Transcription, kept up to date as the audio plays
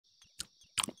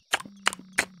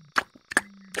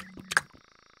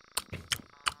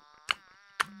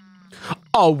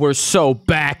Oh, we're so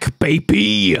back,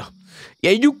 baby.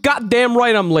 Yeah, you goddamn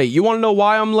right I'm late. You want to know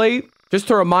why I'm late? Just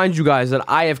to remind you guys that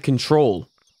I have control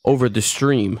over the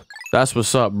stream. That's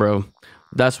what's up, bro.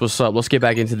 That's what's up. Let's get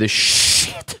back into this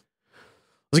shit.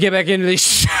 Let's get back into this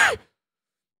shit.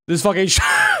 This fucking shit.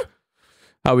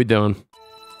 How we doing?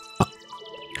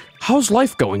 How's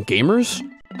life going, gamers?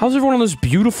 How's everyone on this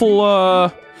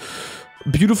beautiful,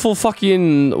 beautiful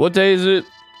fucking... What day is it?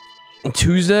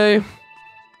 Tuesday?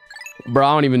 Bro,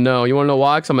 I don't even know. You wanna know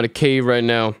why? Because I'm in a cave right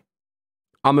now.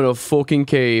 I'm in a fucking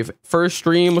cave. First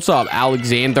stream. What's up,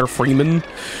 Alexander Freeman?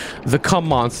 The cum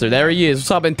monster. There he is.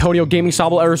 What's up, Antonio Gaming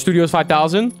Sobble Error Studios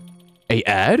 5000? A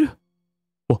ad?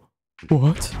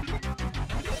 What?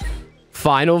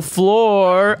 Final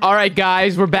floor. Alright,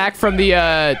 guys. We're back from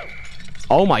the,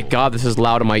 Oh my god, this is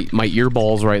loud in my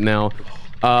earballs right now.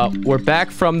 We're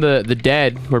back from the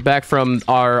dead. We're back from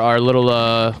our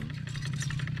little,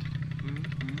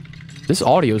 This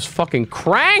audio is fucking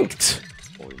cranked!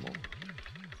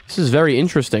 This is very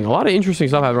interesting. A lot of interesting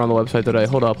stuff happened on the website today.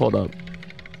 Hold up, hold up.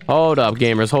 Hold up,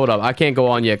 gamers, hold up. I can't go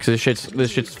on yet, because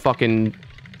this shit's fucking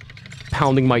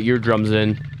pounding my eardrums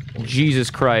in. Jesus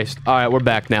Christ. Alright, we're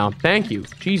back now. Thank you.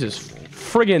 Jesus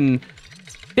friggin...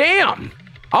 Damn!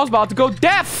 I was about to go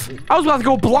deaf! I was about to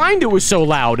go blind, it was so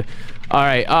loud.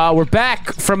 Alright, we're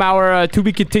back from our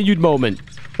to-be-continued moment.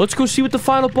 Let's go see what the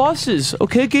final boss is.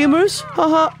 Okay, gamers?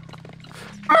 Haha.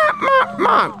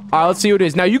 Alright, let's see what it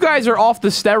is. Now, you guys are off the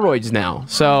steroids now.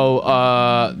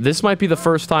 So, this might be the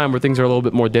first time where things are a little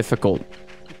bit more difficult.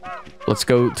 Let's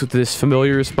go to this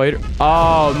familiar spider.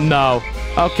 Oh, no.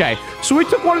 Okay. So, we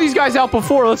took one of these guys out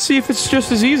before. Let's see if it's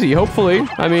just as easy. Hopefully.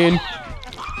 I mean...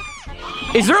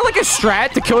 Is there, like, a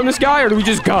strat to killing this guy, or do we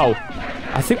just go?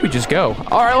 I think we just go.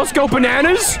 Alright, let's go,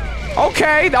 bananas!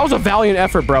 Okay, that was a valiant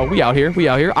effort, bro. We out here. We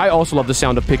out here. I also love the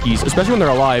sound of pickies, especially when they're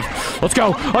alive. Let's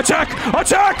go. Attack!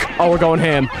 Attack! Oh, we're going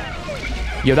ham.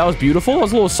 Yo, that was beautiful. That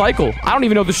was a little cycle. I don't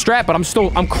even know the strat, but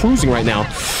I'm cruising right now.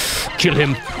 Kill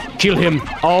him. Kill him.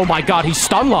 Oh my god, he's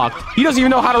stun locked. He doesn't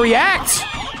even know how to react.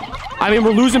 I mean,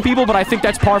 we're losing people, but I think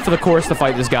that's par for the course to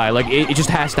fight this guy. Like, it just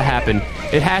has to happen.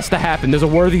 It has to happen. There's a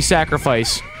worthy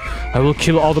sacrifice. I will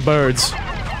kill all the birds.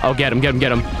 Oh, get him, get him,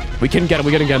 get him. We can get him,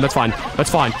 we can get him. That's fine. That's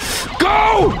fine.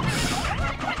 Go!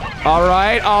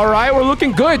 Alright, we're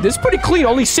looking good. This is pretty clean.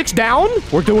 Only 6 down.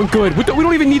 We're doing good. We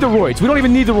don't even need the roids. We don't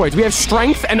even need the roids. We have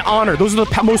strength and honor. Those are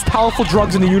the most powerful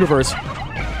drugs in the universe.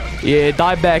 Yeah,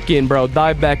 dive back in, bro.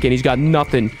 Dive back in. He's got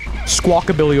nothing.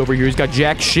 Squawkabilly over here. He's got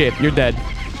jack shit. You're dead.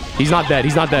 He's not dead.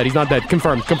 He's not dead. He's not dead.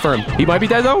 Confirmed. Confirmed. He might be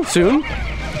dead, though. Soon.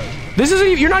 This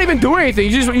isn't... You're not even doing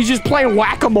anything. He's just playing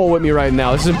whack-a-mole with me right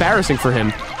now. This is embarrassing for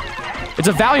him. It's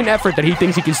a valiant effort that he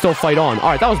thinks he can still fight on. All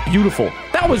right, that was beautiful.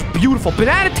 That was beautiful.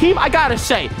 Banana team, I gotta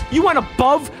say, you went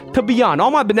above to beyond.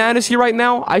 All my bananas here right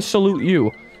now, I salute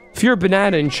you. If you're a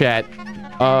banana in chat,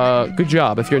 good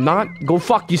job. If you're not, go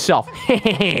fuck yourself.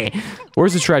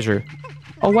 Where's the treasure?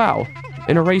 Oh, wow.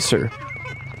 An eraser.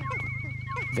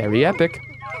 Very epic.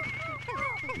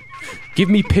 Give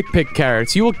me pick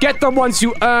carrots. You will get them once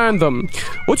you earn them.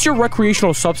 What's your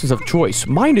recreational substance of choice?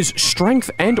 Mine is strength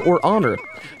and or honor.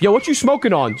 Yo, what you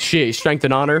smoking on? Shit, strength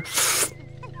and honor.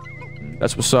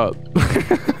 That's what's up.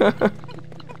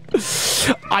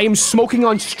 I am smoking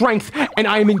on strength, and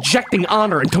I am injecting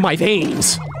honor into my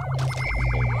veins.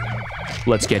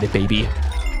 Let's get it, baby.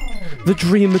 The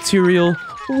dream material.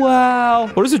 Wow.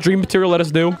 What does the dream material let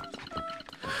us do?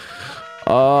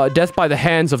 Death by the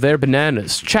hands of their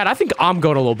bananas. Chat, I think I'm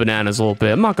going a little bananas a little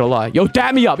bit. I'm not gonna lie. Yo,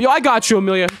 dab me up. Yo, I got you,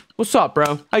 Amelia. What's up,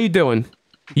 bro? How you doing?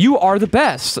 You are the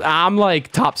best. I'm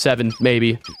like top 7,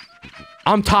 maybe.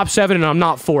 I'm top 7 and I'm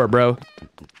not 4, bro.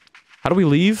 How do we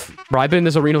leave? Bro, I've been in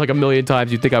this arena like a million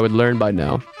times. You'd think I would learn by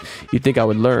now. You'd think I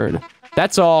would learn.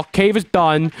 That's all. Cave is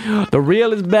done. The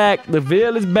reel is back. The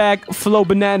veil is back. Flow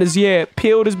bananas, yeah.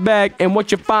 Peeled is back. And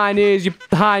what you find is, your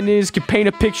highness can paint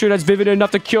a picture that's vivid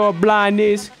enough to cure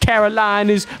blindness. Caroline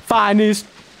is finest.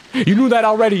 You knew that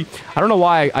already. I don't know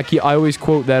why I always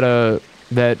quote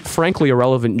that frankly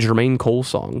irrelevant Jermaine Cole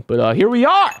song. But here we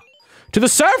are. To the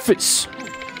surface.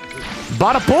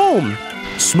 Bada boom.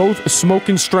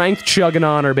 Smoking strength, chugging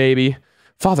honor, baby.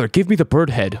 Father, give me the bird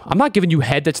head. I'm not giving you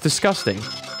head. That's disgusting.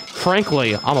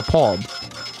 Frankly, I'm appalled.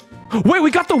 Wait, we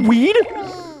got the weed?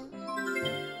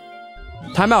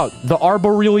 Time out. The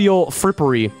arboreal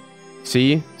frippery.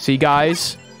 See? See,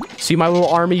 guys? See my little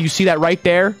army? You see that right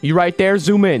there? You right there?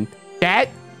 Zoom in. That?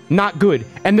 Not good.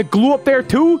 And the glue up there,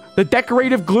 too? The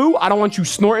decorative glue? I don't want you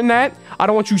snorting that. I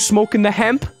don't want you smoking the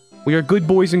hemp. We are good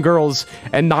boys and girls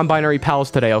and non-binary pals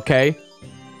today, okay?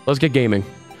 Let's get gaming.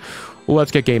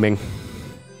 Let's get gaming.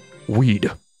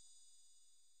 Weed.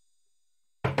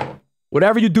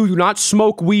 Whatever you do, do not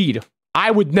smoke weed. I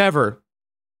would never.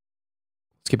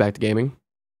 Let's get back to gaming.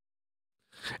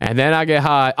 And then I get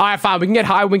high. All right, fine. We can get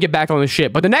high when we get back on the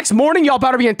ship. But the next morning, y'all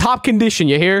better be in top condition.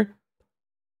 You hear?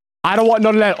 I don't want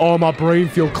none of that, oh, my brain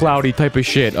feel cloudy type of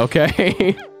shit,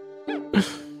 okay?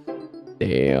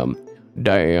 Damn.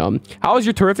 Damn. How was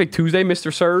your terrific Tuesday,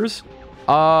 Mr. Sirs?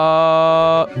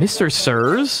 Mr.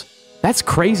 Sirs? That's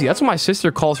crazy. That's what my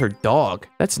sister calls her dog.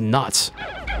 That's nuts.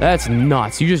 That's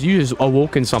nuts. You just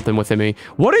awoken something within me.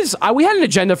 What is... we had an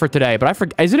agenda for today, but I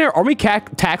forget. Isn't it... Are we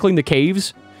tackling the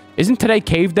caves? Isn't today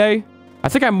cave day? I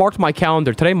think I marked my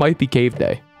calendar. Today might be cave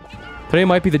day. Today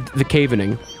might be the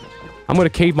cave-ining. I'm gonna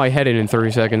cave my head in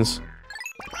 30 seconds.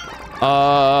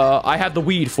 I have the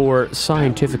weed for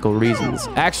scientific reasons.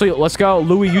 Actually, let's go.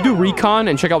 Louis, you do recon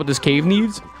and check out what this cave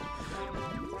needs.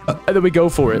 And then we go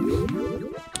for it.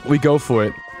 We go for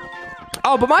it.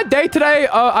 Oh, but my day today,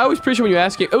 I always appreciate when you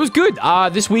ask it. It was good.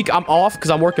 This week I'm off because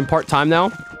I'm working part-time now.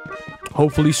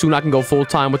 Hopefully soon I can go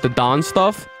full-time with the Don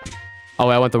stuff. Oh,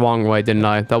 I went the wrong way, didn't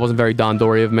I? That wasn't very Don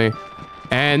Dory of me.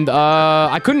 And,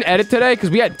 I couldn't edit today because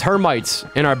we had termites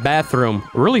in our bathroom.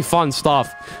 Really fun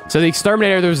stuff. So the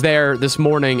exterminator was there this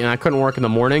morning and I couldn't work in the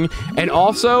morning. And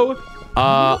also,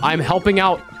 I'm helping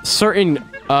out certain,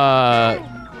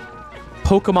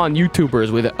 Pokemon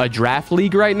YouTubers with a draft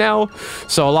league right now.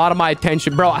 So a lot of my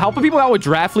attention... Bro, helping people out with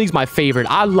draft leagues my favorite.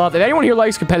 I love... If anyone here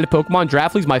likes competitive Pokemon,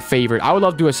 draft league's my favorite. I would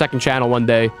love to do a second channel one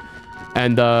day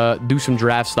and do some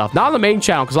draft stuff. Not on the main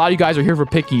channel, because a lot of you guys are here for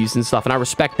pickies and stuff, and I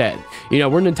respect that. You know,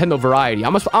 we're Nintendo variety.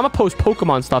 I'm gonna post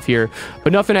Pokemon stuff here,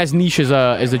 but nothing as niche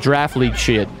as the draft league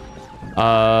shit.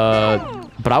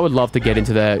 But I would love to get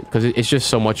into that, because it's just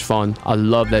so much fun. I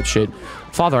love that shit.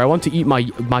 Father, I want to eat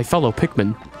my fellow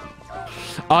Pikmin.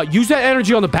 Use that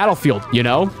energy on the battlefield, you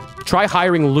know? Try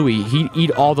hiring Louis. He'd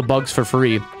eat all the bugs for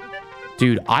free.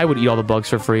 Dude, I would eat all the bugs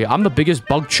for free. I'm the biggest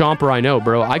bug chomper I know,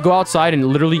 bro. I go outside and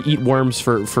literally eat worms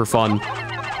for fun.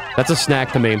 That's a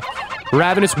snack to me.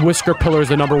 Ravenous Whisker Pillar is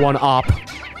the #1 op.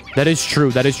 That is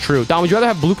true. That is true. Don, would you rather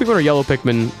have blue Pikmin or yellow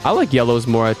Pikmin? I like yellows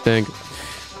more, I think.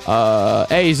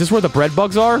 Hey, is this where the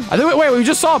Breadbugs are? I think, wait, we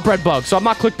just saw a Breadbug, so I'm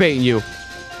not clickbaiting you.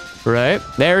 Right?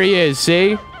 There he is,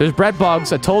 see? There's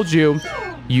Breadbugs. I told you.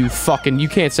 You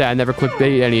can't say I never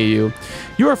clickbait any of you.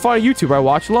 You're a funny YouTuber. I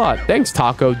watch a lot. Thanks,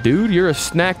 Taco, dude. You're a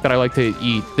snack that I like to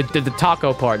eat. The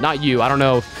taco part, not you. I don't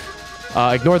know.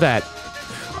 Ignore that.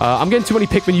 I'm getting too many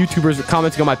Pikmin YouTubers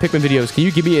commenting on my Pikmin videos. Can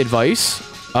you give me advice?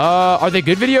 Are they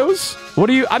good videos?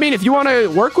 I mean, if you want to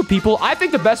work with people, I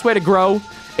think the best way to grow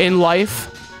in life,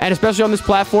 and especially on this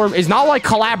platform, is not like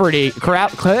collaborating,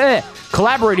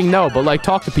 no, but like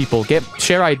talk to people,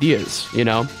 share ideas, you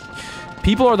know?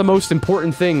 People are the most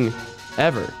important thing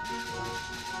ever.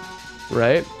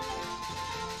 Right?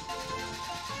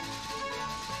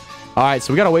 Alright,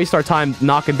 so we gotta waste our time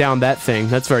knocking down that thing.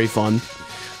 That's very fun.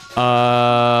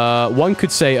 One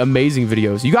could say amazing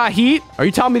videos. You got heat? Are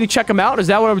you telling me to check them out? Is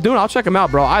that what I'm doing? I'll check them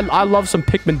out, bro. I love some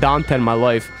Pikmin Dante in my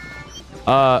life.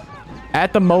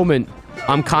 At the moment,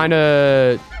 I'm kind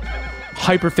of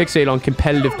hyper-fixated on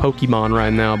competitive Pokemon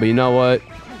right now. But you know what?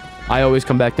 I always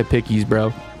come back to Pickies,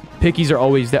 bro. Pickies are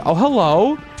always there. Oh,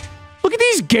 hello. Look at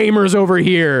these gamers over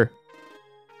here.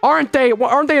 Aren't they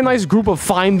a nice group of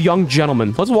fine young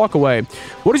gentlemen? Let's walk away.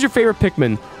 What is your favorite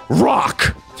Pikmin?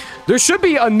 Rock. There should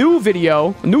be a new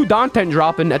video, a new content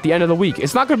dropping at the end of the week.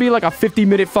 It's not going to be like a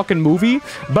 50-minute fucking movie,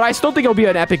 but I still think it'll be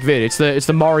an epic vid. It's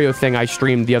the Mario thing I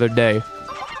streamed the other day.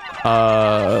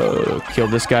 Kill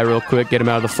this guy real quick. Get him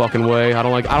out of the fucking way. I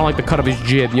don't like the cut of his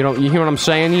jib. You hear what I'm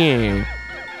saying?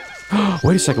 Yeah.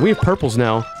 Wait a second. We have purples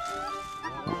now.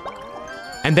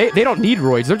 And they don't need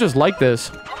roids. They're just like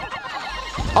this.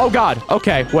 Oh, God.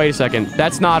 Okay. Wait a second.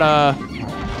 That's not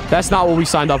what we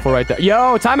signed up for right there.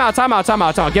 Yo, time out.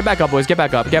 Get back up, boys. Get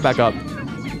back up.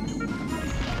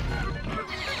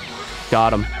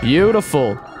 Got him.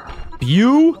 Beautiful.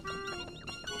 Beautiful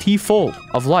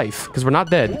of life. Because we're not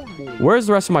dead. Where's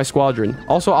the rest of my squadron?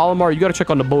 Also, Olimar, you gotta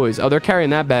check on the boys. Oh, they're carrying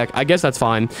that back. I guess that's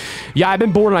fine. Yeah, I've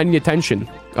been bored and I need attention.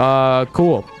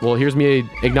 Cool. Well, here's me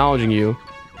acknowledging you.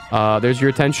 There's your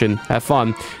attention. Have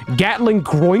fun. Gatling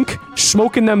Groink.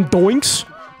 Smoking them doinks.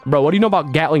 Bro, what do you know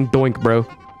about Gatling Doink, bro?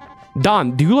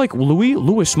 Don, do you like Louis?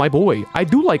 Louis, my boy. I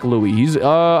do like Louis.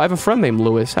 I have a friend named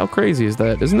Louis. How crazy is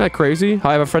that? Isn't that crazy?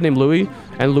 I have a friend named Louis,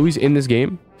 and Louis in this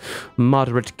game.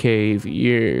 Moderate cave,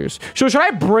 years. So should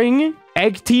I bring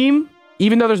Egg Team,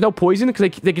 even though there's no poison?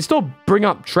 Because they can still bring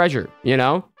up treasure, you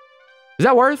know? Is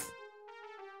that worth?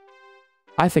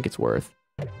 I think it's worth.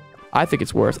 I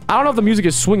don't know if the music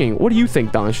is swinging. What do you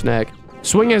think, Don Schneck?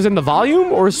 Swinging as in the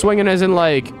volume, or swinging as in,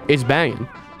 like, it's banging?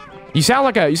 You sound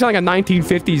like a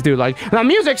 1950s dude. Like, the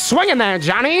music's swinging there,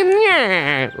 Johnny.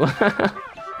 Yeah.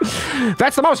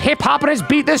 That's the most hip-hopinest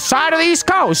beat this side of the East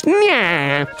Coast.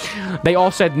 Yeah. They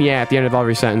all said yeah at the end of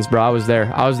every sentence, bro. I was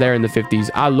there. I was there in the 50s.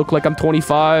 I look like I'm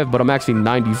 25, but I'm actually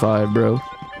 95, bro.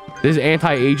 This is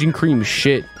anti-aging cream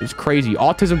shit. It's crazy.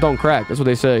 Autism don't crack. That's what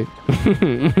they say.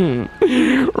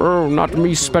 Oh, not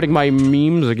me spitting my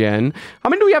memes again. How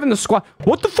many do we have in the squad?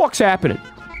 What the fuck's happening?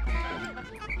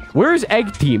 Where is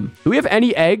egg team? Do we have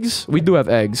any eggs? We do have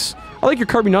eggs. I like your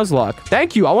Kirby Nuzlocke.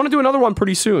 Thank you. I want to do another one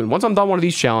pretty soon. Once I'm done one of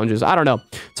these challenges. I don't know.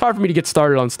 It's hard for me to get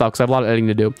started on stuff because I have a lot of editing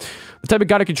to do. The type of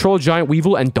guy to control a giant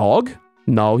weevil and dog?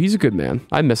 No, he's a good man.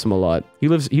 I miss him a lot. He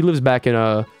lives back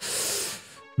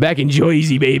in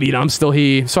Jersey, baby, and I'm still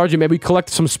here. Sergeant, maybe we collect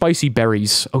some spicy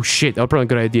berries. Oh shit, that would probably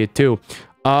be a good idea too.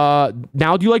 Now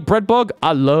do you like Breadbug?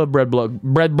 I love Breadbug.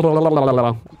 Bread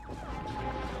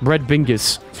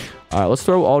bingus. All right, let's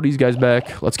throw all these guys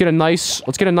back. Let's get a nice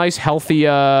healthy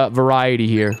variety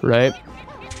here, right?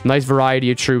 Nice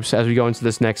variety of troops as we go into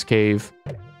this next cave.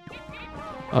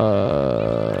 How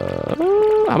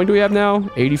many do we have now?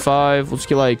 85. Let's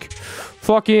get like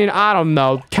fucking, I don't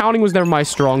know. Counting was never my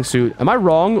strong suit. Am I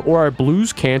wrong, or are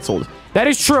blues canceled? That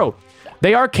is true.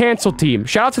 They are canceled, team.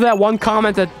 Shout out to that one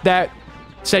comment that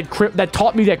said Crip, that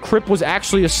taught me that Crip was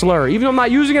actually a slur. Even though I'm not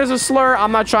using it as a slur,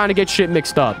 I'm not trying to get shit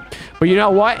mixed up. But you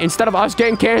know what? Instead of us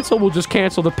getting canceled, we'll just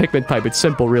cancel the Pikmin type. It's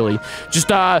simple, really. Just,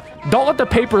 don't let the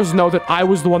papers know that I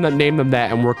was the one that named them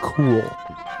that, and we're cool.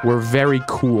 We're very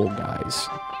cool, guys.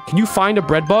 Can you find a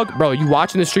Breadbug? Bro, you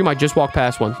watching this stream? I just walked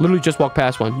past one. Literally just walked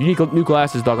past one. You need new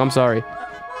glasses, dog. I'm sorry.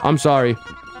 I'm sorry.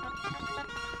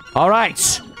 All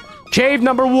right. Cave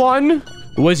number 1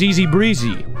 was easy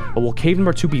breezy. But will cave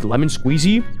number 2 be lemon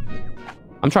squeezy?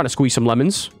 I'm trying to squeeze some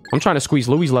lemons. I'm trying to squeeze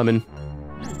Louis' lemon.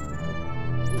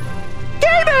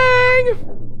 Gaming!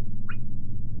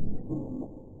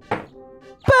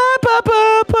 Ba, ba,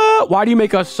 ba, ba. Why do you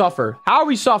make us suffer? How are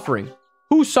we suffering?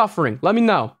 Who's suffering? Let me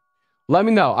know. Let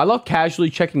me know. I love casually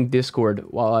checking Discord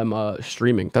while I'm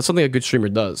streaming. That's something a good streamer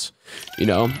does. You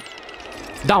know?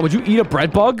 Don, would you eat a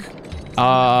bread bug?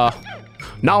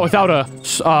 Not without a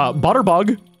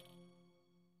butterbug.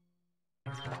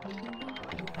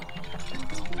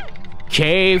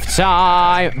 Cave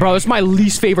time. Bro, it's my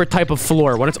least favorite type of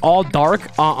floor. When it's all dark,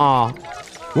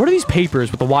 What are these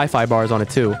papers with the Wi-Fi bars on it,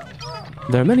 too?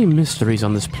 There are many mysteries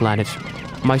on this planet.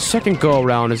 My second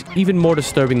go-around is even more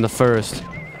disturbing than the first.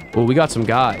 Well, we got some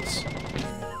guys.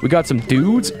 We got some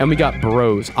dudes, and we got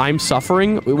bros. I'm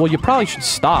suffering? Well, you probably should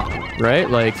stop, right?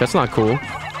 Like, that's not cool.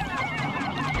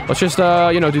 Let's just,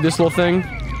 you know, do this little thing.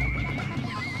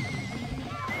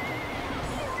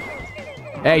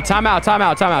 Hey, time out.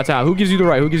 Who gives you the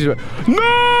right?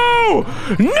 No!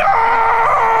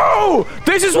 No!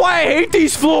 This is why I hate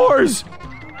these floors!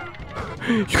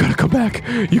 You gotta come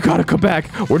back.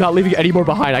 We're not leaving any more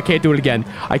behind. I can't do it again.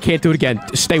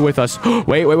 Stay with us.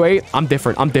 Wait. I'm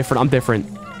different.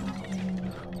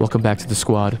 Welcome back to the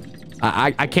squad.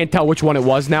 I can't tell which one it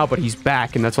was now, but he's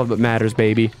back, and that's all that matters,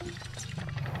 baby.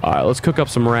 Alright, let's cook up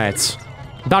some rats.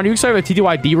 Don, are you excited for the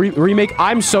TTYD remake?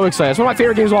 I'm so excited. That's one of my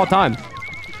favorite games of all time.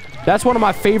 That's one of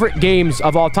my favorite games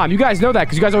of all time. You guys know that,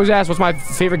 because you guys always ask what's my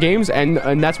favorite games,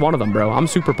 and that's one of them, bro. I'm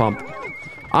super pumped.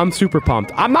 I'm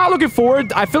not looking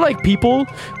forward. I feel like people...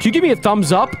 Can you give me a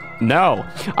thumbs up? No.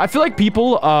 I feel like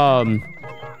people,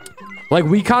 like,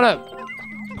 we kind of...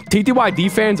 TTYD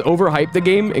fans overhype the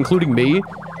game, including me.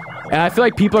 And I feel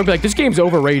like people are like, this game's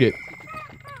overrated.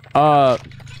 But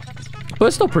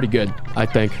it's still pretty good, I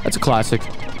think. That's a classic.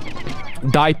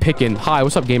 Die Pickin'. Hi,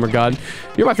 what's up, Gamer God?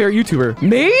 You're my favorite YouTuber.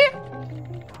 Me?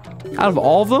 Out of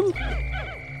all of them?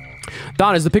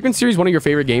 Don, is the Pikmin series one of your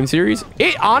favorite game series?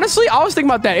 Honestly, I was thinking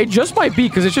about that. It just might be,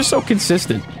 because it's just so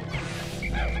consistent.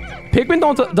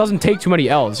 Pikmin doesn't take too many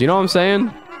L's, you know what I'm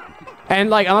saying? And,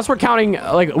 like, unless we're counting,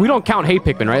 like, we don't count Hey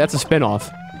Pikmin, right? That's a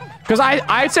spin-off. Because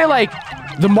I'd say, like,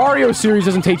 the Mario series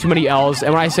doesn't take too many L's.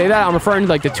 And when I say that, I'm referring to,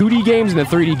 like, the 2D games and the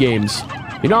 3D games.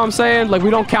 You know what I'm saying? Like, we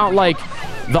don't count, like,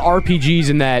 the RPGs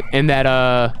in that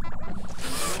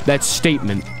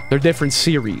statement. They're different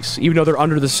series, even though they're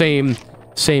under the same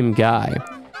guy.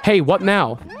 Hey, what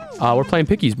now? We're playing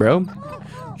Pickies, bro.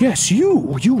 Yes,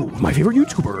 you, my favorite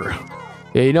YouTuber.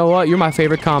 Yeah, you know what? You're my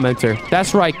favorite commenter.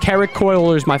 That's right, Carrot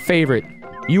Coiler's my favorite.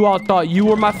 You all thought you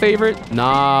were my favorite?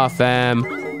 Nah, fam.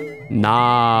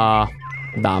 Nah,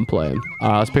 I'm playing.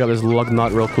 Let's pick up this lug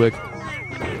nut real quick.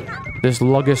 This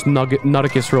Luggus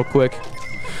Nutticus real quick.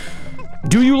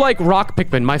 Do you like Rock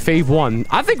Pikmin? My fave one.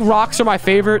 I think Rocks are my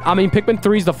favorite. I mean, Pikmin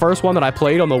 3 is the first one that I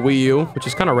played on the Wii U, which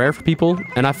is kind of rare for people.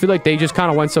 And I feel like they just kind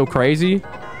of went so crazy.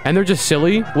 And they're just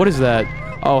silly. What is that?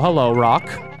 Oh, hello, Rock.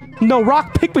 No,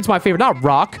 Rock Pikmin's my favorite, not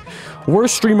Rock.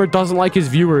 Worst streamer doesn't like his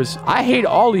viewers. I hate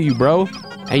all of you, bro.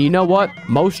 And you know what?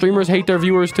 Most streamers hate their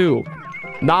viewers too.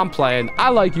 Nah, I'm playing. I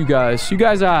like you guys. You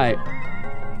guys, alright.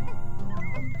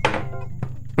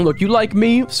 Look, you like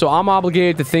me, so I'm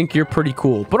obligated to think you're pretty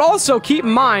cool. But also, keep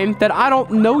in mind that I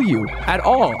don't know you at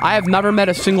all. I have never met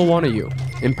a single one of you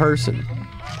in person.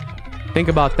 Think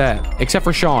about that. Except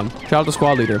for Sean. Shout out to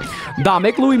squad leader. Dom,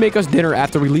 make Louis make us dinner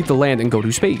after we leave the land and go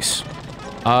to space.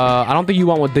 I don't think you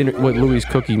want what Louis is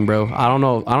cooking, bro. I don't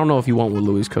know if you want what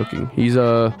Louis is cooking. He's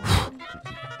oof.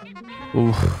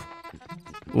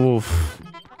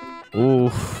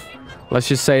 Let's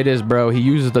just say this, bro. He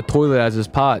uses the toilet as his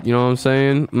pot. You know what I'm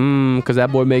saying? Because that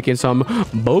boy making some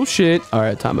bullshit. All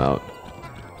right, time out.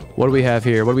 What do we have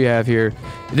here? What do we have here?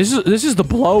 This is the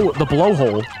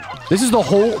blowhole. This is the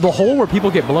hole where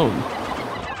people get blown.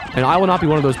 And I will not be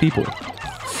one of those people.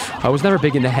 I was never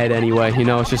big in the head anyway. You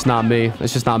know, it's just not me.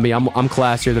 It's just not me. I'm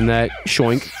classier than that.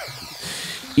 Shoink.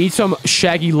 Eat some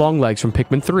shaggy long legs from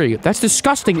Pikmin 3. That's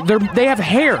disgusting. They have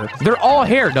hair. They're all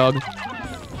hair, Doug.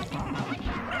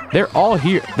 They're all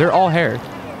here. They're all hair.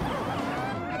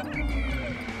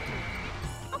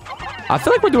 I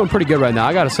feel like we're doing pretty good right now.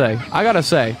 I gotta say.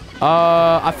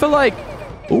 I feel like.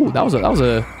 Ooh, that was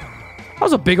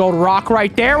a big old rock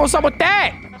right there. What's up with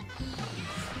that?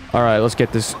 All right, let's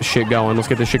get this shit going.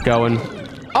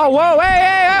 Oh, whoa,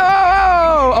 hey,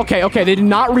 whoa. Okay, they did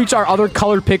not reach our other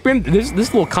colored Pikmin.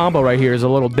 This little combo right here is a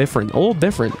little different. All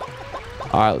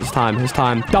right, it's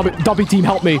time. Dumpy team,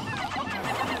 help me.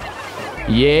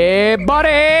 Yeah,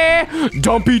 buddy!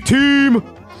 Dumpy team!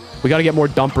 We gotta get more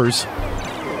dumpers.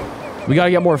 We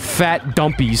gotta get more fat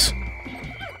dumpies.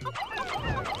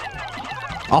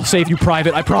 I'll save you,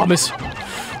 Private, I promise.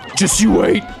 Just you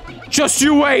wait.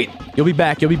 You'll be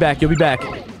back. He's back.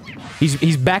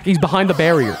 He's behind the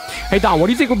barrier. Hey, Don, what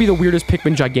do you think would be the weirdest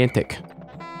Pikmin gigantic?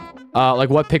 Like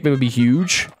what Pikmin would be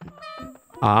huge?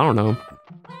 I don't know.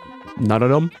 None of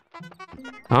them?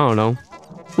 I don't know.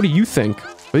 What do you think?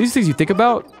 Are these things you think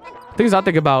about? Things I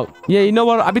think about. Yeah, you know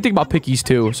what? I've been thinking about pickies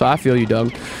too, so I feel you,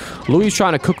 Doug. Louis is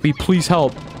trying to cook me. Please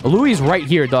help. Louis is right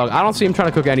here, Doug. I don't see him trying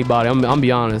to cook anybody. I'm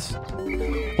be honest.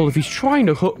 Well, if he's trying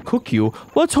to cook you,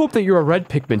 let's hope that you're a red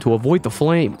Pikmin to avoid the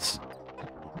flames.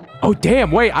 Oh,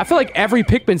 damn. Wait, I feel like every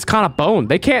Pikmin's kind of boned.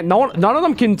 They can't... none of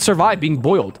them can survive being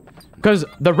boiled. Because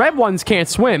the red ones can't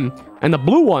swim, and the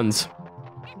blue ones,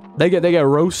 they get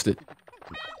roasted.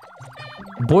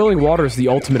 Boiling water is the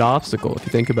ultimate obstacle, if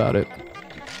you think about it.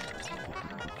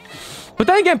 But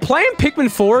then again, playing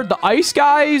Pikmin 4, the ice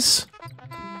guys...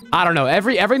 I don't know.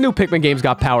 Every new Pikmin game's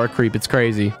got power creep. It's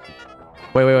crazy.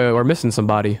 Wait. We're missing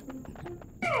somebody.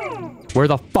 Where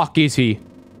the fuck is he?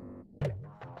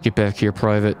 Get back here,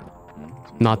 Private.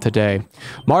 Not today.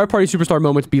 Mario Party Superstar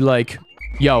moments be like,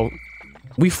 yo,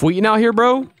 we fweeting out here,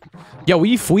 bro? Yo,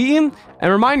 we fweeting?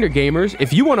 And reminder, gamers,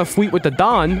 if you want to fweet with the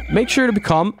Don, make sure to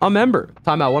become a member.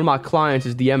 Time out. One of my clients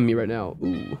is DMing me right now.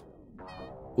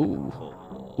 Ooh.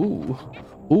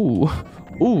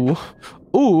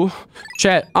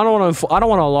 Chat, I don't want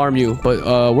to alarm you,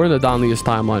 but we're in the Don Leas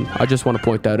timeline. I just want to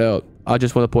point that out.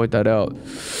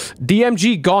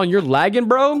 DMG gone. You're lagging,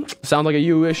 bro. Sound like a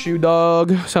you issue,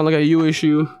 dog.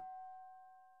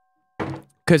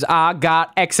 Cause I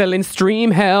got excellent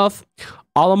stream health.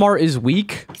 Olimar is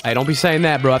weak. Hey, don't be saying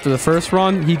that, bro. After the first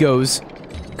run, he goes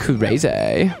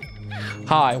crazy.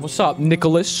 Hi, what's up,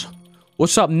 Nicholas?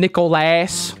 What's up,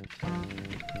 Nicholas?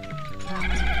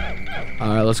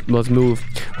 Alright, let's move.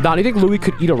 Don, you think Louis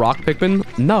could eat a rock Pikmin?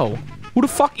 No. Who the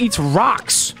fuck eats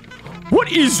rocks?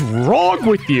 What is wrong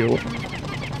with you?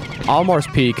 Almar's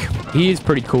peak. He is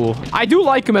pretty cool. I do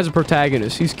like him as a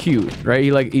protagonist. He's cute, right?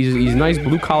 He's a nice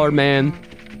blue-collar man.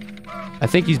 I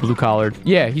think he's blue-collared.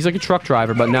 Yeah, he's like a truck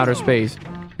driver, but in outer space.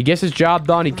 He gets his job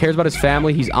done. He cares about his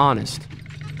family. He's honest.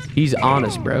 He's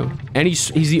honest, bro. And he's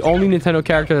the only Nintendo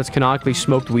character that's canonically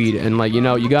smoked weed. And, like, you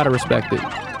know, you gotta respect it.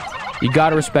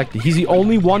 He's the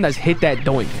only one that's hit that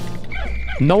doink.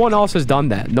 No one else has done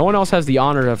that. No one else has the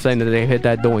honor of saying that they hit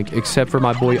that doink, except for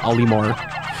my boy Olimar.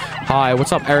 Hi,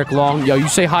 what's up, Eric Long? Yo, you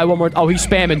say hi one more. Oh, he's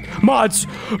spamming. Mods!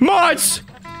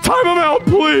 Time him out,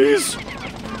 please!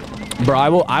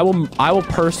 Bro, I will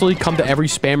personally come to every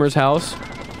spammer's house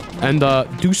and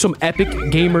do some epic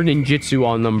gamer ninjutsu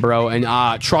on them, bro. And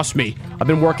trust me, I've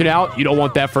been working out. You don't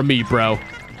want that from me, bro.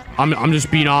 I'm just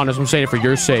being honest. I'm saying it for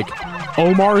your sake.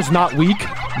 Omar is not weak.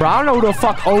 Bro, I don't know who the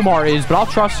fuck Omar is, but I'll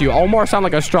trust you. Omar sounds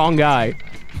like a strong guy.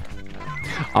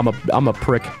 I'm a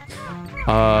prick.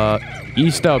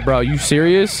 East up, bro. You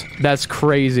serious? That's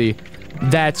crazy.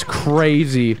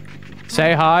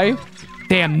 Say hi.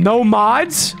 Damn, no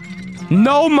mods?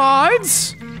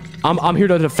 I'm here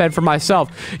to defend for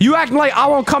myself. You acting like I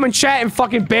won't come and chat and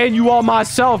fucking ban you all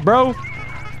myself, bro.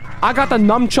 I got the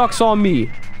nunchucks on me.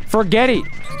 Forget it.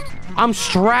 I'm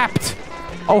strapped.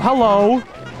 Oh, hello.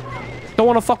 Don't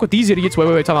want to fuck with these idiots.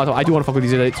 Wait. Time out. I do want to fuck with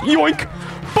these idiots. Yoink.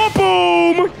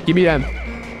 Boom. Give me them.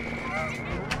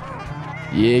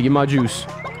 Yeah, give me my juice.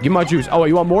 Give me my juice. Oh,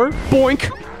 you want more? Boink.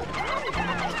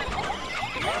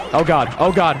 Oh, God.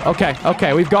 Oh, God.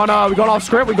 Okay. We've gone off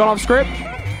script.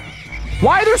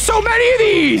 Why are there so many of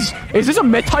these? Is this a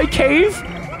Metite cave?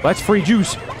 That's free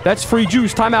juice.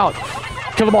 Time out.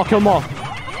 Kill them all.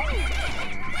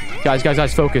 Guys.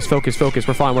 Focus.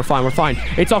 We're fine.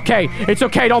 It's okay.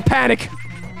 Don't panic.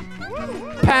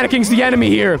 Panicking is the enemy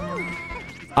here.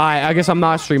 I guess I'm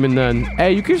not streaming then.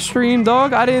 Hey, you can stream,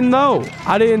 dog. I didn't know.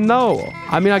 I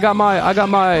mean, I got my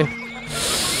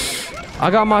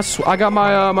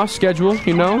schedule,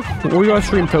 you know. We're gonna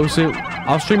stream Toast.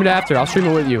 I'll stream it after. I'll stream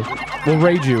it with you. We'll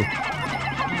raid you.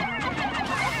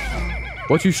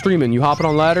 What you streaming? You hopping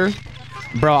on ladder?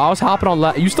 Bro, I was hopping on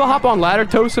ladder. You still hop on ladder,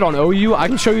 Toasted, on OU? I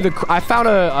can show you I found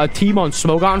a team on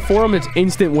Smogon Forum. It's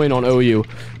instant win on OU.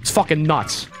 It's fucking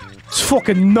nuts.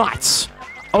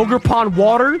 Ogre Pond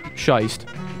Water. Shiest.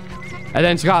 And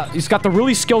then it's got the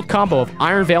really skilled combo of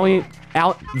Iron Valiant,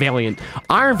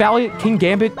 King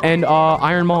Gambit, and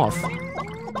Iron Moth.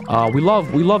 We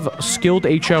love skilled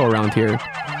HO around here.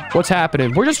 What's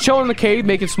happening? We're just chilling in the cave,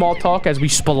 making small talk as we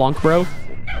spelunk, bro.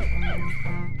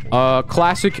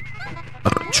 Classic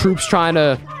troops trying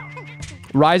to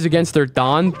rise against their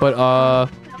Don, but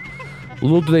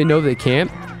little do they know they can't.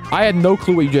 I had no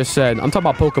clue what you just said. I'm talking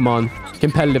about Pokemon.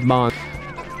 Competitive Mon.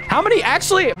 How many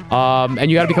actually? And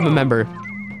you gotta become a member.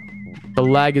 The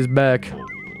lag is back.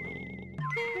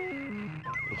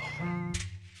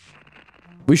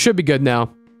 We should be good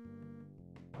now.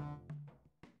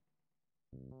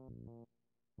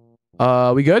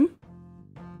 We good?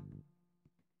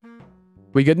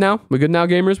 We good now?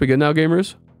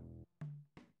 Gamers?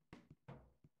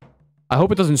 I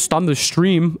hope it doesn't stun the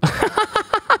stream.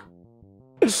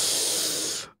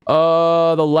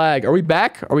 The lag. Are we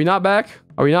back? Are we not back?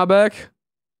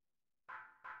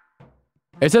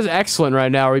 It says excellent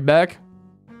right now. Are we back?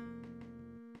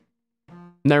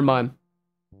 Never mind.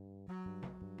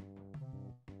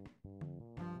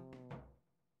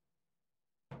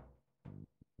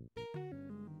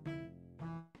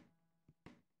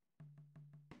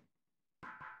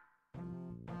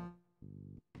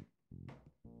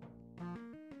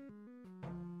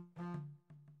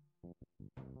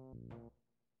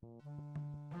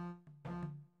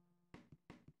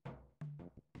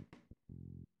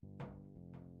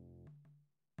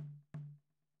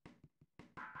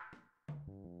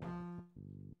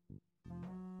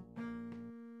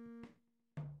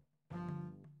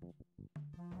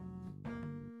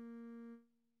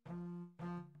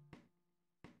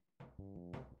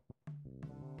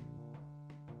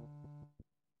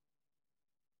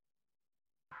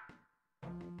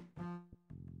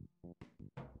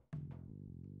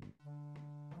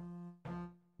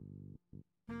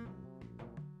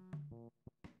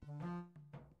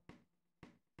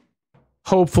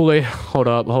 Hopefully. Hold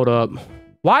up.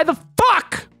 Why the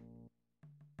fuck?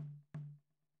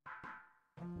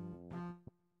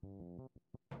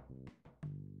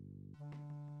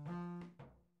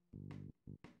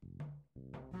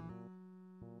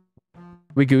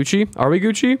 We Gucci? Are we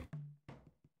Gucci?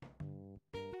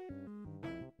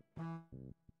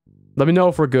 Let me know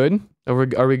if we're good.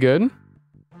 Are we good?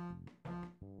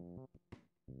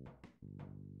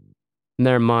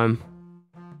 Never mind.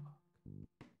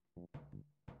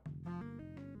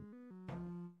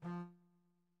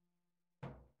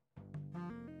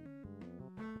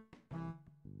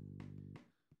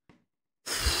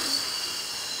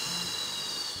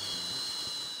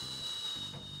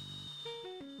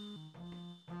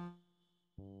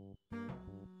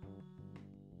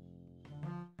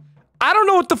 I don't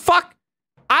know what the fuck.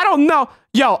 I don't know.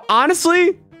 Yo,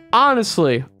 honestly, I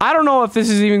don't know if this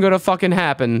is even gonna fucking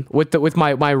happen with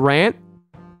my rant.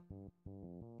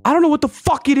 I don't know what the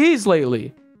fuck it is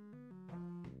lately.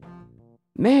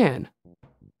 Man.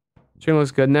 Stream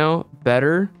looks good now.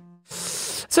 Better.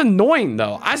 It's annoying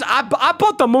though. I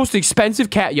bought the most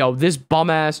expensive cat. Yo, this bum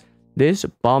ass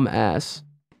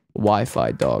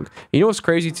Wi-Fi dog. You know what's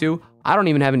crazy too? I don't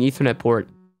even have an Ethernet port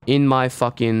in my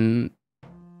fucking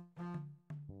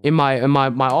in my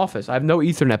office. I have no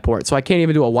Ethernet port, so I can't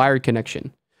even do a wired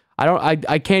connection.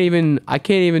 I can't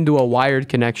even do a wired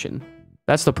connection.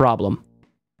 That's the problem.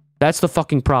 That's the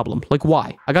fucking problem. Like,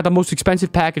 why? I got the most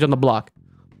expensive package on the block.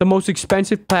 The most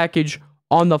expensive package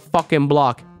on the fucking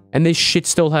block. And this shit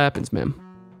still happens, man.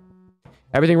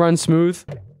 Everything runs smooth.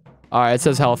 All right, it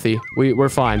says healthy. We're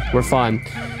fine. We're fine.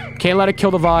 Can't let it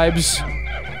kill the vibes.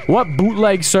 What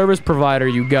bootleg service provider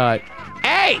you got?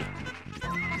 Hey!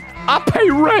 I pay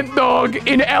rent, dog,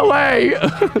 in LA.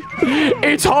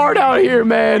 It's hard out here,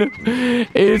 man.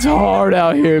 It's hard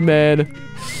out here, man.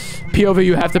 POV,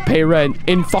 you have to pay rent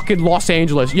in fucking Los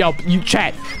Angeles. Yo, you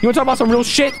chat. You want to talk about some real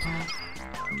shit?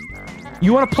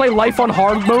 You want to play life on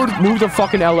hard mode? Move to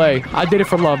fucking LA. I did it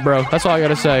for love, bro. That's all I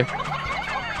gotta say.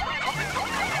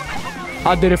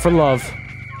 I did it for love.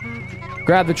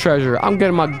 Grab the treasure. I'm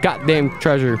getting my goddamn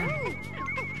treasure.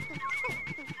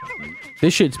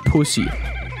 This shit's pussy.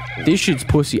 This shit's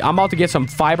pussy. I'm about to get some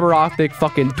fiber optic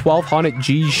fucking 1200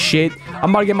 G shit. I'm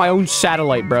about to get my own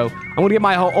satellite, bro. I'm gonna get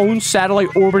my own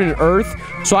satellite orbiting Earth,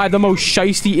 so I have the most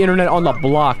shiesty internet on the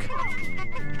block.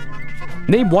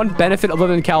 Name one benefit of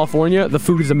living in California. The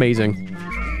food is amazing.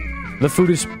 The food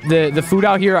is the food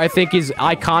out here, I think, is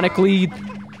iconically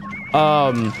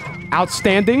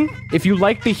outstanding. If you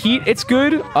like the heat, it's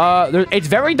good. It's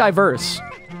very diverse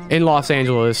in Los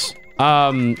Angeles.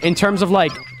 In terms of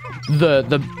like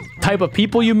the type of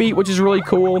people you meet, which is really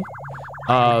cool.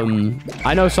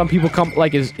 I know some people come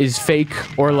like is fake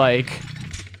or like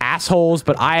assholes,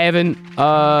 but I haven't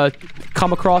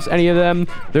come across any of them.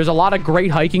 There's a lot of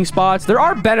great hiking spots. There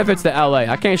are benefits to LA.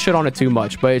 I can't shit on it too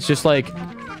much, but it's just like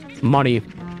money.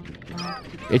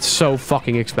 It's so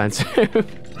fucking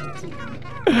expensive.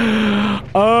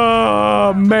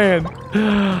 Oh man.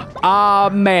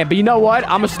 Man, but you know what?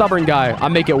 I'm a stubborn guy. I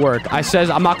make it work. I says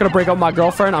I'm not gonna break up with my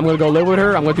girlfriend. I'm gonna go live with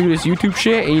her. I'm gonna do this YouTube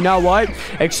shit, and you know what?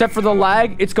 Except for the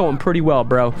lag, it's going pretty well,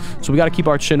 bro. So we gotta keep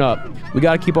our chin up. We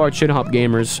gotta keep our chin up,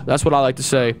 gamers. That's what I like to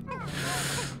say.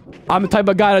 I'm the type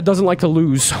of guy that doesn't like to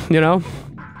lose, you know?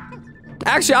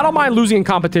 Actually, I don't mind losing in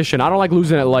competition. I don't like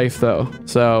losing at life, though.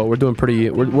 So we're doing pretty...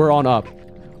 We're on up.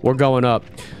 We're going up.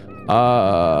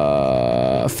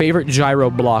 Favorite gyro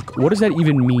block. What does that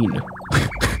even mean?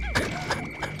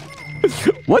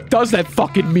 What does that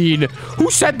fucking mean?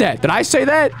 Who said that? Did I say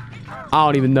that? I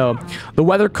don't even know. The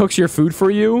weather cooks your food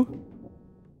for you.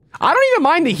 I don't even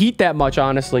mind the heat that much,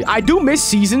 honestly. I do miss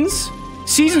seasons.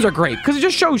 Seasons are great because it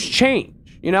just shows change,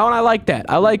 you know, and I like that.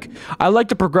 I like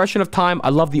the progression of time. I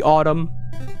love the autumn.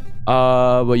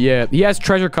 But yeah, he has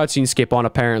treasure cutscene skip on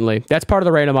apparently. That's part of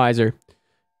the randomizer.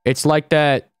 It's like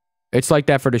that. It's like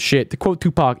that for the shit. To quote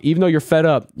Tupac, even though you're fed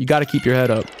up, you got to keep your head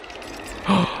up.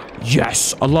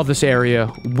 Yes, I love this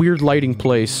area. Weird lighting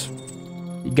place.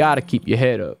 You got to keep your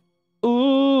head up.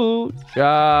 Ooh,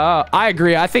 I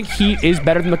agree. I think heat is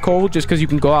better than the cold just because you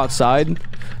can go outside.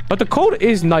 But the cold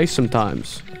is nice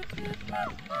sometimes.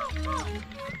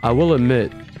 I will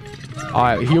admit. All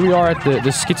right, here we are at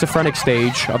the schizophrenic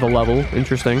stage of the level.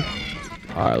 Interesting.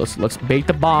 All right, let's bait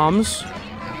the bombs.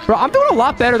 Bro, I'm doing a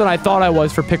lot better than I thought I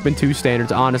was for Pikmin 2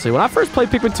 standards, honestly. When I first played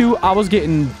Pikmin 2, I was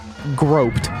getting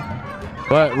groped.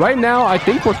 But right now, I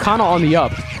think we're kind of on the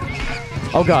up.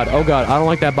 Oh god, I don't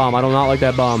like that bomb. I do not like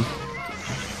that bomb.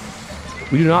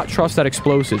 We do not trust that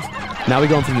explosive. Now we're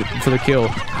going for the kill.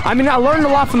 I mean, I learned a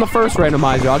lot from the first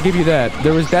randomizer. I'll give you that.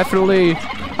 There was definitely...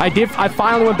 I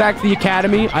finally went back to the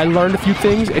academy. I learned a few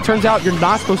things. It turns out you're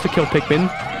not supposed to kill Pikmin.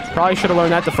 Probably should have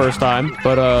learned that the first time.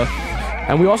 But,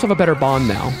 and we also have a better bond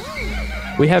now.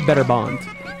 We have better bond.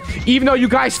 Even though you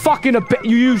guys fucking...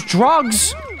 You use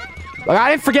drugs. Like,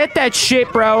 I didn't forget that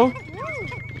shit, bro.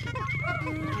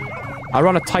 I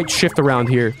run a tight shift around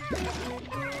here.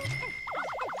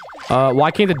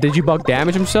 Why can't the Digibug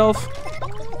damage himself?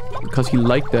 Because he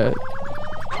liked that.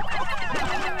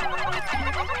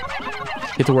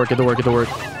 Get to work, get to work, get to work.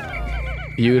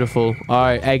 Beautiful.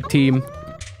 Alright, egg team.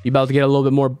 You about to get a little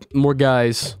bit more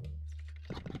guys.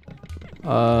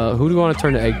 Who do you want to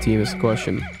turn to egg team is the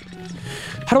question.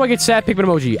 How do I get sad Pikmin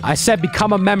emoji? I said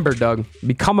become a member, Doug.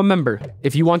 Become a member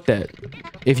if you want that.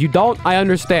 If you don't, I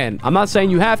understand. I'm not saying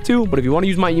you have to, but if you want to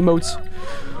use my emotes,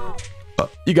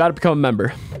 you gotta become a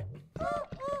member.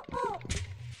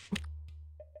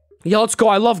 Yeah, let's go.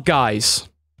 I love guys.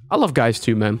 I love guys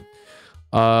too, man.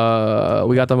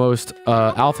 We got the most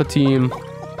alpha team.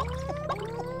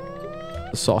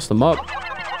 Let's sauce them up.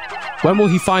 When will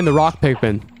he find the rock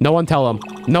Pikmin? No one tell him.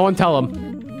 No one tell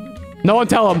him. No one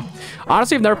tell him.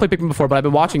 Honestly, I've never played Pikmin before, but I've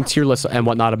been watching tier lists and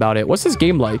whatnot about it. What's this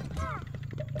game like?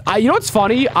 You know what's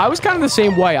funny? I was kind of the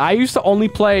same way. I used to only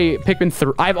play Pikmin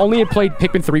 3. I've only played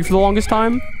Pikmin 3 for the longest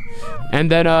time. And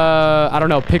then, I don't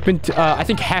know, Pikmin... I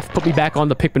think Hef put me back on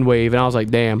the Pikmin wave, and I was like,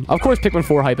 damn. Of course, Pikmin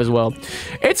 4 hype as well.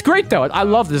 It's great, though. I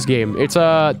love this game. It's,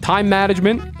 time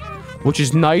management, which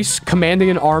is nice. Commanding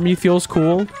an army feels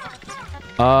cool.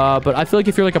 But I feel like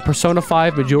if you're like a Persona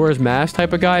 5 Majora's Mask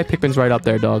type of guy, Pikmin's right up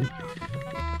there, dog.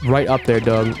 Right up there,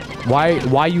 Doug.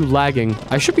 Why you lagging?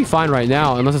 I should be fine right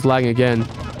now, unless it's lagging again.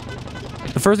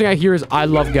 The first thing I hear is, I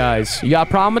love guys. You got a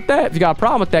problem with that? If you got a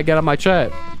problem with that, get on my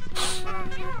chat.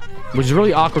 Which is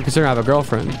really awkward considering I have a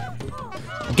girlfriend.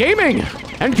 Gaming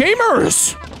and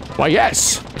gamers! Why,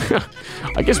 yes.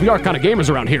 I guess we are kind of gamers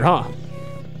around here, huh?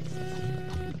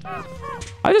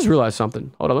 I just realized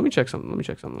something. Hold on, let me check something.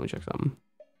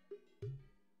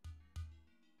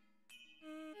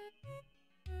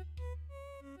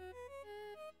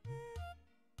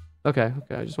 Okay,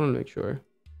 I just wanted to make sure.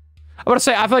 I want to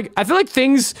say, I feel like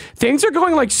things are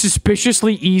going like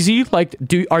suspiciously easy. Like,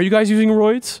 are you guys using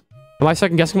roids? Am I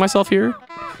second guessing myself here?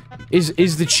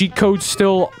 Is the cheat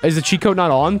code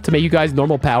not on to make you guys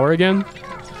normal power again?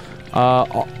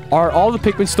 Are all the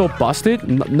Pikmin still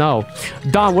busted? No.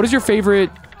 Don, what is your favorite?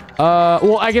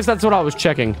 Well, I guess that's what I was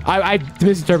checking. I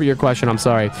misinterpreted your question. I'm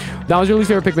sorry. That was your least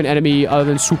favorite Pikmin enemy other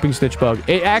than Swooping Stitchbug.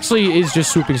 It actually is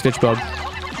just Swooping Stitchbug.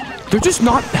 They're just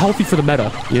not healthy for the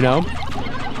meta, you know?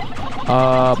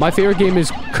 My favorite game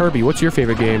is Kirby. What's your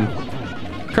favorite game?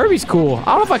 Kirby's cool. I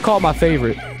don't know if I call it my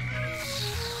favorite.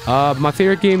 My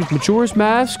favorite game is Majora's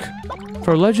Mask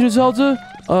for Legend of Zelda,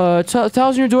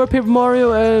 Thousand Year Door, Paper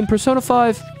Mario, and Persona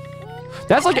 5.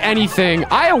 That's like anything.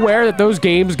 I'm aware that those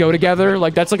games go together.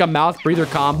 Like, that's like a mouth breather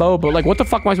combo, but like, what the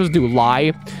fuck am I supposed to do?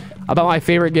 Lie about my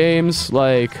favorite games?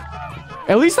 Like,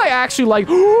 at least I actually like...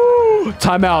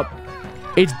 Time out.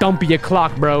 It's Dumpy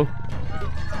o'clock, bro.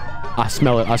 I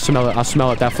smell it.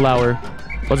 That flower.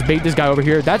 Let's bait this guy over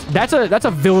here. That's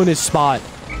a villainous spot.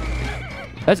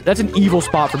 That's an evil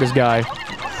spot for this guy.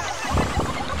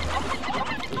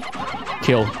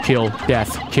 Kill,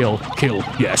 death, kill.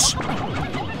 Yes.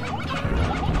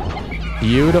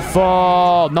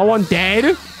 Beautiful. No one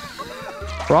dead?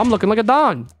 Bro, I'm looking like a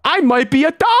Don. I might be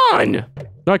a Don.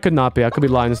 No, I could not be. I could be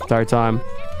lying this entire time.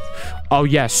 Oh,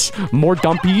 yes. More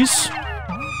dumpies.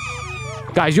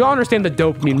 Guys, you don't understand the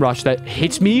dopamine rush that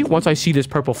hits me once I see this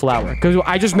purple flower. Because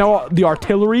I just know the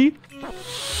artillery.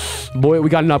 Boy, we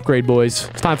got an upgrade, boys.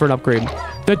 It's time for an upgrade.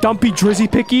 The dumpy drizzy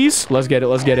pickies. Let's get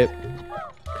it.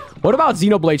 What about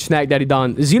Xenoblade Snack Daddy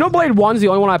Don? Xenoblade 1's the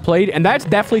only one I played, and that's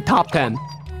definitely top 10.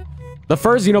 The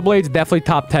first Xenoblade's definitely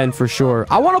top 10 for sure.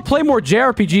 I want to play more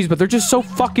JRPGs, but they're just so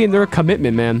fucking... They're a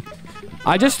commitment, man.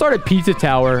 I just started Pizza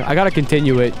Tower. I gotta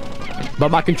continue it.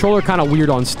 But my controller kind of weird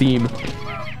on Steam.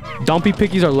 Dumpy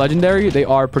pickies are legendary. They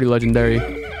are pretty legendary.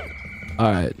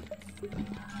 Alright.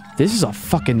 This is a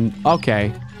fucking...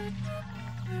 Okay.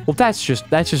 Well, that's just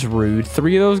rude.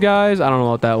 3 of those guys? I don't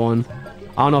know about that one.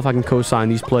 I don't know if I can co-sign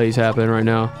these plays happening right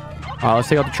now. Alright, let's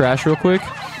take out the trash real quick.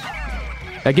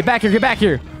 Hey, get back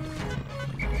here.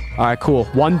 Alright, cool.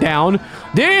 1 down.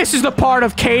 This is the part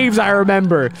of caves I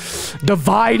remember.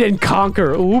 Divide and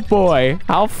conquer. Oh boy.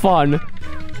 How fun.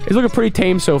 It's looking pretty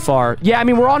tame so far. Yeah, I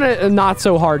mean, we're on a not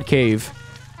so hard cave.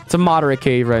 It's a moderate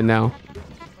cave right now.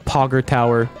 Pogger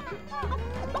Tower.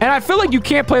 And I feel like you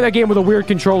can't play that game with a weird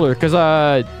controller because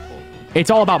it's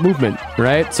all about movement,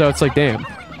 right? So it's like, damn.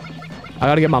 I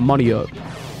gotta get my money up.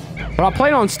 But I'm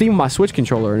playing on Steam with my Switch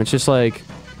controller, and it's just like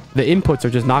the inputs are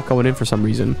just not going in for some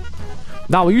reason.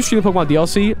 Now, will you stream the Pokemon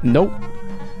DLC? Nope.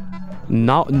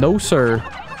 No, sir.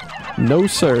 No,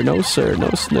 sir.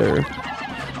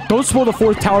 Don't spoil the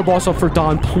 4th tower boss up for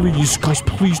Don, please. Guys,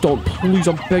 please don't. Please,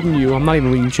 I'm begging you. I'm not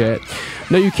even reading chat.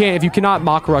 No, you can't. If you cannot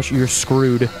mock rush, you're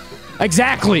screwed.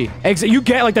 Exactly. You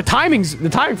get, like, the timing for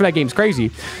that game's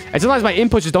crazy. And sometimes my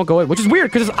inputs just don't go in, which is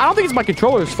weird, because I don't think it's my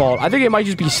controller's fault. I think it might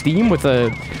just be Steam with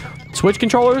the Switch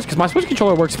controllers, because my Switch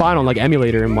controller works fine on, like,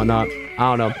 emulator and whatnot.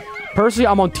 I don't know. Personally,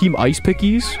 I'm on Team Ice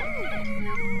Pickies.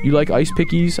 You like Ice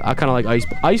Pickies? I kind of like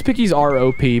Ice Pickies are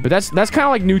OP, but that's kind of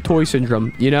like new toy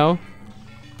syndrome, you know?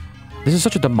 This is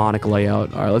such a demonic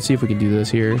layout. All right, let's see if we can do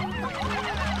this here.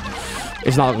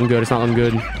 It's not looking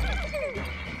good.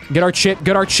 Get our chip,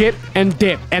 and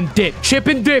dip. Chip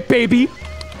and dip, baby.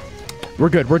 We're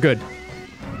good.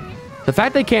 The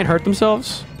fact they can't hurt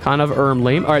themselves, kind of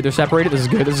lame. All right, they're separated. This is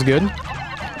good.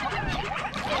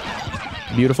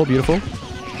 Beautiful.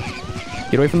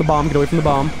 Get away from the bomb.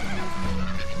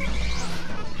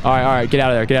 All right. Get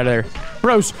out of there.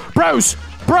 Bros.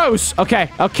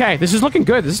 Okay. This is looking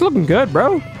good,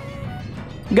 bro.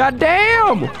 God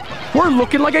damn. We're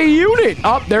looking like a unit.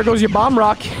 Oh, there goes your bomb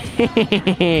rock.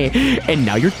 And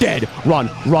now you're dead. Run.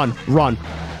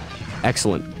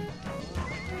 Excellent.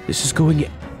 This is going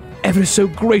ever so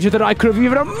greater than I could have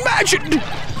even imagined.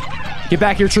 Get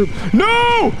back here, troop.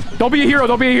 No! Don't be a hero.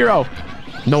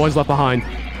 No one's left behind.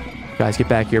 Guys, get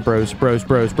back here, bros.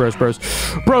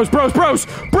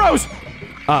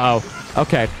 Uh-oh.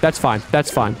 Okay, that's fine.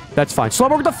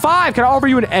 Slowpoke with the 5. Can I offer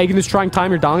you an egg in this trying time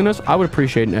you're dialing us? I would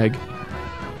appreciate an egg.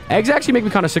 Eggs actually make me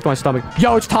kind of sick to my stomach.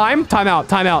 Yo, it's time. Time out.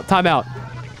 Time out. Time out.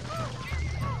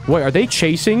 Wait, are they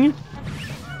chasing?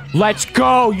 Let's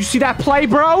go. You see that play,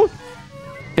 bro?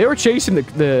 They were chasing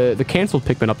the canceled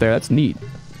Pikmin up there. That's neat.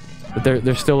 But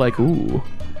they're still like, ooh. All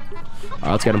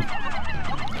right, let's get them.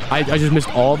 I just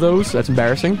missed all of those. That's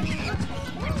embarrassing.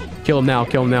 Kill him now.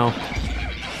 Kill him now.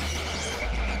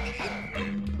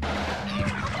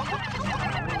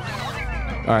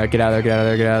 All right, get out of there. Get out of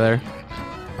there. Get out of there.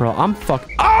 Bro, I'm fuck.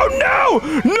 Oh, no!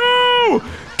 No!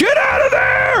 Get out of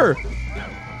there!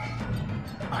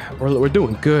 We're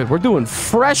doing good. We're doing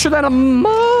fresher than a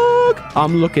mug.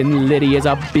 I'm looking litty as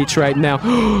a bitch right now.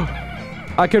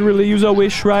 I can really use a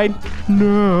wish right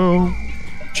now.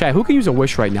 Chat, who can use a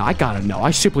wish right now? I gotta know.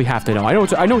 I simply have to know. I know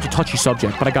it's a touchy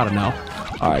subject, but I gotta know.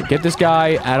 All right, get this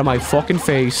guy out of my fucking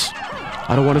face.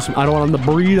 I don't want him to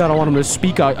breathe. I don't want him to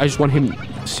speak. I just want him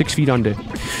 6 feet under.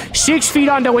 6 feet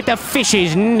under with the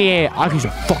fishes. Yeah, I can use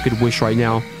a fucking wish right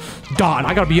now. Don,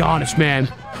 I gotta be honest, man.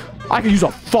 I could use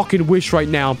a fucking wish right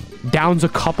now. Down's a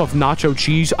cup of nacho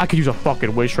cheese. I could use a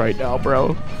fucking wish right now,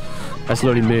 bro. That's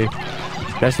literally me.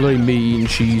 That's literally me eating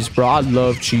cheese, bro. I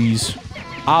love cheese.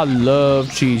 I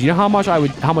love cheese. You know how much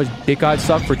dick I'd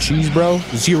suck for cheese, bro?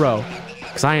 0.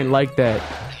 Cause I ain't like that.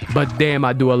 But damn,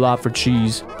 I do a lot for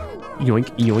cheese. Yoink,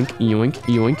 yoink, yoink,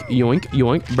 yoink, yoink,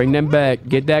 yoink. Bring them back.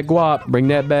 Get that guap. Bring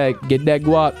that back. Get that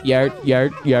guap. Yard,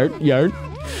 yard, yard, yard.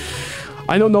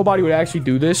 I know nobody would actually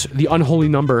do this. The unholy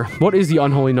number. What is the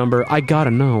unholy number? I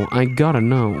gotta know. I gotta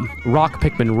know. Rock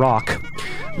Pikmin, rock.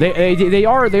 They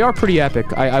are pretty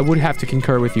epic. I would have to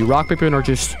concur with you. Rock Pikmin are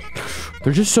just...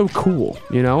 They're just so cool,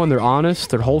 you know? And they're honest.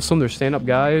 They're wholesome. They're stand-up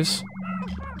guys.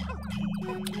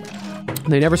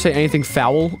 They never say anything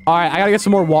foul. Alright, I gotta get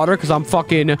some more water because I'm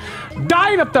fucking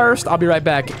dying of thirst. I'll be right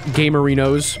back.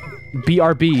 Gamerinos.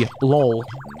 BRB. LOL.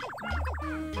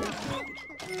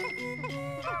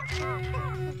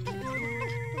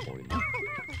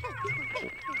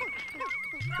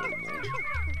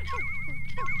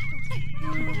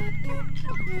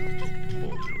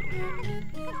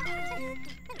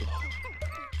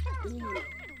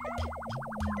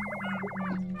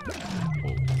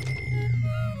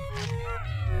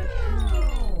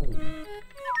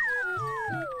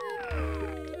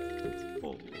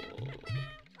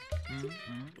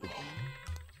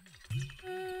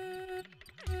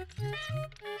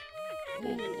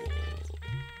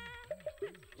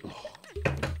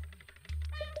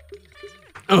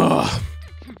 Ugh.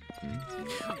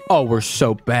 Oh, we're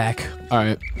so back. All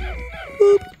right.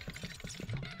 Boop.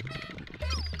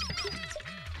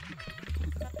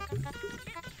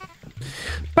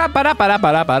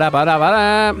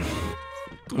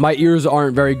 My ears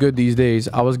aren't very good these days.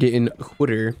 I was getting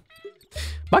hooter.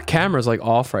 My camera's like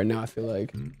off right now, I feel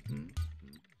like.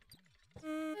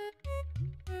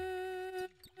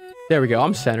 There we go.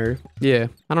 I'm centered. Yeah,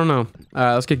 I don't know. All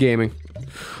right, let's get gaming.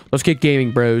 Let's get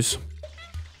gaming, bros.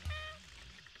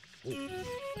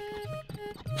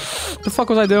 The fuck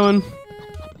was I doing?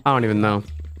 I don't even know.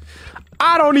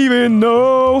 I don't even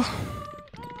know.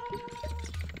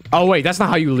 Oh, wait, that's not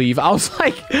how you leave. I was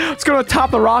like, let's go to the top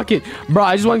of the rocket. Bro,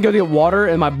 I just want to go get water,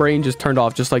 and my brain just turned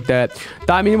off just like that.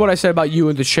 I mean what I said about you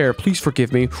in the chair. Please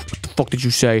forgive me. What the fuck did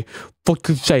you say? Fuck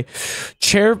did you say?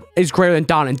 Chair is greater than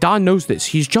Don, and Don knows this.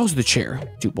 He's jealous of the chair.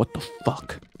 Dude, what the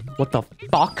fuck? What the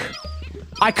fuck?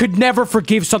 I could never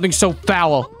forgive something so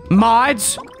foul.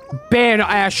 Mods, ban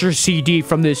Asher CD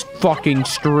from this fucking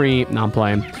stream. No, I'm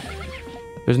playing.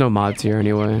 There's no mods here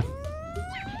anyway.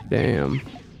 Damn.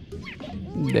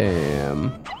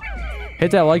 Damn.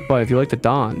 Hit that like button if you like the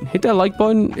Don. Hit that like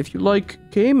button if you like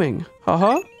gaming.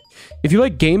 Haha. If you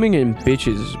like gaming and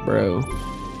bitches, bro,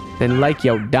 then like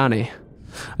yo Donnie.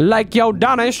 Like yo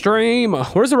Donnie stream.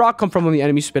 Where does the rock come from when the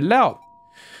enemy spit it out?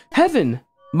 Heaven,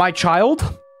 my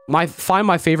child. Find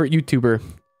my favorite YouTuber.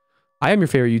 I am your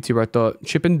favorite YouTuber, I thought.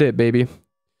 Chip and dip, baby.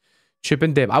 Chip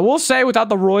and dip. I will say, without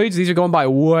the roids, these are going by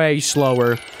way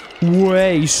slower.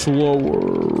 Way slower.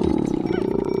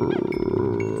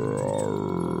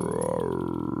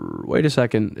 Wait a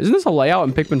second. Isn't this a layout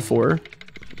in Pikmin 4?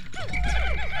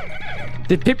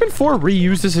 Did Pikmin 4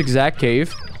 reuse this exact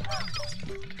cave?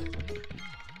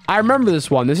 I remember this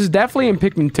one. This is definitely in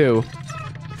Pikmin 2.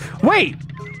 Wait!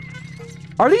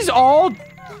 Are these all...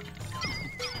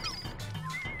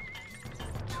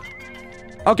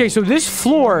 Okay, so this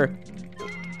floor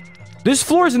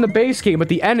is in the base game, but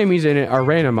the enemies in it are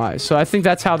randomized. So I think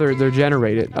that's how they're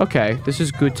generated. Okay, this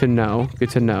is good to know. Good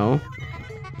to know.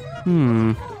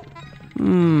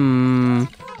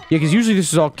 Yeah, because usually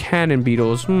this is all cannon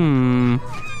beetles.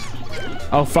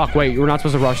 Oh, fuck, wait. We're not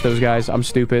supposed to rush those guys. I'm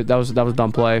stupid. That was a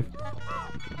dumb play.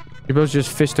 You're supposed to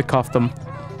just fisticuff them.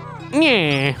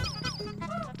 Yeah.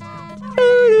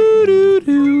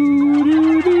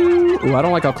 Ooh, I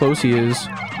don't like how close he is.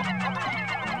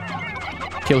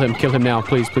 Kill him now,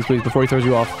 please, before he throws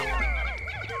you off.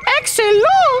 Excellent!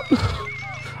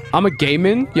 I'm a gay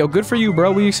man. Yo, good for you,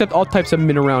 bro. We accept all types of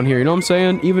men around here, you know what I'm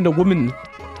saying? Even the women.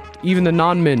 Even the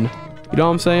non-men. You know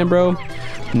what I'm saying, bro?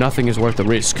 Nothing is worth the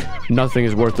risk. Nothing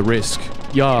is worth the risk.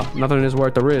 Yeah, nothing is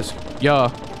worth the risk. Yeah.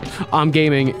 I'm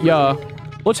gaming. Yeah.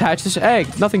 Let's hatch this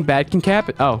egg. Nothing bad can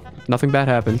happen. Oh, nothing bad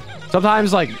happened.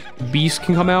 Sometimes, like, beasts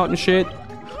can come out and shit.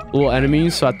 Little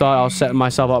enemies, so I thought I was setting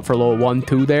myself up for a little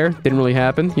 1-2 there. Didn't really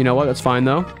happen. You know what? That's fine,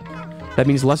 though. That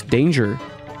means less danger,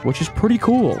 which is pretty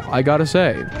cool, I gotta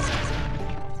say.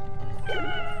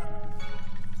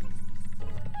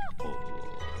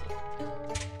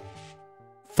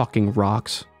 Fucking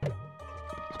rocks.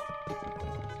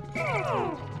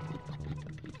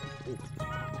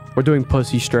 We're doing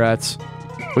pussy strats.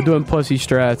 We're doing pussy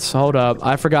strats. Hold up.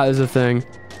 I forgot there's a thing.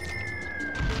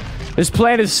 This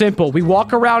plan is simple. We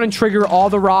walk around and trigger all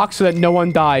the rocks so that no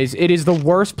one dies. It is the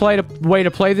worst way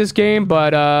to play this game,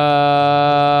 but,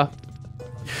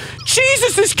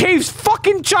 Jesus, this cave's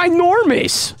fucking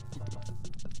ginormous!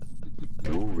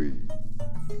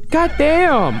 God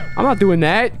damn! I'm not doing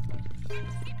that.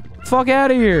 Fuck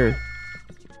out of here.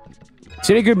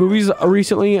 See any good movies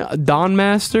recently? Don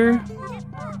Master?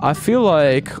 I feel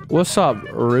like... What's up,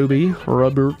 Ruby?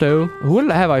 Roberto? Who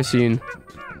have I seen?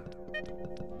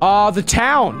 The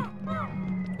Town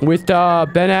with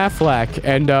Ben Affleck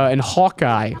and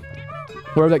Hawkeye,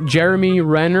 where like Jeremy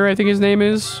Renner, I think his name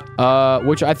is,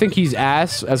 which I think he's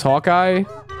ass as Hawkeye,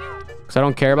 because I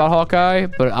don't care about Hawkeye,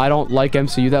 but I don't like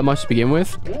MCU that much to begin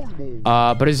with.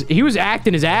 But he was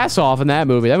acting his ass off in that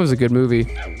movie. That was a good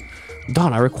movie.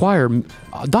 Don, I require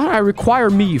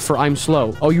me for I'm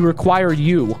slow. Oh, you require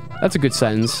you. That's a good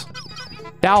sentence.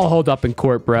 That'll hold up in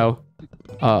court, bro.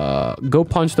 Go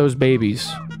punch those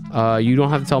babies. You don't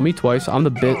have to tell me twice. I'm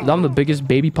the biggest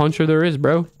baby puncher there is,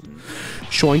 bro.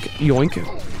 Shoink, yoink.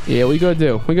 Yeah, what you gonna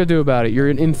do? What you gonna do about it? You're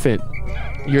an infant.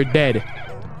 You're dead.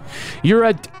 You're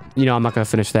a... You know, I'm not gonna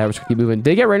finish that. We're just gonna keep moving. Did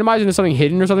they get randomized into something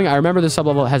hidden or something? I remember this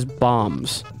sublevel has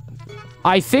bombs.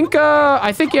 I think yeah,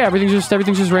 everything's just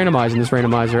randomized in this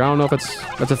randomizer. I don't know if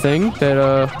that's a thing that,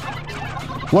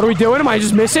 What are we doing? Am I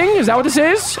just missing? Is that what this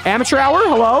is? Amateur hour?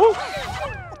 Hello?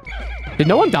 Did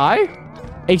no one die?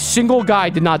 A single guy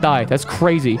did not die. That's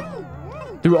crazy.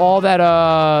 Through all that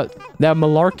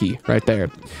malarkey right there.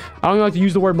 I don't like to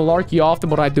use the word malarkey often,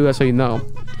 but I do, that's how you know.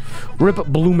 Rip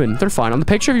Bloomin'. They're fine. On the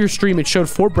picture of your stream, it showed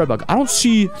 4 Breadbugs. I don't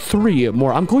see 3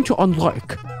 more. I'm going to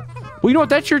unlike. Well, you know what?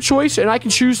 That's your choice, and I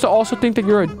can choose to also think that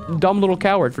you're a dumb little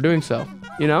coward for doing so.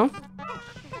 You know?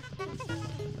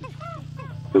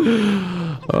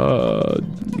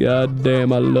 God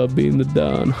damn, I love being the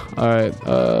Don. Alright,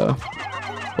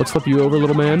 let's flip you over,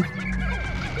 little man.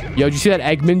 Yo, did you see that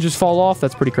Eggman just fall off?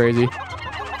 That's pretty crazy.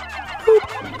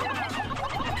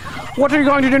 What are you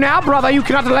going to do now, brother? You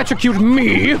cannot electrocute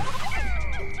me!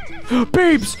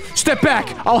 Babes, step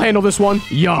back! I'll handle this one.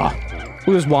 Yeah. Look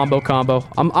at this wombo combo.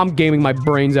 I'm gaming my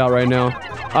brains out right now.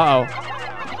 Uh-oh.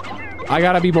 I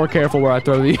gotta be more careful where I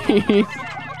throw these.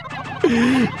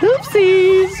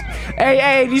 Oopsies!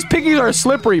 Hey, these piggies are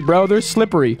slippery, bro. They're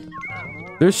slippery.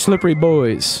 They're slippery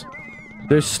boys.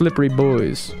 They're slippery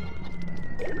boys.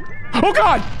 Oh,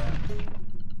 God!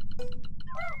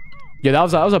 Yeah, that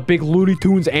was a big Looney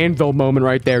Tunes anvil moment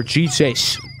right there.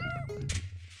 Jesus.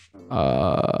 Alright,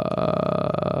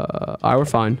 we're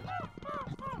fine.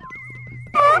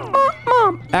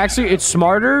 Actually, it's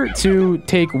smarter to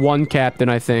take one captain,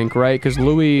 I think, right? Because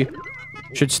Louis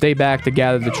should stay back to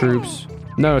gather the troops.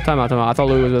 No, time out. I thought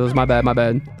Louis was my bad.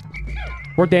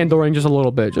 We're dandoring just a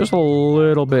little bit. Just a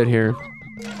little bit here.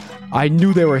 I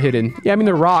knew they were hidden. Yeah, I mean,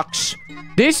 they're rocks.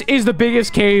 This is the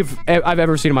biggest cave I've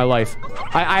ever seen in my life.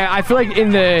 I feel like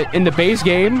in the base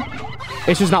game,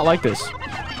 it's just not like this.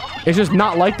 It's just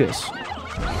not like this.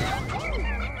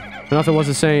 Nothing was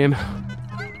the same.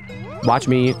 Watch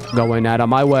me going out of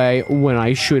my way when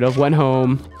I should have went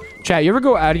home. Chat, you ever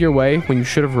go out of your way when you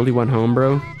should have really went home,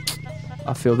 bro?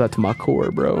 I feel that to my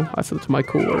core, bro. I feel it to my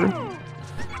core. All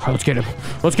right, let's get him.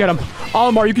 Let's get him.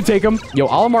 Olimar, you can take him. Yo,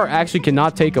 Olimar actually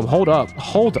cannot take him. Hold up.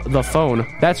 Hold the phone.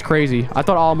 That's crazy. I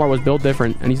thought Olimar was built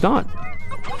different, and he's not.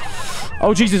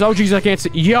 Oh, Jesus. Oh, Jesus. I can't see.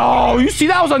 Yo, you see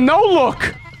that was a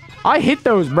no-look. I hit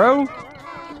those, bro.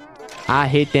 I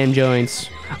hit them joints.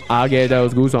 I get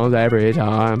those goosebumps every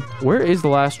time. Where is the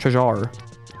last treasure?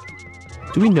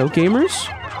 Do we know gamers?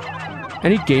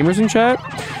 Any gamers in chat?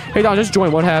 Hey, Don, just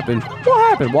join. What happened? What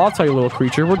happened? Well, I'll tell you, little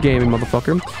creature. We're gaming,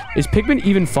 motherfucker. Is Pikmin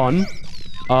even fun?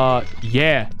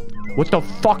 Yeah. What the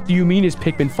fuck do you mean is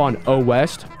Pikmin fun? Oh,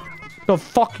 West? The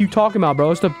fuck you talking about,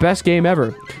 bro? It's the best game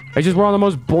ever. I just were on the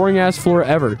most boring ass floor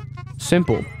ever.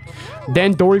 Simple.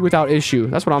 Dan Dory without issue.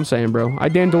 That's what I'm saying, bro. I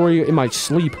Dan Dory in my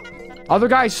sleep. Other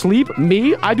guys sleep.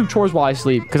 Me, I do chores while I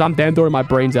sleep because I'm Dan Dory my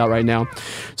brains out right now.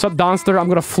 What's up, Donster? I'm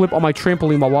gonna flip on my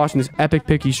trampoline while watching this epic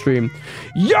picky stream.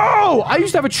 Yo! I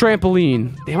used to have a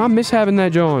trampoline. Damn, I miss having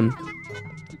that, John.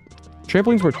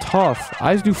 Trampolines were tough.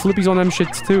 I used to do flippies on them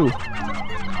shits too.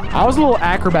 I was a little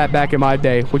acrobat back in my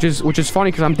day, which is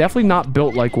funny because I'm definitely not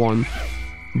built like one.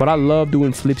 But I love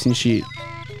doing flips and shit.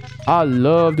 I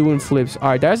love doing flips. All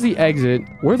right, that's the exit.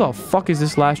 Where the fuck is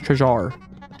this last treasure?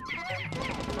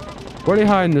 Where are they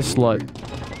hiding this slut?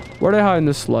 Where are they hiding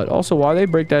this slut? Also, why they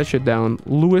break that shit down?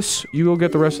 Lewis, you go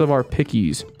get the rest of our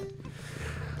pickies.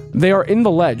 They are in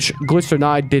the ledge. Glitster, no,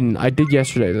 I didn't. I did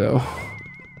yesterday, though.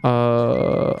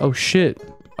 Oh, shit.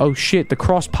 Oh, shit. The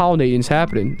cross-pollinating's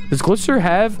happening. Does Glitster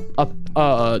have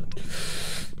a,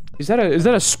 Is that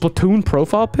a Splatoon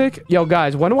profile pic? Yo,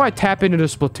 guys, when do I tap into the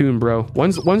Splatoon, bro?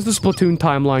 When's the Splatoon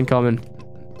timeline coming?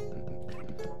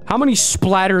 How many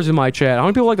splatters in my chat? How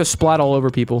many people like to splat all over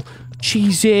people?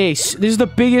 Jesus, this is the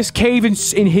biggest cave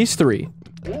in history.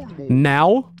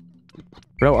 Now?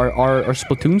 Bro, are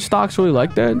Splatoon stocks really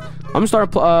like that? I'm gonna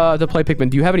start to play Pikmin.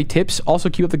 Do you have any tips? Also,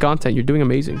 keep up the content. You're doing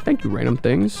amazing. Thank you, random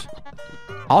things.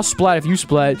 I'll splat if you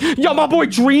splat. Yo, my boy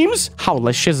Dreams! How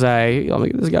delicious, eh? Let me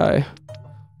get this guy.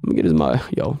 Let me get his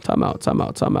yo, time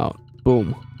out.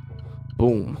 Boom.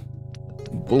 Boom.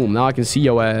 Boom. Now I can see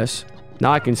your ass.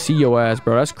 Now I can see your ass,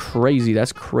 bro. That's crazy.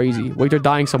 That's crazy. Wait, they're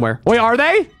dying somewhere. Wait, are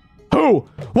they? Who?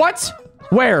 What?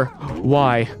 Where?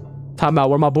 Why? Time out.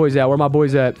 Where my boys at? Where my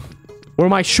boys at? Where are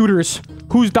my shooters?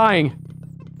 Who's dying?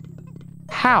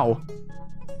 How?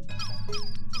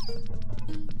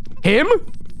 Him?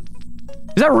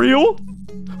 Is that real?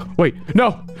 Wait,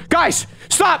 no. Guys,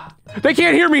 stop! They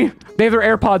can't hear me! They have their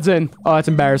AirPods in. Oh, that's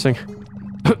embarrassing.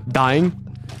 Dying?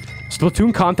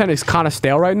 Splatoon content is kind of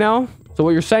stale right now. So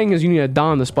what you're saying is you need a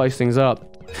Don to spice things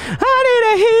up. I need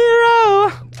a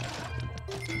hero!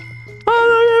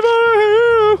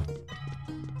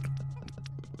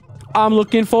 I'm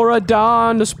looking for a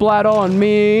Don to splat on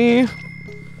me.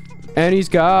 And he's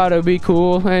gotta be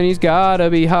cool, and he's gotta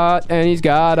be hot, and he's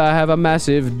gotta have a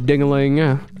massive ding-a-ling.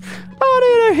 I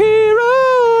need a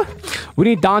hero! We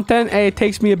need Donten. Hey, it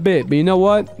takes me a bit, but you know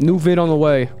what? New vid on the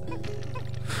way.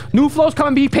 New flows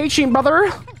coming, be patient,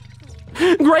 brother!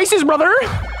 Graces, brother!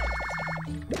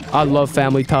 I love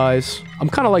family ties. I'm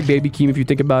kind of like Baby Keem if you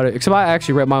think about it, except I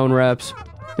actually rep my own raps.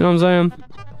 You know what I'm saying?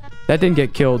 That didn't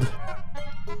get killed.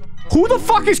 Who the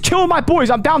fuck is killing my boys?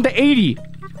 I'm down to 80.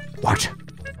 What?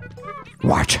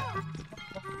 What?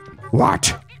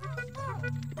 What?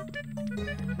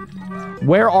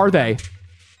 Where are they?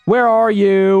 Where are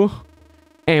you?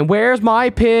 And where's my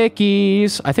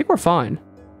pickies? I think we're fine.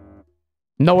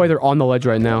 No way they're on the ledge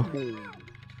right now.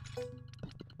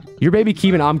 You're Baby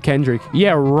Keem and I'm Kendrick.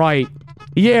 Yeah, right.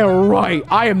 Yeah, right.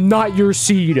 I am not your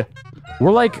seed.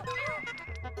 We're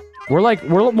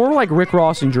more like Rick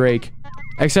Ross and Drake.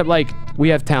 Except, like, we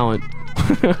have talent.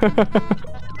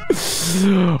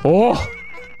 Oh.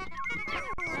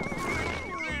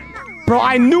 Bro,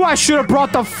 I knew I should have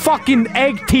brought the fucking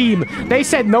egg team. They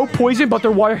said no poison, but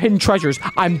there were hidden treasures.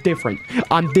 I'm different.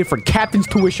 I'm different. Captain's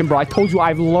tuition, bro. I told you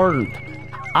I've learned.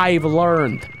 I've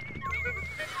learned.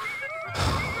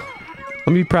 Let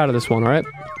me be proud of this one, alright?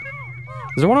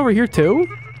 Is there one over here, too?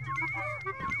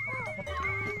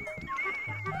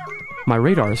 My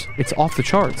radars. It's off the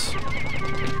charts.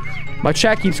 My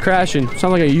chat keeps crashing.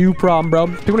 Sounds like a you problem, bro.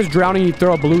 People just drowning, you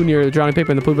throw a balloon near the drowning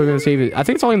paper and the poop are gonna save it. I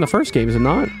think it's only in the first game, is it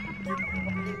not?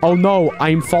 Oh no,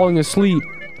 I'm falling asleep.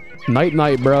 Night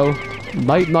night, bro.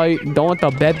 Night night. Don't let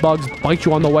the bed bugs bite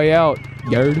you on the way out.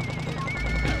 Yard.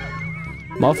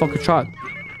 Motherfucker shot.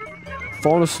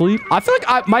 Falling asleep. I feel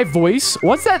like my voice.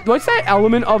 What's that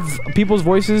element of people's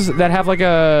voices that have like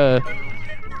a,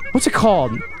 what's it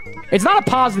called? It's not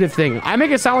a positive thing. I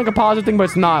make it sound like a positive thing, but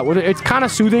it's not. It's kind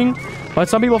of soothing, but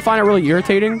some people find it really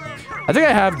irritating. I think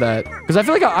I have that. Because I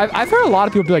feel like I've heard a lot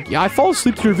of people be like, yeah, I fall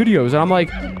asleep to your videos. And I'm like,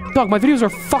 dog, my videos are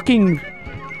fucking...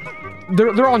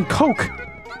 They're on Coke.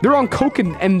 They're on Coke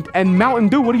and Mountain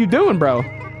Dew. What are you doing, bro?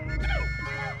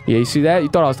 Yeah, you see that? You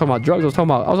thought I was talking about drugs. I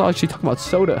was actually talking about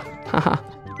soda. Haha.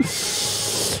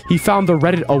 He found the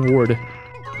Reddit award.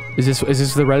 Is this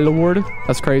the Reddit award?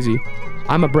 That's crazy.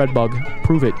 I'm a Breadbug.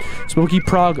 Prove it. Smokey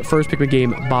Prog, first Pikmin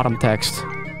game, bottom text.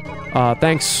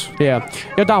 Thanks. Yeah.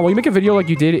 Yo, Don, will you make a video like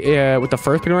you did with the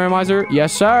first Pikmin randomizer?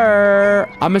 Yes, sir.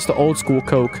 I miss the old school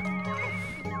Coke.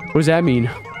 What does that mean?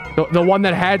 The one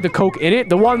that had the Coke in it?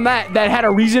 The one that had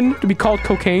a reason to be called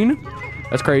cocaine?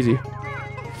 That's crazy.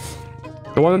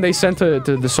 The one that they sent to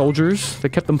the soldiers. They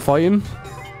kept them fighting.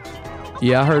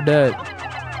 Yeah, I heard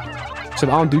that. Said,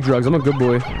 I don't do drugs. I'm a good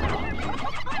boy.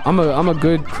 I'm a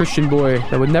good Christian boy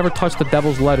that would never touch the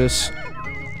devil's lettuce.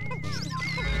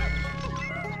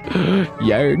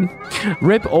 Yard.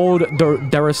 Rip old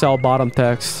Duracell bottom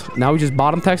text. Now we just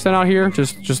bottom texting out here?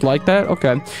 Just like that?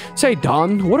 Okay. Say,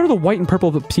 Don, what are the white and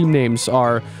purple team names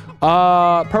are?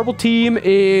 Purple team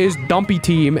is Dumpy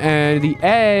team, and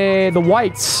the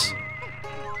whites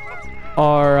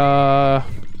are,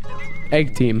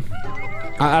 egg team.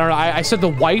 I don't know. I said the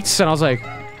whites, and I was like,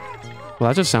 well,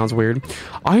 that just sounds weird.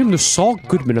 I am the Saul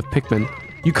Goodman of Pikmin.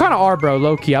 You kind of are, bro,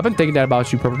 low-key. I've been thinking that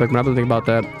about you, Purple Pikmin. I've been thinking about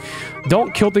that.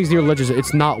 Don't kill things near ledges.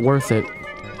 It's not worth it.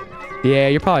 Yeah,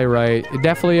 you're probably right. We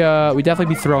definitely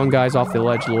be throwing guys off the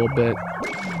ledge a little bit.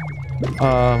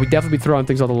 We definitely be throwing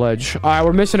things off the ledge. All right,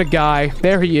 we're missing a guy.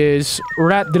 There he is.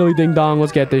 Rat diddly ding dong.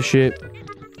 Let's get this shit.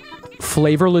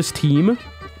 Flavorless team?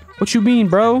 What you mean,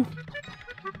 bro?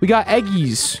 We got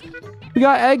eggies. We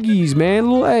got eggies, man.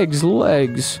 Little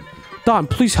eggs. Don,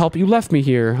 please help. You left me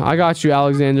here. I got you,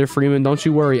 Alexander Freeman. Don't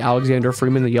you worry, Alexander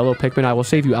Freeman, the yellow Pikmin. I will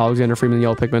save you, Alexander Freeman, the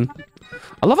yellow Pikmin.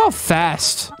 I love how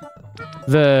fast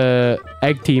the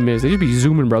egg team is. They just be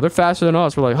zooming, bro. They're faster than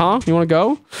us. We're like, huh? You want to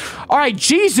go? All right,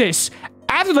 Jesus.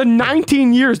 After the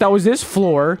 19 years that was this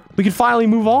floor, we can finally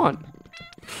move on.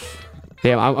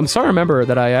 Damn, I'm starting to remember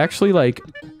that I actually, like,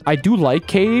 I do like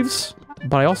caves,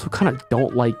 but I also kind of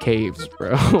don't like caves,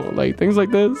 bro. Like, things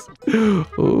like this.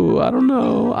 Ooh, I don't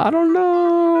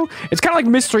know. It's kind of like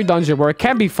Mystery Dungeon, where it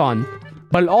can be fun,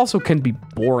 but it also can be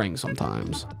boring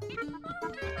sometimes.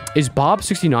 Is Bob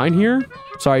 69 here?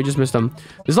 Sorry, I just missed him.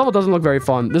 This level doesn't look very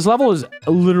fun. This level is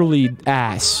literally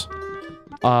ass.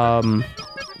 And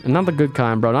not the good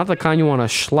kind, bro. Not the kind you want to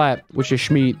schlep with your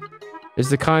schmeat. It's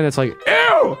the kind that's like,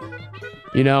 ew!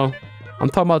 You know? I'm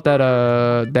talking about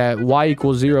that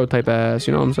y=0 type ass,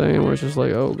 you know what I'm saying? Where it's just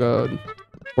like, oh god.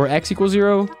 Or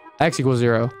x=0?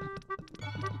 X=0.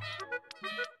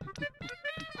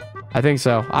 I think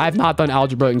so. I've not done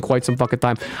algebra in quite some fucking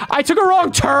time. I took a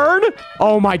wrong turn!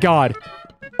 Oh my god.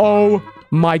 Oh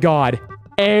my god.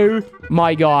 Oh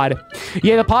my god.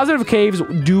 Yeah, the positive caves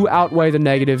do outweigh the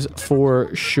negatives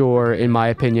for sure, in my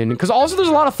opinion. Because also there's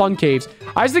a lot of fun caves.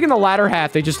 I was thinking the latter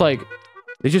half, they just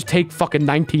take fucking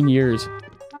 19 years.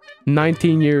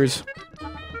 19 years.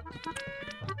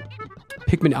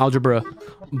 Pikmin algebra.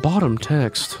 Bottom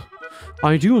text.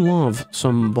 I do love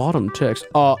some bottom text.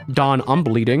 Don, I'm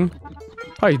bleeding.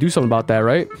 Probably do something about that,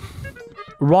 right?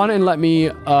 Run and let me,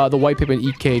 the white Pikmin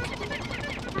eat cake.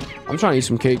 I'm trying to eat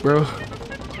some cake, bro.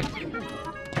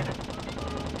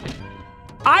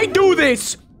 I do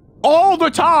this all the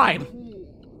time.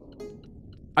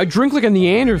 I drink like a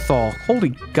Neanderthal. Holy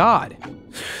God.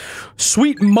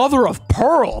 Sweet mother of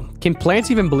pearl. Can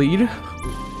plants even bleed?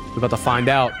 We're about to find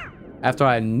out after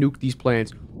I nuke these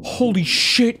plants. Holy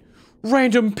shit.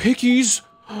 Random pickies.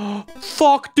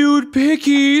 Fuck, dude.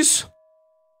 Pickies.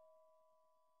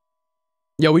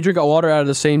 Yo, we drink water out of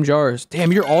the same jars.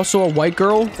 Damn, you're also a white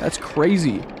girl? That's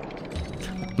crazy.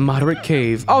 Moderate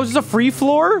cave. Oh, is this a free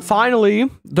floor? Finally.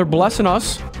 They're blessing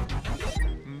us.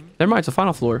 Never mind, it's a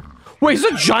final floor. Wait, is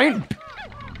this a giant...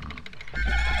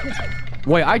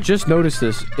 Wait, I just noticed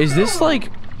this. Is this like...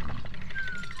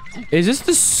 Is this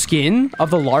the skin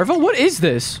of the larva? What is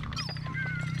this?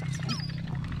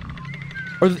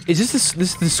 Or is this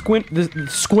the squint? The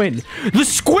squid? The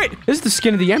squid! This is the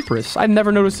skin of the Empress. I've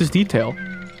never noticed this detail.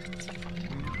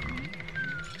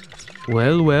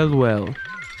 Well, well, well.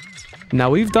 Now,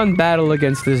 we've done battle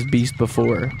against this beast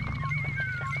before.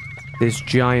 This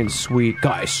giant sweet...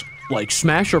 Guys, like,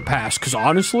 smash or pass, because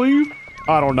honestly...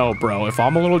 I don't know, bro. If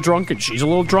I'm a little drunk and she's a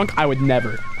little drunk, I would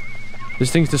never.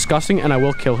 This thing's disgusting, and I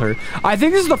will kill her. I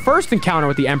think this is the first encounter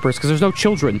with the Empress, because there's no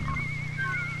children.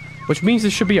 Which means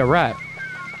this should be a rat.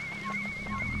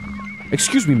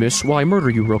 Excuse me, miss, while I murder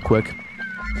you real quick.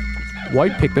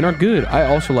 White Pikmin are good. I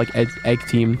also like egg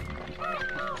team.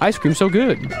 Ice cream so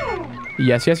good.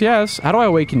 Yes, yes, yes. How do I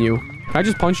awaken you? Can I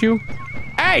just punch you?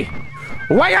 Hey!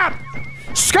 Wake up!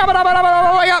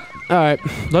 Scabba-dabba-dabba-dabba, wake up!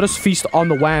 Alright, let us feast on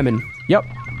the whammon. Yep.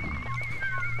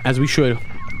 As we should.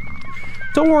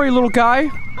 Don't worry, little guy.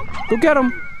 Go get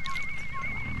him.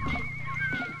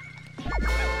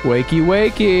 Wakey,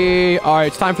 wakey. Alright,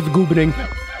 it's time for the goobening.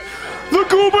 The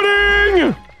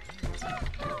goobening!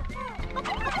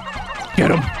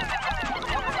 Get him.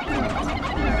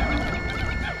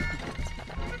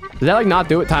 Did that like not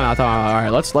do it? Time out, time out.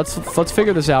 Alright, let's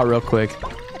figure this out real quick.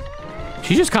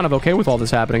 She's just kind of okay with all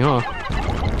this happening, huh?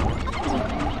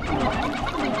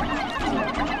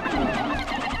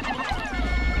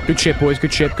 Good shit, boys.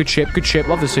 Good shit. Good shit. Good shit.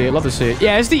 Love to see it. Love to see it.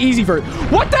 Yeah, it's the easy version.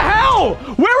 What the hell?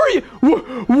 Where were you?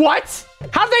 What?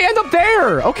 How did they end up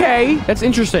there? Okay. That's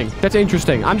interesting. That's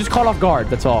interesting. I'm just caught off guard.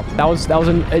 That's all. That was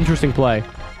an interesting play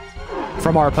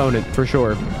from our opponent, for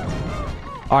sure.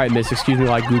 All right, miss. Excuse me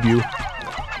while I goob you.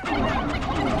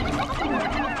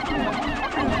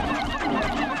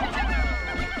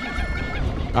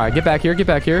 All right, get back here. Get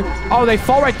back here. Oh, they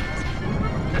fall right...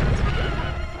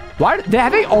 Why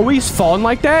have they always fallen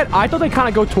like that? I thought they kind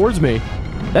of go towards me.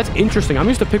 That's interesting. I'm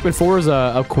used to Pikmin 4 as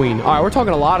a queen. All right, we're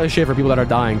talking a lot of shit for people that are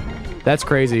dying. That's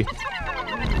crazy. All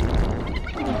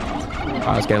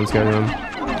right, let's get him. Let's get him.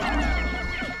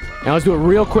 Now let's do it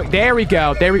real quick. There we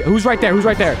go. Who's right there? Who's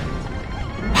right there?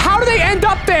 How do they end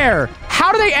up there?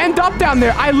 How do they end up down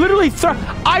there? I literally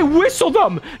I whistled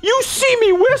them. You see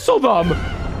me whistle them.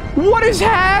 What is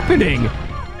happening?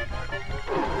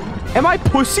 Am I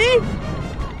pussy?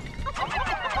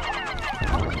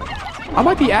 I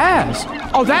might be ass.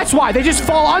 Oh, that's why. They just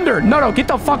fall under. No, get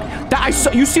the fuck...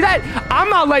 You see that? I'm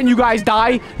not letting you guys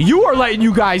die. You are letting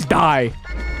you guys die.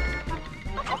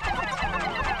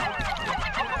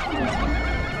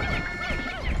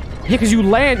 Yeah, because you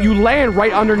land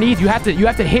right underneath. You have to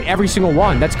hit every single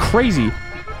one. That's crazy.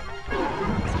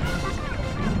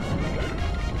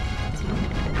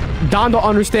 Don don't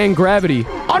understand gravity.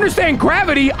 Understand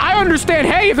gravity? I understand,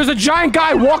 hey, if there's a giant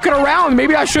guy walking around,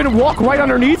 maybe I shouldn't walk right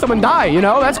underneath him and die, you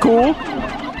know? That's cool.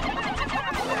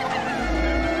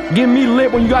 Get me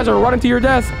lit when you guys are running to your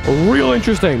death. Real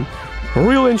interesting.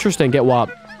 Real interesting. Get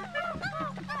whopped.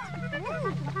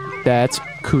 That's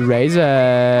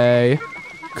crazy.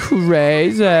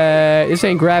 Crazy. This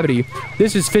ain't gravity.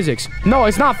 This is physics. No,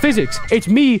 it's not physics. It's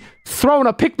me throwing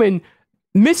a Pikmin,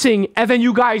 missing, and then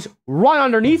you guys run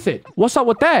underneath it. What's up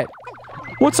with that?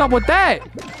 What's up with that?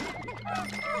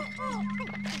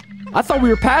 I thought we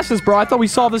were past this, bro. I thought we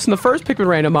saw this in the first Pikmin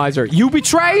randomizer. You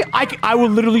betray? I will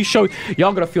literally show...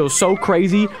 Y'all gonna feel so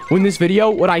crazy when this video,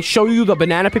 when I show you the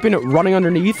banana Pikmin running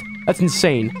underneath. That's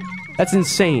insane. That's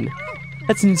insane.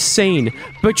 That's insane.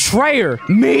 Betrayer.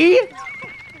 Me?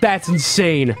 That's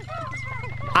insane.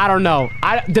 I don't know.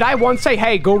 Did I once say,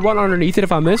 hey, go run underneath it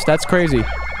if I missed? That's crazy.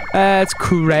 That's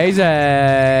crazy.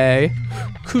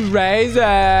 Crazy.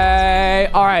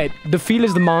 All right. Defeat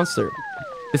is the monster.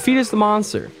 Defeat is the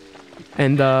monster.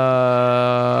 And,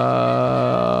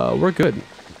 we're good.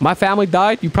 My family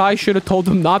died. You probably should have told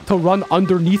them not to run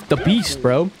underneath the beast,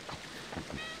 bro.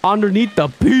 Underneath the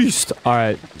beast. All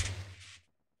right.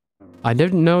 I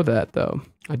didn't know that, though.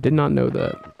 I did not know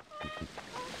that.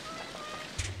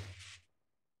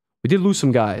 We did lose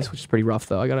some guys, which is pretty rough,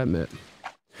 though. I gotta admit.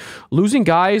 Losing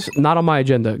guys, not on my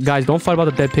agenda. Guys, don't fight about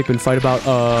the dead Pikmin. Fight about,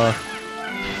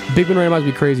 Pikmin randomized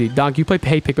be crazy. Don, can you play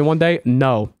Hey Pikmin one day?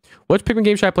 No. Which Pikmin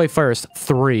game should I play first?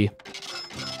 3.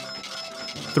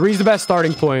 3's the best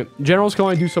starting point. Generals can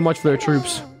only do so much for their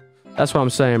troops. That's what I'm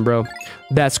saying, bro.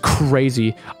 That's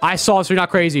crazy. I saw it, so you're not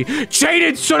crazy.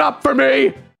 Jaden, shut up for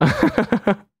me!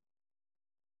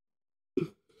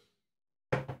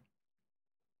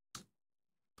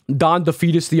 Don the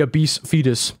fetus, the obese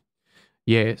fetus.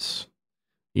 Yes.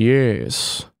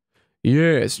 Yes.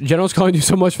 Yes. Generals can only do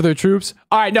so much for their troops.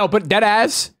 Alright, no, but dead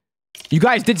ass. You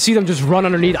guys did see them just run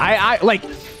underneath. I like,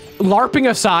 LARPing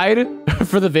aside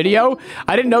for the video,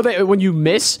 I didn't know that when you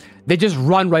miss, they just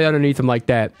run right underneath them like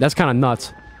that. That's kind of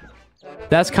nuts.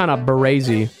 That's kind of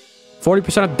brazy.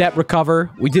 40% of debt recover.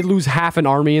 We did lose half an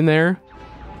army in there,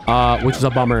 which is a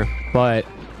bummer. But,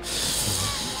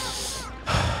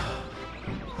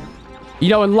 you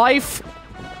know, in life,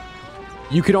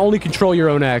 you can only control your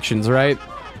own actions, right?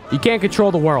 You can't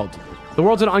control the world. The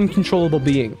world's an uncontrollable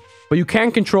being. But you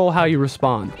can control how you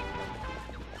respond.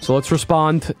 So let's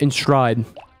respond in stride.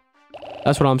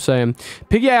 That's what I'm saying.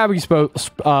 Piggy Abby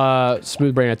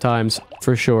smooth brain at times,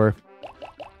 for sure.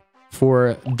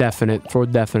 For definite. For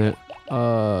definite.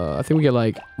 I think we get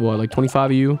like, what, like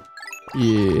 25 of you?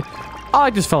 Yeah. I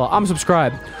like this fella. I'm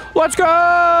subscribed. Let's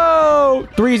go!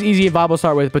 3 is easy and viable to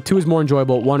start with, but 2 is more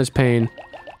enjoyable. 1 is pain.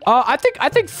 I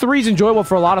think 3 is enjoyable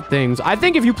for a lot of things. I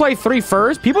think if you play 3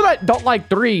 first, people that don't like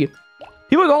 3...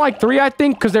 People don't like 3, I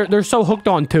think, because they're so hooked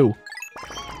on 2.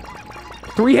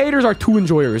 3 haters are 2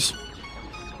 enjoyers.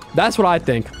 That's what I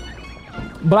think.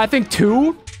 But I think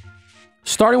 2,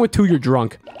 starting with 2, you're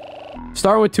drunk.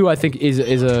 Starting with 2, I think is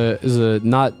a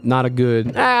not a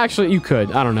good. Actually, you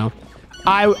could. I don't know.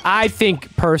 I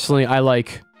think personally, I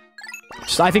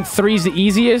think 3 is the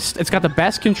easiest. It's got the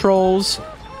best controls.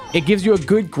 It gives you a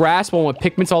good grasp on what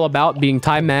Pikmin's all about, being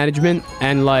time management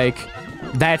and like.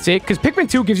 That's it. Because Pikmin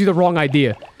 2 gives you the wrong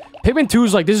idea. Pikmin 2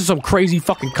 is like, this is some crazy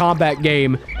fucking combat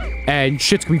game. And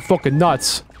shit's gonna be fucking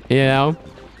nuts. You know?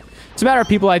 It's a matter of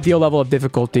people's ideal level of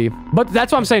difficulty. But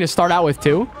that's what I'm saying to start out with,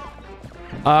 too.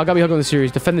 Got me hooked on the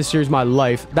series. Defend this series my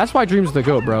life. That's why Dreams is the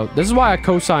GOAT, bro. This is why I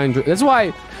co-signed... This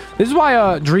is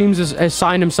why Dreams has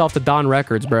signed himself to Don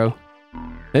Records, bro.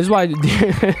 This is why...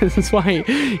 this is why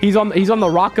he's on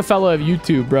the Rockefeller of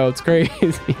YouTube, bro. It's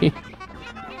crazy.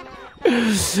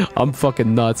 I'm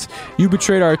fucking nuts. You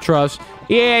betrayed our trust.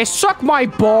 Yeah, suck my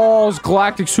balls,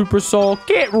 Galactic Super Soul.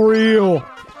 Get real.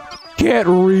 Get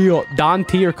real. Don,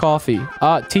 tea or coffee?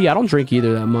 Tea. I don't drink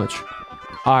either that much.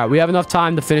 All right, we have enough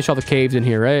time to finish all the caves in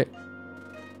here, right?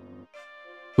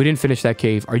 We didn't finish that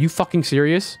cave. Are you fucking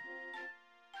serious?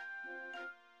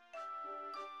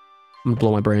 I'm gonna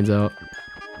blow my brains out.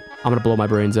 I'm gonna blow my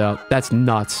brains out. That's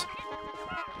nuts.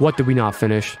 What did we not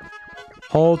finish?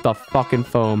 Hold the fucking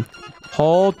phone.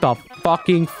 Hold the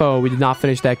fucking phone. We did not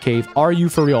finish that cave. Are you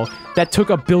for real? That took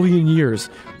 1 billion years.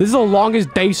 This is the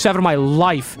longest day 7 of my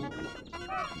life.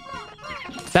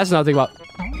 That's another thing about...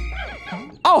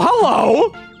 Oh,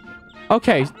 hello!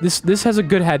 Okay, this has a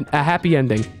good a happy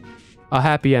ending. A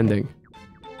happy ending.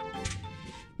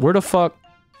 Where the fuck?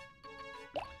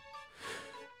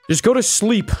 Just go to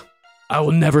sleep. I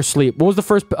will never sleep. What was the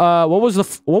first what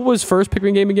was first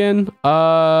Pikmin game again?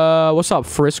 What's up,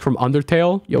 Frisk from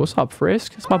Undertale? Yo, what's up,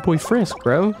 Frisk? It's my boy Frisk,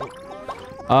 bro.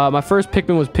 My first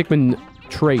Pikmin was Pikmin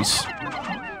Trace.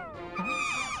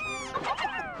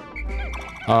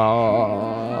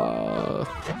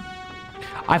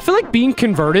 I feel like being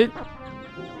converted.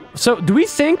 So, do we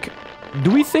think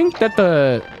that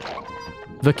the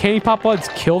Candy Pop Bloods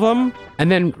kill them and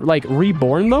then like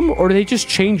reborn them, or do they just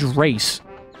change race?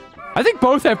 I think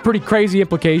both have pretty crazy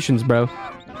implications, bro.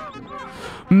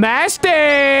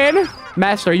 Master,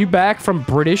 are you back from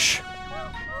British?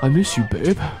 I miss you,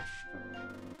 babe.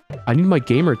 I need my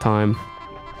gamer time.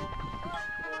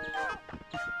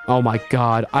 Oh my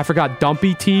god, I forgot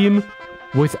Dumpy Team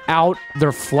without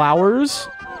their flowers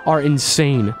are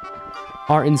insane.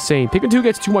 Pikmin 2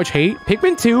 gets too much hate.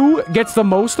 Pikmin 2 gets the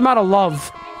most amount of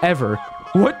love ever.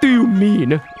 What do you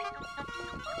mean?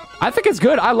 I think it's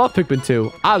good. I love Pikmin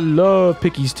 2. I love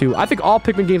Pickies 2. I think all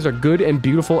Pikmin games are good and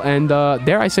beautiful and,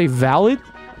 dare I say valid?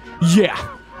 Yeah.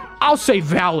 I'll say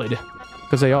valid.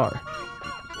 Because they are.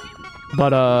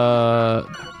 But,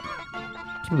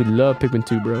 we love Pikmin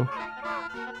 2, bro.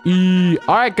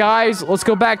 Alright, guys. Let's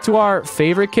go back to our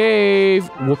favorite cave.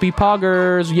 Whoopie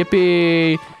poggers.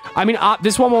 Yippee. I mean,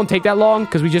 this one won't take that long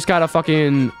because we just gotta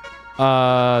fucking,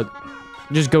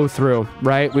 just go through,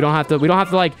 right? We don't have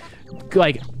to, like,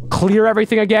 clear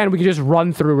everything again. We can just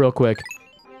run through real quick.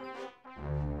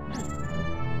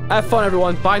 Have fun,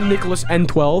 everyone. Bye, Nicholas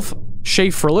N12. Shay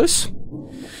Frillis.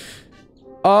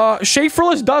 Shay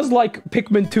Frillis does like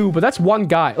Pikmin 2, but that's one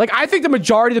guy. Like, I think the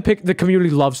majority of the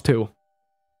community loves 2.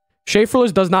 Shay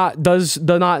Frillis does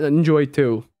not enjoy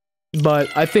 2.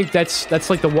 But I think that's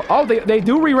like the... Oh, they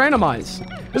do re-randomize.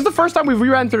 This is the first time we've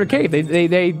re-ran through the cave.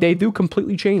 They do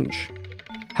completely change.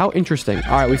 How interesting.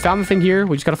 All right, we found the thing here.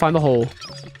 We just gotta find the hole.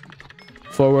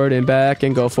 Forward and back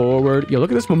and go forward. Yo, look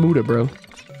at this Mamuda, bro.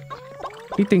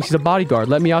 He thinks he's a bodyguard.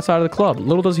 Let me outside of the club.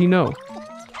 Little does he know.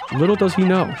 Little does he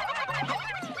know.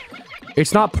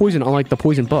 It's not poison, unlike the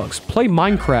poison bugs. Play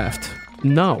Minecraft.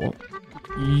 No.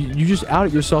 You just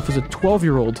outed yourself as a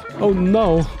 12-year-old. Oh,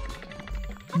 no.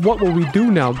 What will we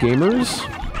do now, gamers?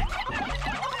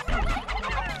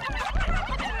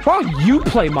 Why don't you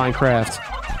play Minecraft?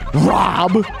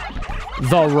 Rob!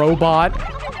 The robot.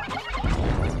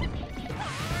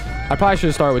 I probably should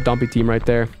have started with Dumpy Team right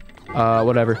there.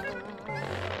 Whatever.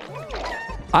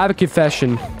 I have a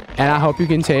confession, and I hope you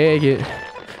can take it.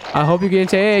 I hope you can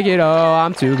take it. Oh,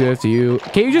 I'm too good for you.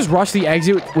 Can't you just rush the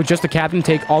exit with just the captain and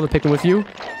take all the Pikmin with you?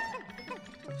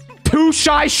 Too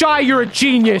shy, you're a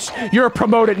genius. You're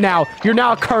promoted now. You're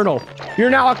now a colonel. You're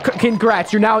now a...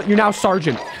 Congrats. You're now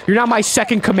sergeant. You're now my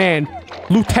second command.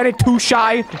 Lieutenant Too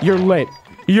Shy, you're lit.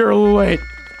 You're lit.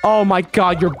 Oh my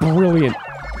god, you're brilliant.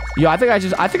 Yo, I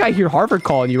think I hear Harvard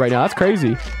calling you right now. That's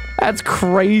crazy. That's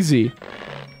crazy.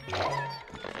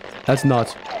 That's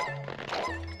nuts.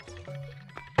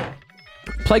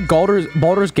 Play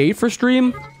Baldur's Gate for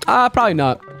stream? Probably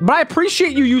not. But I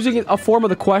appreciate you using a form of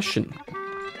the question.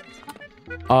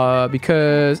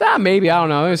 Because, maybe, I don't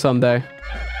know, maybe someday.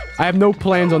 I have no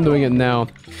plans on doing it now.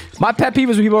 My pet peeve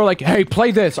is when people are like, hey,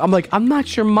 play this. I'm like, I'm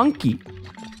not your monkey.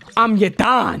 I'm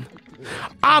Yadan.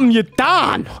 I'm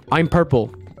Yadan. I'm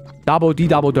purple. Dabbo dee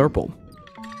dabbo durple.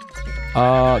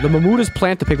 The Mamudas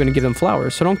plant the Pikmin and give them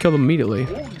flowers, so don't kill them immediately.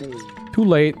 Too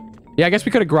late. Yeah, I guess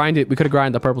we could have grinded. We could have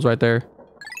grinded the purples right there.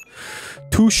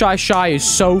 Too Shy is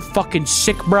so fucking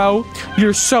sick, bro.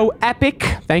 You're so epic.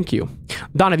 Thank you.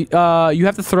 Don, you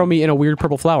have to throw me in a weird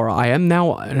purple flower. I am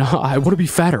now. I want to be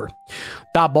fatter.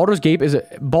 Don, Baldur's Gate is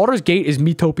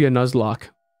Metopia Nuzlocke.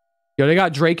 Yo, they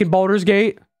got Drake in Baldur's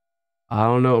Gate. I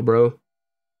don't know, bro.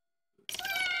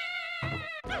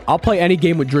 I'll play any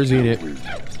game with Drizzy in it.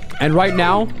 And right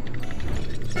now,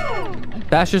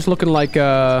 that's just looking like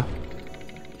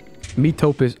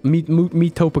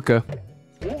Metopica.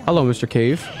 Hello, Mr.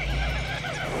 Cave.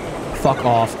 Fuck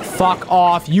off. Fuck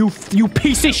off, you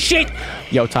piece of shit!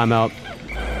 Yo, timeout.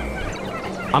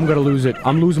 I'm gonna lose it.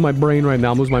 I'm losing my brain right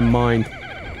now. I'm losing my mind.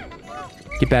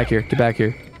 Get back here. Get back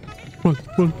here. Run,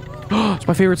 run. It's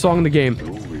my favorite song in the game.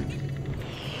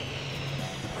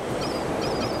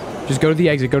 Just go to the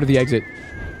exit. Go to the exit.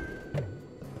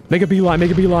 Make a beeline.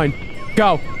 Make a beeline.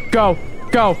 Go. Go.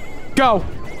 Go. Go.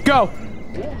 Go.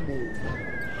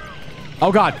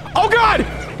 Oh, God. Oh, God!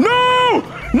 No!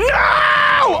 No!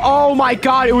 Oh, my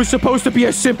God. It was supposed to be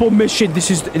a simple mission. This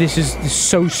is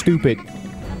so stupid.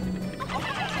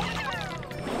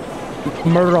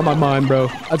 Murder on my mind, bro.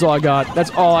 That's all I got.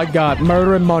 That's all I got.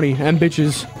 Murder and money and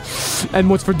bitches. And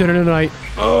what's for dinner tonight?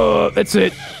 That's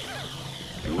it.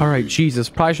 All right, Jesus.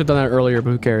 Probably should have done that earlier,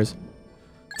 but who cares?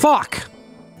 Fuck!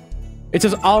 It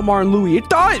says Almar and Louis. It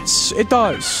does! It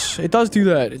does. It does do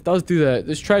that. It does do that.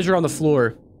 There's treasure on the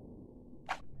floor.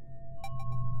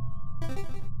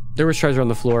 There was treasure on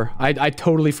the floor. I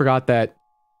totally forgot that.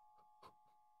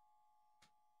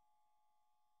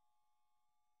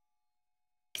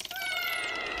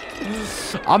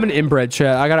 I'm an inbred,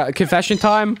 chat. I got a confession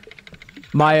time.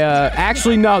 My,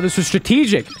 actually, no, this was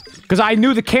strategic. Because I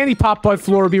knew the candy pop bud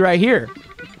floor would be right here.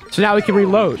 So now we can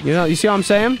reload. You know, you see what I'm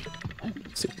saying?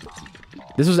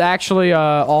 This was actually,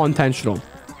 all intentional.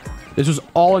 This was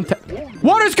all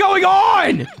What is going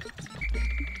on?!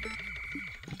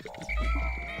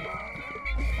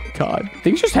 God,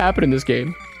 things just happen in this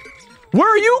game. Where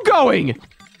are you going?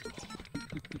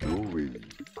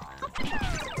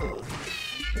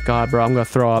 God, bro, I'm gonna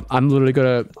throw up. I'm literally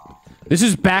gonna... This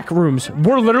is back rooms.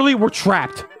 We're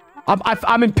trapped.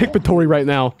 I'm in Pikmatory right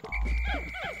now.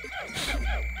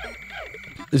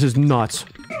 This is nuts.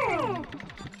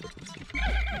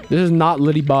 This is not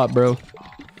Liddy Bot, bro.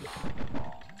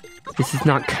 This is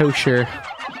not kosher.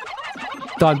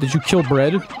 Don, did you kill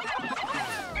bread?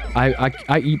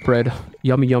 I eat bread.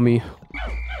 Yummy, yummy.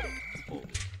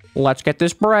 Let's get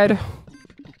this bread.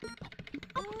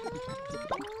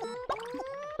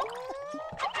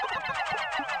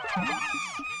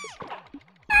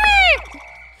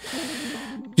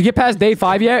 Did you get past day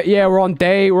 5 yet? Yeah, we're on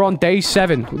day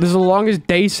 7. This is the longest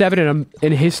day 7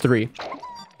 in history.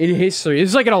 In history. This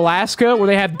is like in Alaska where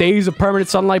they have days of permanent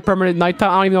sunlight, permanent nighttime.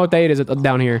 I don't even know what day it is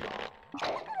down here.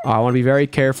 I want to be very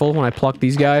careful when I pluck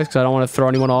these guys because I don't want to throw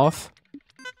anyone off.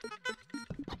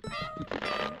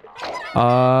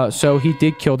 So he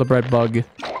did kill the bread bug.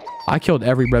 I killed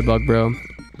every bread bug, bro.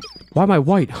 Why am I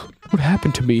white? What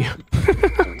happened to me?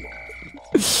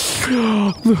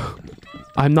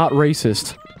 I'm not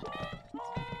racist.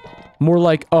 More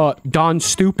like, Don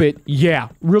stupid. Yeah,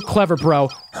 real clever, bro.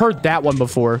 Heard that one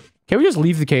before. Can we just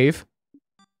leave the cave?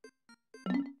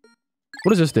 What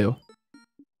does this do?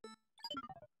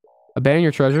 Abandon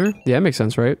your treasure? Yeah, that makes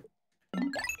sense, right?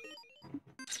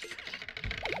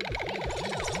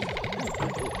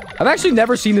 I've actually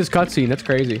never seen this cutscene. That's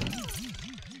crazy.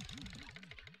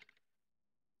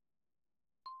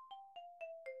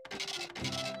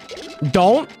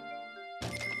 Don't?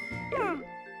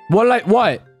 What?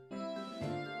 What?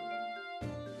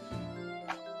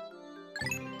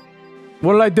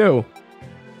 What did I do?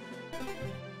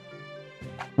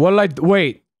 What did I...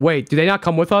 Wait. Did they not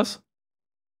come with us?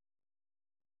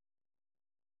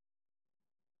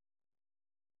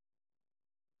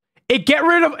 It gets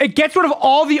rid of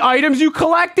all the items you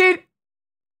collected?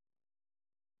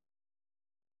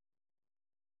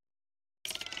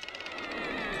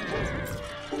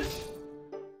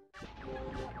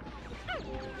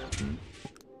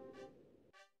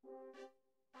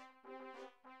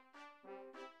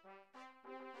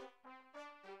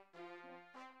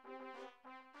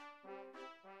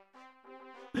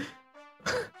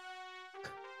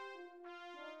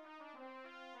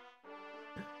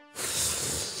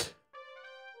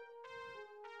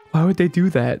 Why would they do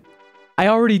that? I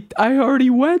already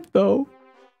went though.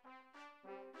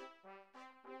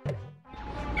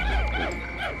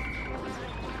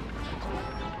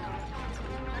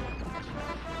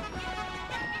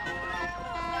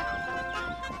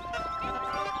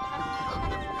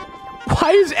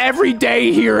 Why is every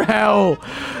day here hell?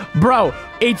 Bro,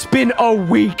 it's been a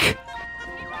week.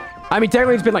 I mean,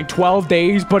 technically it's been like 12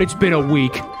 days, but it's been a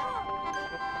week.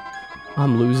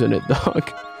 I'm losing it, dog.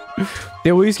 They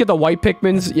at least get the white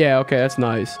Pikmins. Yeah, okay, that's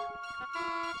nice.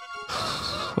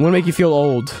 I'm gonna make you feel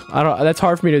old. I don't. That's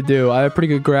hard for me to do. I have a pretty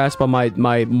good grasp on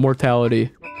my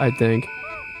mortality, I think.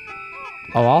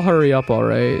 Oh, I'll hurry up, all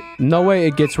right. No way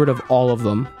it gets rid of all of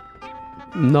them.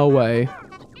 No way.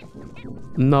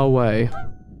 No way.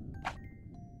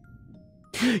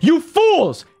 You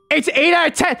fools! It's 8 out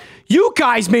of 10. You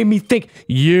guys made me think.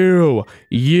 You.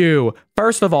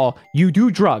 First of all, you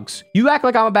do drugs. You act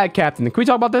like I'm a bad captain. Can we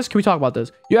talk about this? You act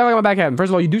like I'm a bad captain. First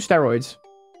of all, you do steroids.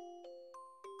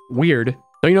 Weird.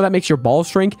 Don't you know that makes your balls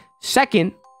shrink?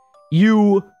 Second,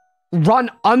 you run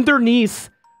underneath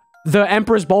the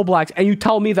Emperor's Bull Blacks and you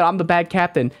tell me that I'm the bad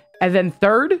captain. And then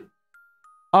third,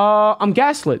 I'm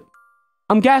gaslit.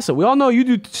 We all know you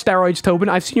do steroids, Tobin.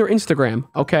 I've seen your Instagram,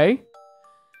 okay?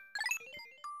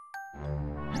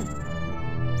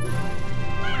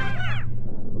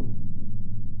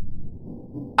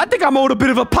 I think I'm owed a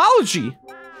bit of apology.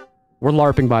 We're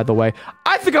LARPing, by the way.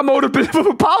 I think I'm owed a bit of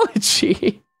an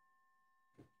apology.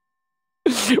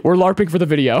 We're LARPing for the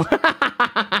video.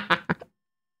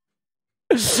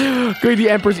 Could the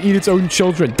Emperors eat its own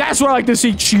children? That's what I like to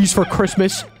see. Cheese for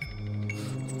Christmas.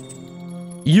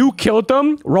 You killed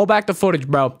them? Roll back the footage,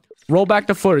 bro. Roll back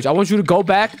the footage. I want you to go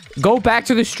back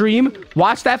to the stream,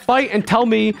 watch that fight, and tell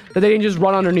me that they didn't just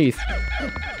run underneath.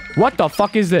 What the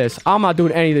fuck is this? I'm not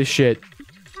doing any of this shit.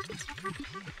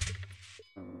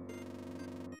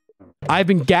 I've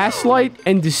been gaslight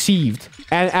and deceived.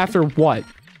 And after what?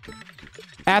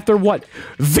 After what?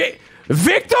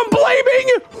 Victim blaming?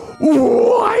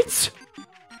 What?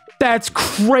 That's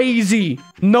crazy.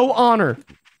 No honor.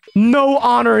 No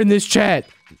honor in this chat.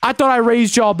 I thought I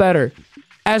raised y'all better.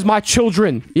 As my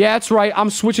children. Yeah, that's right.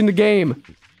 I'm switching the game.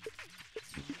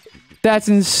 That's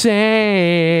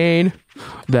insane.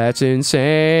 That's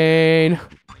insane.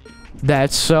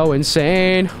 That's so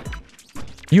insane.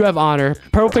 You have honor.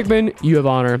 Purple Pikmin, you have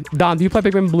honor. Don, do you play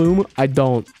Pikmin Bloom? I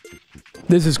don't.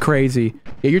 This is crazy.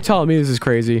 Yeah, you're telling me this is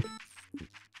crazy.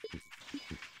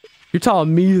 You're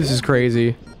telling me this is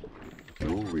crazy.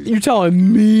 You're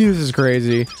telling me this is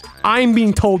crazy. I'm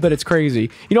being told that it's crazy.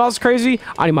 You know what's crazy?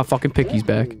 I need my fucking pickies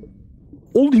back.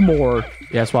 Only more.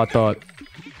 Yeah, that's what I thought.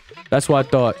 That's what I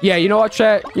thought. Yeah, you know what,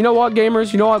 chat? You know what,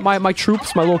 gamers? You know what, my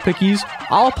troops, my little pickies?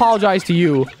 I'll apologize to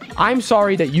you. I'm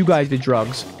sorry that you guys did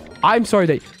drugs. I'm sorry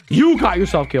that you got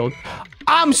yourself killed.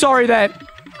 I'm sorry that...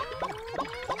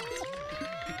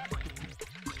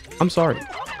 I'm sorry.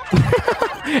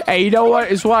 Hey, you know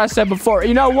what? It's what I said before.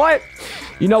 You know what?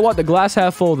 You know what? The glass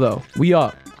half full, though. We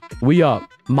up. We up.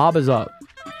 Mob is up.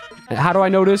 And how do I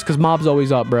know this? Because mob's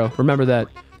always up, bro. Remember that.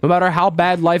 No matter how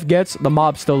bad life gets, the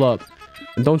mob's still up.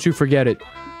 And don't you forget it.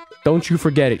 Don't you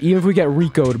forget it. Even if we get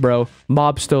Rico'd, bro,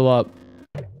 mob's still up.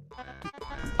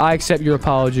 I accept your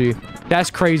apology. That's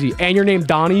crazy. And your name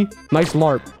Donnie? Nice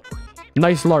LARP.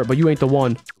 Nice LARP, but you ain't the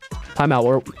one. Time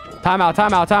out. Time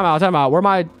out. Where am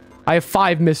I? I have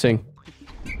 5 missing.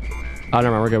 Oh,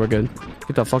 never mind. We're good.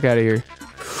 Get the fuck out of here.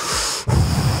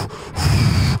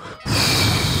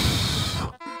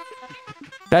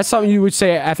 That's something you would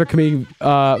say after committing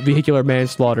vehicular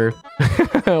manslaughter.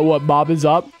 What, mob is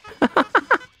up?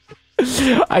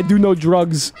 I do no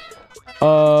drugs.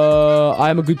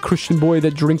 I'm a good Christian boy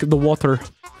that drink the water.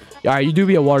 Alright, you do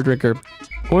be a water drinker.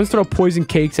 I want to throw poison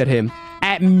cakes at him.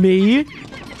 At me?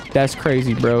 That's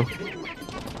crazy, bro.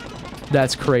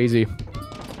 That's crazy.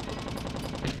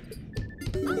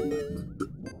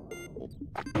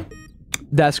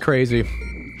 That's crazy.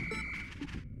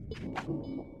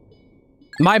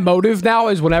 My motive now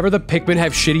is whenever the Pikmin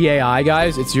have shitty AI,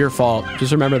 guys, it's your fault.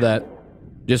 Just remember that.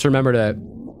 Just remember that.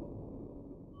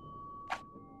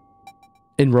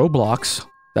 In Roblox.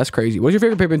 That's crazy. What's your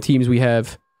favorite Pikmin teams we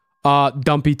have?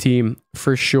 Dumpy team.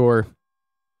 For sure.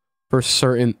 For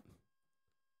certain.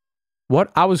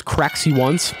 What? I was Craxy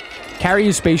once. Carry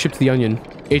his spaceship to the onion.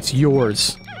 It's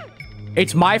yours.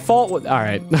 It's my fault.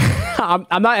 Alright.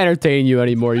 I'm not entertaining you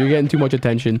anymore. You're getting too much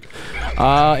attention.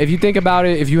 If you think about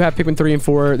it, if you have Pikmin 3 and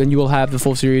 4, then you will have the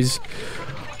full series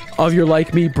of your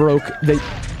Like Me Broke.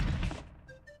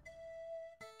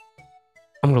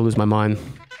 I'm gonna lose my mind.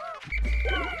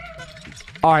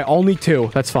 Alright, only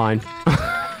 2. That's fine.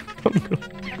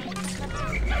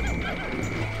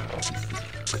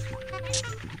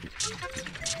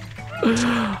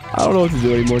 I don't know what to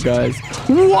do anymore, guys.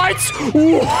 What?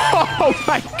 Oh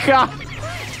my god.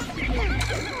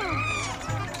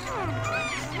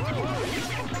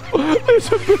 What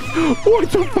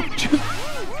the fuck just...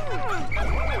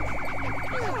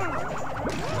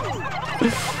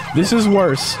 This is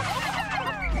worse.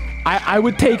 I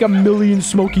would take 1,000,000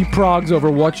 smoky progs over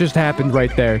what just happened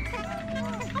right there.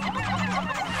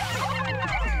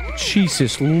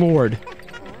 Jesus Lord.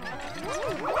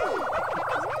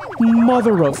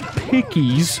 Mother of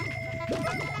pickies.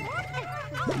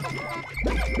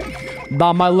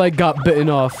 Nah, my leg got bitten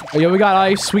off. Yo, we got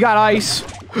ice. We got ice.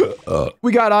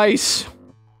 We got ice.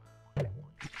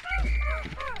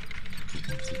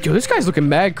 Yo, this guy's looking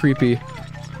mad creepy.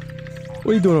 What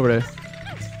are you doing over there?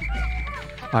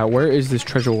 Alright, where is this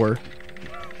treasure war?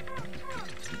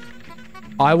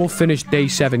 I will finish day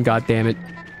 7, goddammit.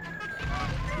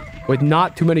 With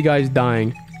not too many guys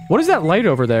dying. What is that light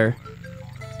over there?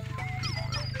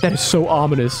 That is so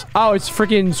ominous. Oh, it's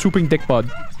freaking swooping dick bud.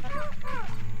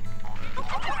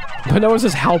 But no one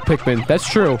says how Pikmin. That's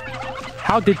true.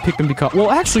 How did Pikmin become...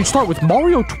 Well, actually, start with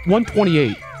Mario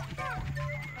 128.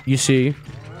 You see?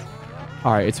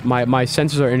 Alright, it's my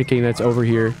sensors are indicating that it's over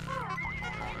here.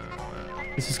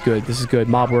 This is good. This is good.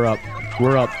 Mob, we're up.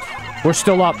 We're up. We're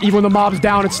still up. Even when the mob's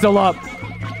down, it's still up.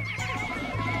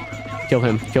 Kill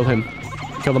him. Kill him.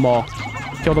 Kill them all.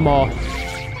 Kill them all.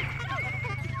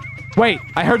 Wait,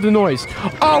 I heard the noise.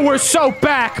 Oh, we're so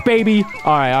back, baby.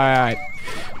 Alright, alright, alright.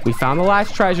 We found the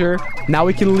last treasure. Now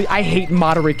we can leave. I hate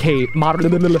moderate cave.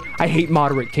 I hate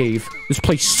moderate cave. This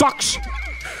place sucks.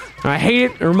 I hate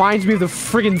it. It reminds me of the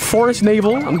friggin' forest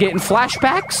navel. I'm getting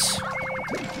flashbacks.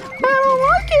 I don't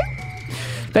like it.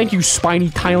 Thank you,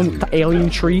 spiny alien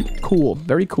tree. Cool.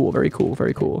 Very cool. Very cool.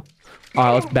 Very cool. All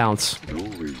right, let's bounce.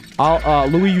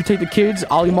 Louis, you take the kids.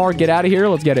 Olimar, get out of here.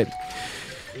 Let's get it.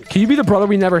 Can you be the brother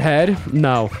we never had?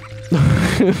 No.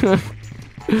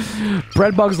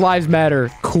 Breadbugs lives matter.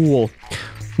 Cool.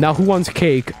 Now, who wants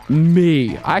cake?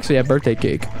 Me. I actually have birthday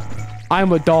cake.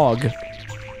 I'm a dog.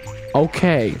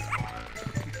 Okay.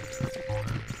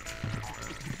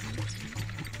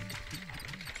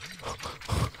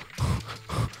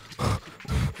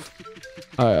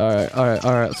 Alright.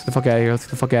 Let's get the fuck out of here. Let's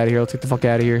get the fuck out of here. Let's get the fuck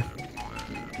out of here.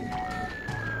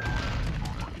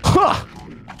 Huh!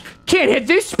 Can't hit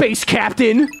this, Space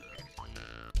Captain!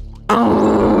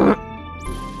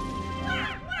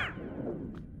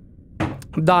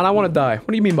 Don, I want to die. What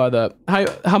do you mean by that? How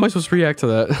am I supposed to react to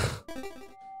that?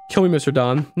 Kill me, Mr.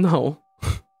 Don. No.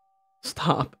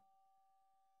 Stop.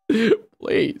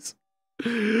 Please.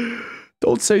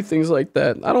 Don't say things like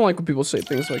that. I don't like when people say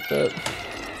things like that.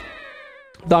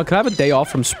 Don, can I have a day off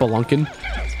from spelunking?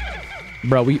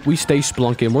 Bro, we stay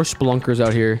spelunking. We're spelunkers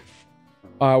out here.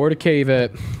 Where the cave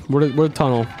at? Where the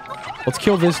tunnel? Let's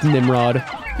kill this Nimrod.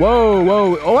 Whoa,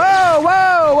 whoa, whoa,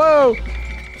 whoa, whoa!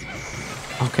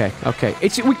 Okay.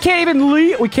 We can't even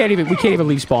leave. We can't even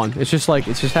leave spawn. It's just like,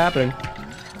 it's just happening.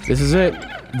 This is it.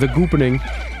 The goopening.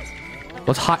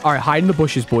 Let's hide. All right, hide in the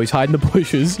bushes, boys. Hide in the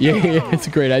bushes. Yeah, it's a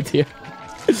great idea.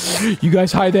 You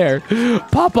guys hide there.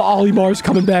 Papa Olimar's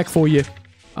coming back for you.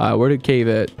 Where the cave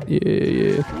at?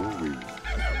 Yeah.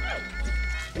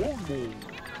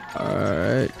 All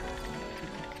right.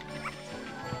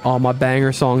 Oh, my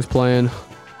banger song's playing.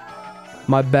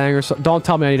 My banger song. Don't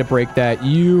tell me I need to break that.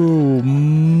 You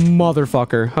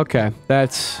motherfucker. Okay,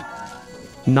 that's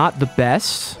not the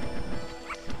best.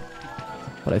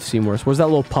 But I've seen worse. Where's that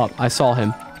little pup? I saw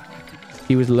him.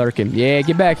 He was lurking. Yeah,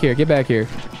 get back here. Get back here.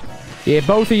 Yeah,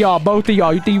 both of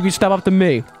y'all. You think you can step up to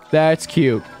me? That's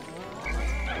cute.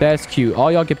 That's cute.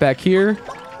 All y'all get back here.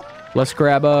 Let's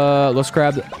grab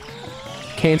the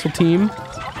cancel team.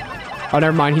 Oh,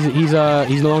 never mind. He's no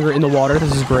longer in the water.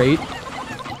 This is great.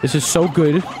 This is so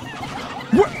good.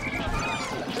 What?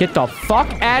 Get the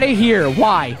fuck out of here.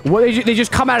 Why? Well, they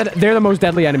just come out of they're the most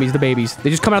deadly enemies, the babies. They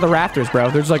just come out of the rafters,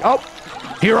 bro. They're just like, oh,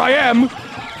 here I am,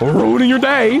 ruining your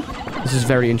day. This is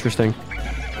very interesting.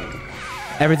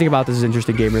 Everything about this is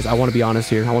interesting, gamers. I want to be honest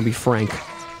here. I want to be frank.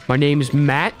 My name is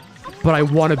Matt, but I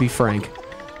want to be frank.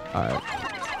 All right.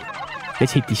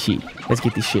 Let's hit this shit. Let's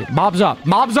get this shit. Mobs up.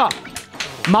 Mobs up.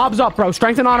 Mobs up, bro.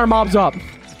 Strength and honor, mobs up.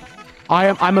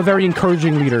 I'm a very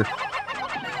encouraging leader.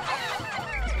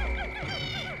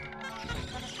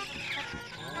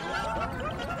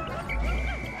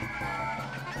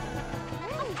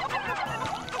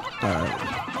 Alright.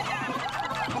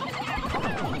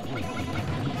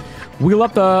 Wheel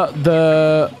up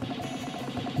the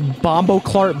Bombo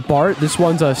Clark Bart. This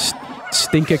one's a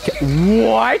stinker.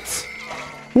 What?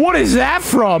 What is that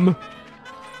from?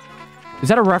 Is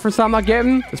that a reference that I'm not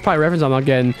getting? It's probably a reference I'm not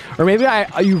getting. Or maybe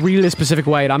you read it a specific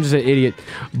way and I'm just an idiot.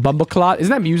 Bumbleclot. Isn't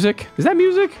that music? Is that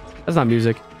music? That's not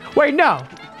music. Wait, no. I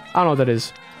don't know what that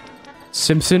is.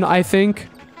 Simpson, I think.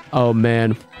 Oh,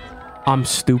 man. I'm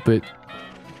stupid.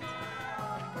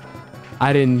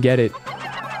 I didn't get it.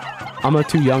 I'm a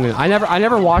too young. I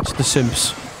never watched The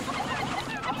Simps.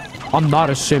 I'm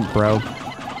not a simp, bro.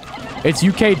 It's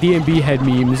UK DMB head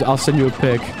memes. I'll send you a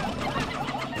pic.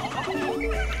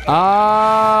 I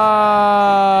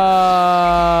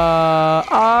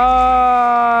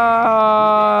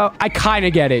kind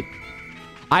of get it.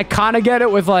 I kind of get it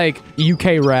with, like,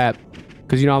 UK rap.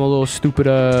 Because, you know, I'm a little stupid,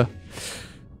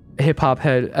 hip-hop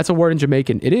head. That's a word in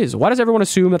Jamaican. It is. Why does everyone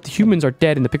assume that the humans are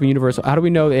dead in the Pikmin universe? How do we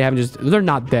know they haven't just... They're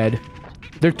not dead.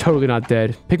 They're totally not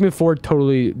dead. Pikmin 4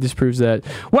 totally disproves that.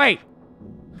 Wait!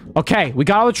 Okay, we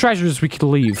got all the treasures. We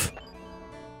can leave.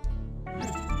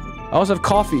 I also have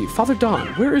coffee. Father Don,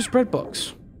 where is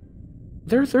Breadbugs?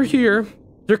 They're here.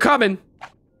 They're coming.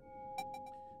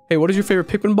 Hey, what is your favorite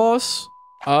Pikmin boss?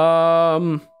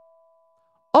 All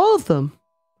of them.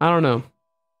 I don't know.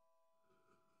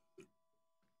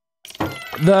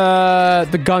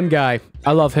 The gun guy.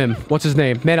 I love him. What's his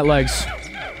name? Man at legs.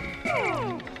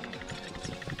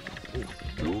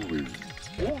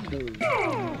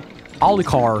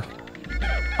 Olikar.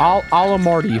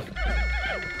 Alamarty.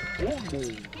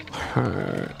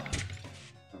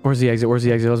 Where's the exit? Where's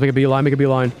the exit? Let's make a beeline. Make a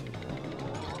beeline.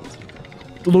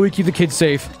 Louis, keep the kids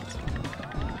safe.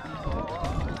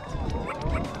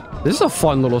 This is a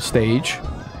fun little stage.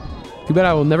 Too bad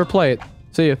I will never play it.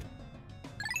 See ya.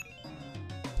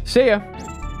 See ya.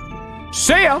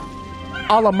 See ya!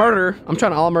 A la murder. I'm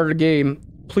trying to a la murder the game.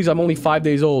 Please, I'm only 5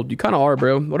 days old. You kind of are,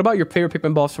 bro. What about your favorite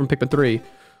Pikmin boss from Pikmin 3?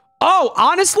 Oh,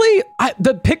 honestly,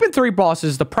 the Pikmin 3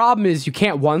 bosses, the problem is you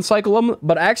can't one-cycle them.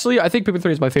 But actually, I think Pikmin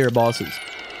 3 is my favorite bosses.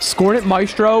 Scornet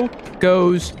Maestro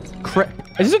goes...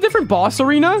 Is this a different boss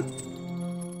arena?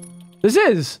 This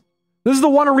is. This is the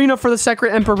one arena for the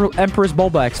secret Empress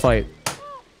Bulbax fight.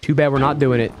 Too bad we're not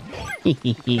doing it.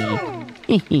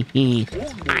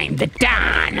 I'm the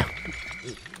Don.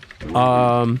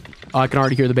 I can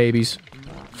already hear the babies.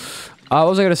 What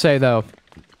was I gonna say though?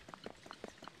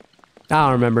 I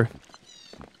don't remember.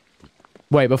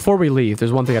 Wait, before we leave,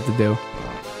 there's one thing I have to do.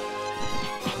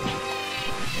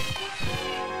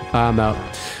 I'm out.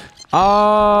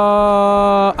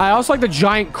 I also like the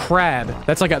giant crab.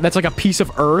 That's like a piece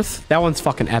of earth. That one's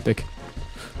fucking epic.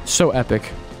 So epic.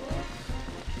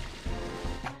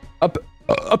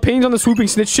 Opinions on the swooping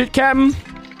snitch shit, Captain?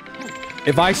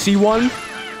 If I see one,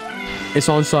 it's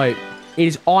on site. It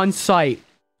is on site.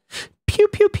 Pew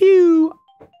pew pew.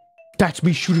 That's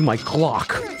me shooting my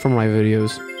Glock from my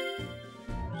videos.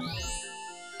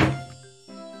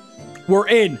 We're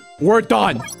in. We're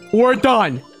done. We're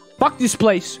done. Fuck this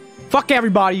place. Fuck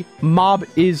everybody. Mob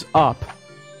is up.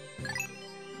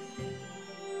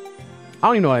 I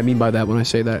don't even know what I mean by that when I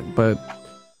say that, but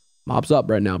mob's up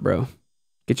right now, bro.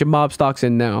 Get your mob stocks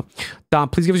in now. Dom,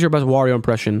 please give us your best Wario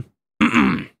impression.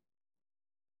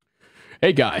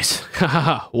 Hey, guys.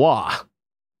 Wah.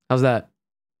 How's that?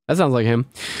 That sounds like him.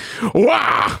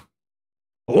 Wah!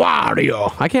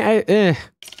 Wario. I can't...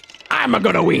 I'm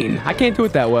gonna win. I can't do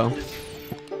it that well.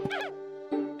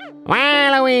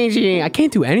 Waluigi. I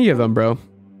can't do any of them, bro.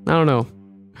 I don't know.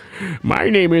 My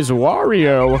name is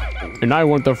Wario, and I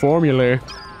want the formula.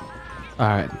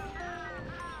 Alright.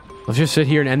 Let's just sit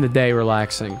here and end the day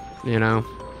relaxing, you know?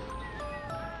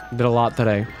 Did a lot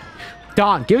today.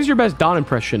 Don, give us your best Don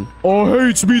impression. Oh,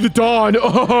 hey, it's me, the Don.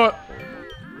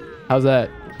 How's that?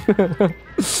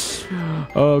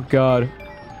 Oh, God.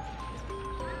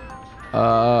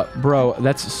 Bro,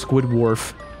 that's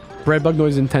Squidward. Breadbug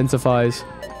noise intensifies.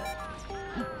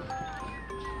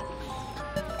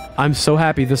 I'm so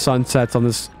happy the sun sets on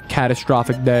this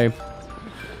catastrophic day.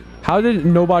 How did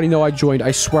nobody know I joined?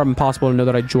 I swear I'm impossible to know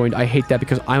that I joined. I hate that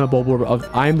because I'm a Bulborb of...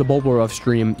 I am the Bulborb of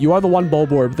stream. You are the one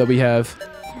Bulborb that we have.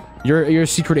 You're a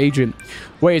secret agent.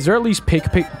 Wait, is there at least pink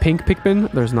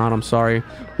Pikmin? There's not, I'm sorry.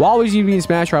 Waluigi being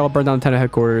Smash, I will burn down the Nintendo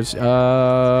headquarters.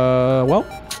 Well...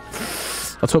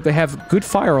 Let's hope they have good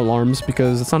fire alarms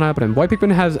because it's not happening. White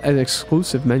Pikmin has an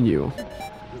exclusive menu.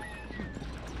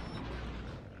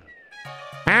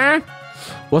 Huh?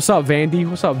 What's up, Vandy?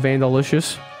 What's up,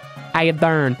 Vandalicious? How you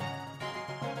darn?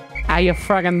 How you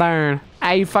fucking darn?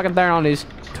 How you fucking darn on this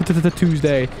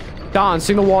Tuesday? Don,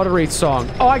 sing the Water Wraith song.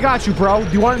 Oh, I got you, bro.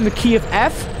 Do you want it in the key of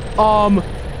F?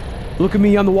 Look at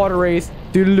me on the Water Wraith.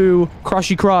 Doodaloo.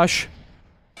 Crushy crush.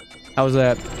 How was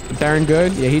that? Darn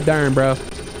good? Yeah, he darn, bro.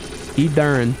 He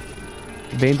darn.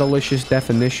 Vandalicious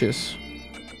definitious.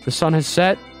 The sun has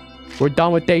set. We're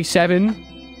done with day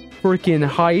 7. Freaking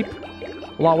hype.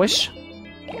 Lois.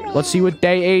 Let's see what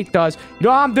day 8 does. You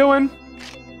know what I'm doing?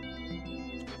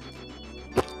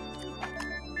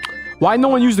 Why no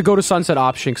one used the go to sunset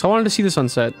option? Because I wanted to see the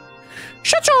sunset.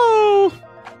 Shacho!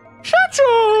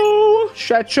 Shacho!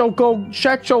 Shacho, go.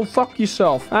 Shacho, fuck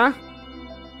yourself, huh?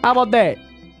 How about that?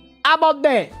 How about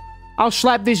that? I'll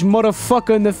slap this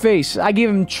motherfucker in the face. I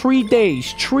give him 3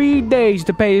 days. 3 days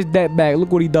to pay his debt back.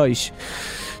 Look what he does.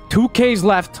 2 Ks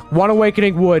left. 1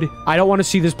 awakening wood. I don't want to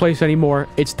see this place anymore.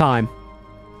 It's time.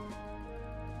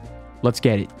 Let's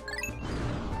get it.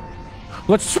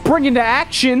 Let's spring into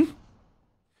action.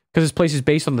 Because this place is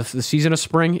based on the season of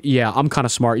spring. Yeah, I'm kind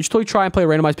of smart. You should totally try and play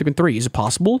Randomized Pikmin 3. Is it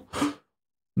possible?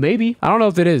 Maybe. I don't know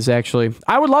if it is, actually.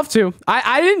 I would love to.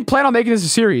 I didn't plan on making this a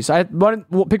series. Pikmin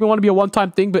wanted to be a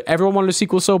one-time thing, but everyone wanted a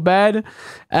sequel so bad.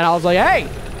 And I was like, hey,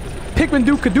 Pikmin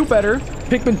 2 could do better.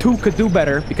 Pikmin 2 could do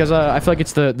better. Because I feel like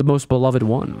it's the most beloved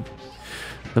one.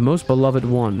 The most beloved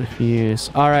one. Yes.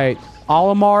 All right.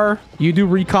 Olimar, you do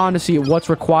recon to see what's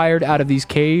required out of these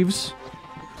caves.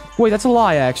 Wait, that's a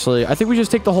lie, actually. I think we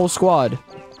just take the whole squad.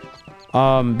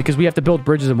 Because we have to build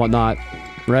bridges and whatnot.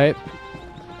 Right?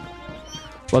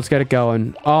 Let's get it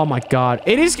going. Oh my god.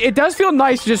 It does feel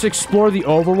nice to just explore the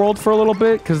overworld for a little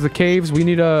bit. Because the caves, we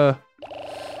need to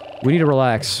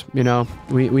relax, you know?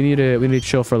 We need to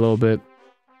chill for a little bit.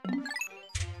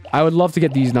 I would love to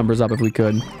get these numbers up if we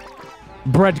could.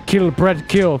 Bread kill, bread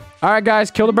kill. Alright, guys,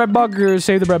 kill the bread bug or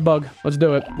save the bread bug. Let's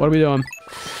do it. What are we doing?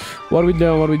 What are we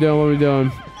doing? What are we doing? What are we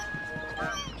doing?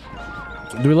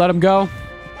 Do we let him go?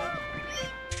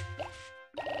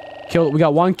 We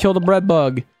got 1 kill the bread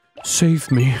bug.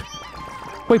 Save me.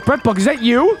 Wait, Breadbug, is that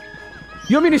you?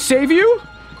 You want me to save you?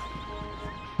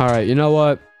 Alright, you know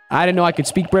what? I didn't know I could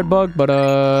speak Breadbug,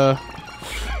 but,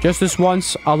 just this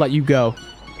once, I'll let you go.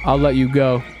 I'll let you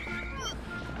go.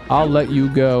 I'll let you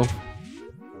go.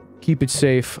 Keep it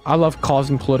safe. I love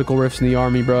causing political rifts in the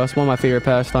army, bro. That's one of my favorite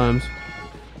pastimes.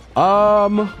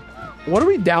 What are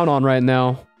we down on right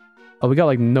now? Oh, we got,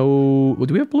 like, no...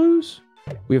 Do we have blues?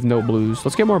 We have no blues.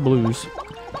 Let's get more blues.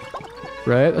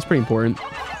 Right? That's pretty important.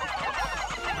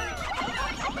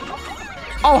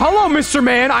 Oh, hello, Mr.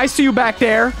 Man. I see you back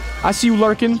there. I see you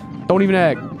lurking. Don't even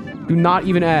act. Do not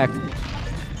even act.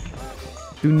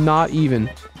 Do not even.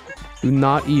 Do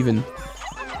not even.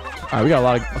 Alright, we got a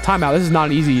lot of... Timeout. This is not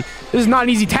an easy... This is not an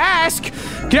easy task!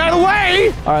 Get out of the way!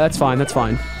 Alright, that's fine. That's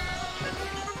fine.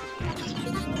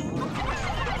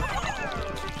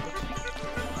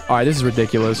 Alright, this is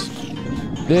ridiculous.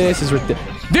 This is ridiculous.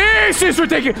 This is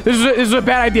ridiculous! This is a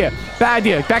bad idea. Bad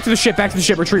idea. Back to the ship. Back to the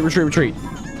ship. Retreat, retreat, retreat.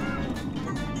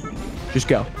 Just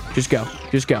go. Just go.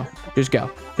 Just go. Just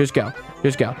go. Just go.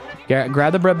 Just go.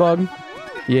 Grab the bread bug.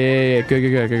 Yeah. Good, good,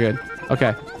 good, good, good.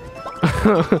 Okay.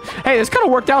 Hey, this kind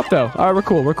of worked out, though. Alright, we're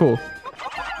cool. We're cool.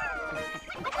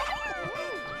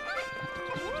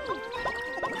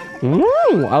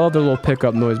 Ooh, I love their little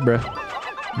pickup noise, bro.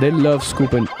 They love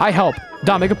scooping. I help.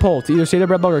 Dom, make a poll to either save the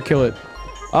bread bug or kill it.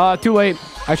 Too late.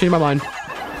 I changed my mind.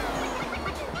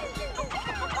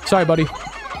 Sorry, buddy.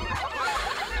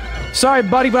 Sorry,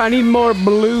 buddy, but I need more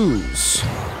blues.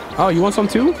 Oh, you want some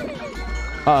too?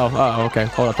 Uh-oh, uh-oh, okay.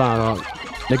 Hold up,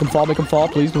 Make him fall,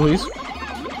 please, please.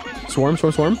 Swarm,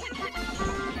 swarm, swarm.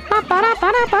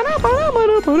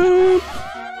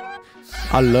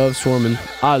 I love swarming.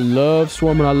 I love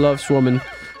swarming, I love swarming.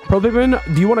 Pro Pikmin,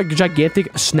 do you want a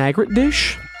gigantic snagret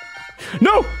dish?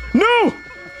 No! No!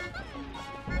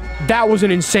 That was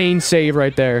an insane save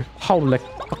right there. Holy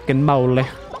fucking moly.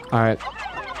 Alright.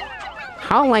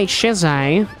 Holy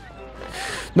shizzy.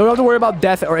 No, don't have to worry about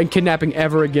death or kidnapping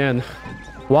ever again.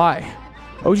 Why?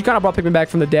 Oh, you kind of brought Pikmin back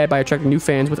from the dead by attracting new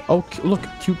fans with... Oh, look,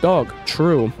 cute dog.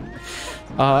 True.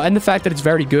 And the fact that it's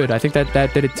very good. I think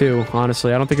that did it too,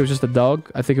 honestly. I don't think it was just a dog.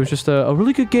 I think it was just a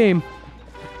really good game.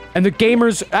 And the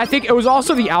gamers... I think it was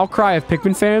also the outcry of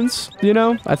Pikmin fans, you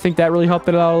know? I think that really helped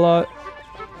it out a lot.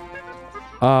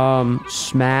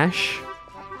 Smash.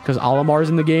 Because Olimar's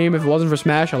in the game. If it wasn't for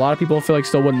Smash, a lot of people I feel like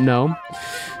still wouldn't know.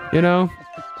 You know?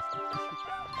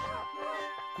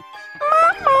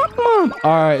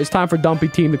 Alright, it's time for Dumpy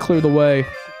Team to clear the way.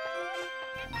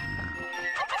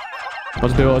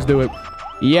 Let's do it, let's do it.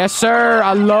 Yes, sir!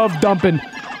 I love dumping.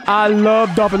 I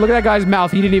love dumping. Look at that guy's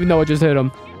mouth. He didn't even know it just hit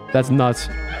him. That's nuts.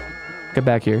 Get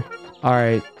back here.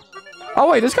 Alright. Oh,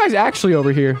 wait, this guy's actually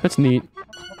over here. That's neat.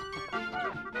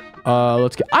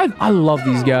 Let's get... I love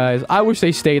these guys. I wish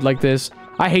they stayed like this.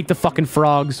 I hate the fucking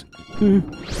frogs. I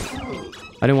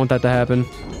didn't want that to happen.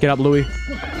 Get up, Louis.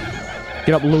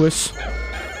 Get up, Lewis.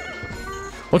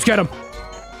 Let's get him.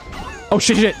 Oh,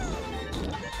 shit, shit.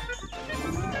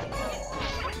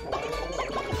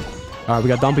 Alright, we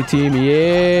got Dumpy Team.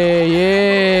 Yeah,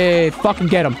 yeah. Fucking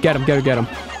get him. Get him, get him, get him.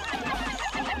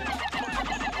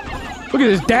 Look at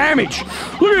this damage.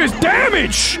 Look at this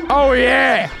damage. Oh,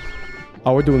 yeah.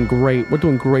 Oh, we're doing great. We're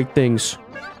doing great things.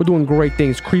 We're doing great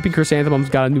things. Creeping Chrysanthemum's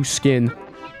got a new skin.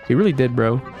 He really did,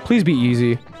 bro. Please be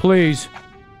easy. Please.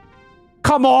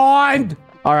 Come on!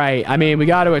 Alright, I mean, we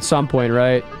got to at some point,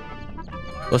 right?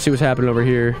 Let's see what's happening over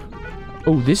here.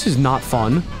 Oh, this is not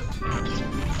fun.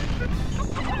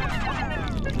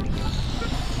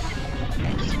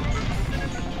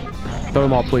 Throw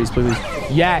them all, please, please.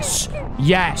 Yes.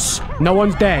 Yes. No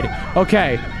one's dead.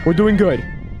 Okay. We're doing good.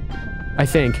 I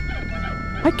think.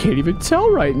 I can't even tell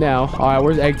right now. All right,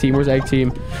 where's egg team? Where's egg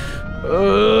team?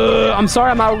 I'm sorry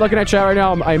I'm not looking at chat right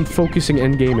now. I'm focusing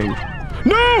in gaming.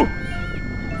 No!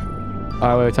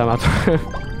 All right, wait, time out.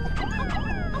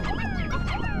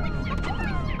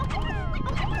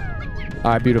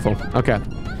 All right, beautiful. Okay.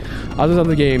 Other than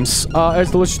the games,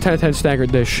 it's delicious 10 out of 10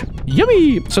 standard dish.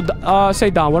 Yummy! So,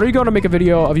 say, Don, when are you going to make a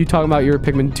video of you talking about your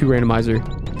Pikmin 2 randomizer?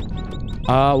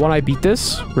 When I beat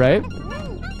this, right?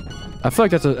 I feel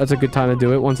like that's a good time to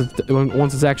do it once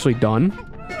it's actually done.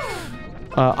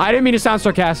 I didn't mean to sound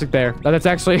sarcastic there. That's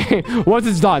actually once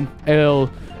it's done, the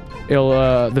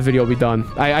video will be done.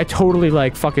 I totally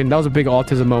like fucking that was a big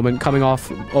autism moment coming off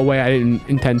a way I didn't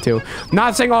intend to.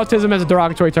 Not saying autism as a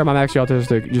derogatory term. I'm actually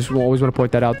autistic. Just always want to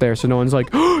point that out there so no one's like,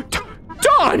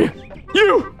 Don, you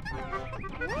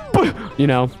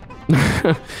know.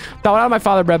 That went out of my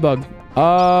father,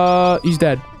 Breadbug. He's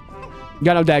dead.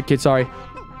 Got no dad, kid. Sorry.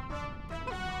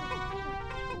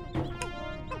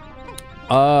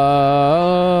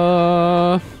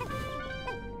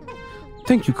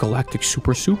 Thank you, Galactic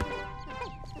Super Soup.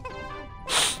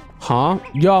 Huh?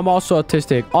 Yo, I'm also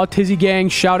autistic. Autism gang,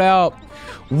 shout out.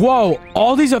 Whoa,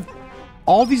 all these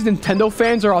Nintendo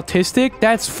fans are autistic?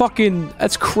 That's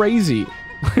crazy.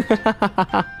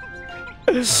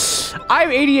 I have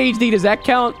ADHD. Does that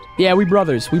count? Yeah, we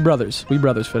brothers. We brothers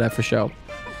for that for sure.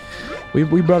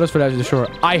 We brothers for that for sure.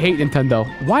 I hate Nintendo.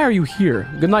 Why are you here?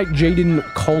 Good night, Jaden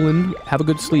Colin. Have a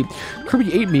good sleep.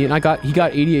 Kirby ate me and he got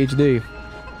ADHD.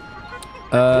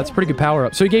 That's a pretty good power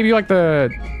up. So he gave you like the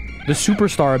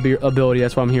superstar ability.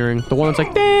 That's what I'm hearing. The one that's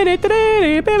like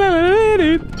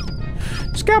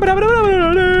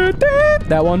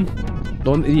that one.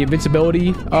 The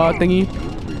invincibility thingy.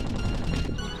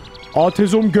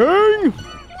 Autism gang.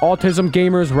 Autism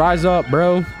gamers, rise up,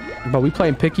 bro. But we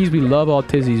playing pickies. We love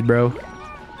autisms, bro.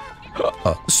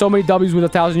 So many W's with a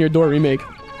 1,000-Year Door remake.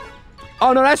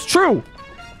 Oh, no, that's true.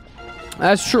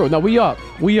 That's true. No, we up.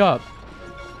 We up.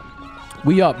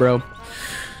 We up, bro.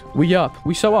 We up.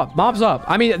 We so up. Mob's up.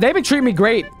 I mean, they've been treating me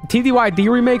great. TDYD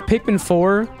remake, Pikmin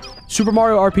 4, Super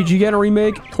Mario RPG getting a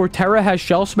remake. Torterra has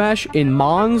Shell Smash in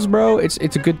Mons, bro. It's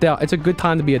a good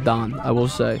time to be a Don, I will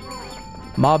say.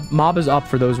 Mob is up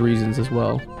for those reasons as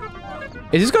well.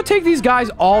 Is this gonna take these guys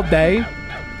all day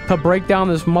to break down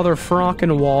this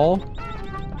motherfucking wall?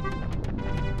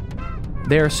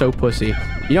 They're so pussy.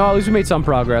 You know, at least we made some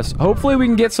progress. Hopefully we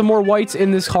can get some more whites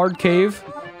in this hard cave.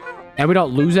 And we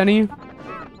don't lose any.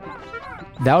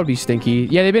 That would be stinky.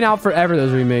 Yeah, they've been out forever,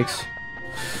 those remakes.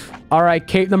 Alright,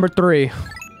 cave number 3.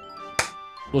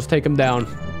 Let's take them down.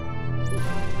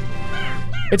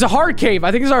 It's a hard cave.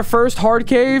 I think it's our first hard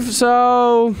cave,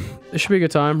 so... it should be a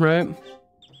good time, right?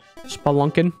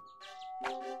 Spelunking.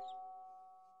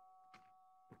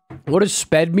 What does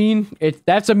sped mean?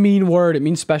 That's a mean word. It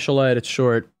means special ed. It's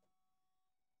short.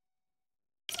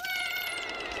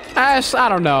 I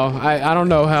don't know. I don't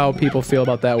know how people feel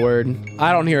about that word.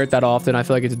 I don't hear it that often. I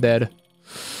feel like it's dead.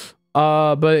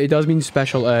 But it does mean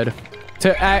special ed.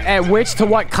 To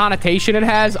what connotation it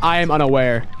has, I am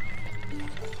unaware.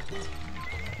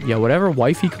 Yeah, whatever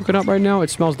wifey cooking up right now, it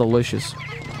smells delicious.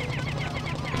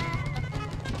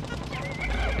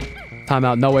 Time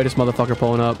out. No way this motherfucker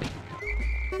pulling up.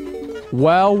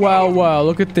 Well, well, well.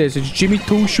 Look at this. It's Jimmy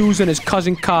Two Shoes and his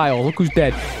cousin Kyle. Look who's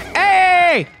dead.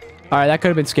 Hey! Alright, that could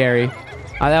have been scary.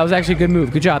 That was actually a good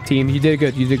move. Good job, team. You did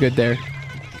good. You did good there.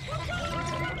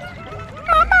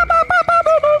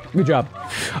 Good job.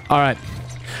 Alright.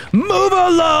 Move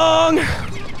along!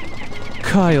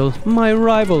 Kyle, my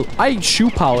rival. I eat shoe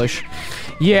polish.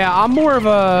 Yeah, I'm more of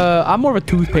a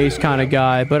toothpaste kind of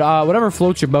guy, but whatever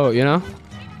floats your boat, you know?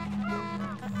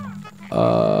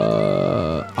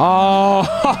 Oh,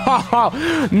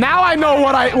 now I know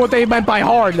what they meant by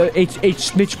hard. A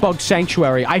snitch bug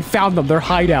sanctuary. I found them. Their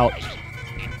hideout.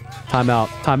 Time out.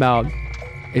 Time out.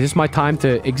 Is this my time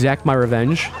to exact my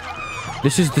revenge?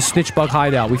 This is the snitch bug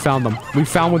hideout. We found them. We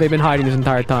found where they've been hiding this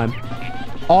entire time.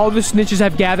 All the snitches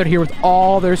have gathered here with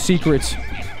all their secrets.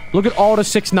 Look at all the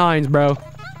 6ix9ines, bro.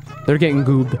 They're getting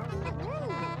goobed.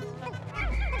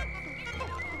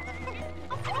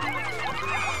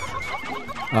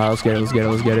 Let's get it, let's get it,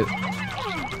 let's get it.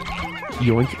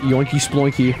 Yoink, yoinky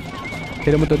sploinky.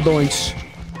 Hit him with the doinks.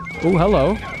 Oh,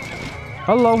 hello.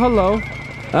 Hello, hello.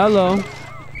 Hello.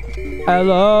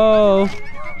 Hello.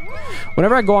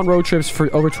 Whenever I go on road trips for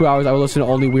over 2 hours, I will listen to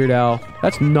only Weird Al.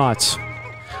 That's nuts.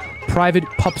 Private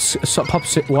pups,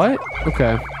 what?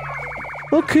 Okay.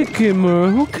 Okay,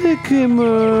 gamer. Okay,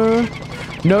 gamer.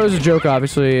 No, it was a joke,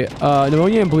 obviously.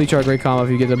 Pneumonia and bleach are a great combo if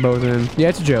you get them both in. Yeah,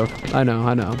 it's a joke. I know,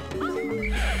 I know.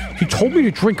 He told me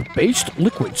to drink based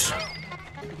liquids.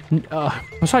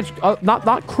 Besides,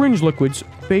 not cringe liquids,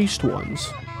 based ones.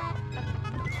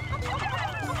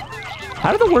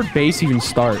 How did the word base even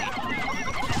start?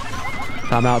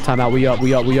 Time out, time out. We up,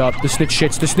 we up, we up. The snitch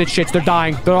shits, they're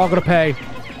dying. They're all gonna pay.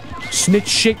 Snitch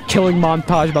shit killing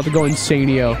montage about to go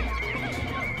insanio.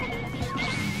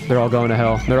 They're all going to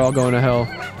hell. They're all going to hell.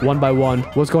 One by one.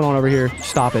 What's going on over here?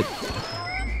 Stop it.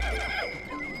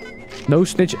 No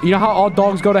snitch. You know how all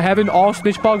dogs go to heaven? All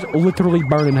snitch bugs literally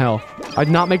burn in hell. I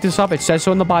did not make this up. It says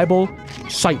so in the Bible.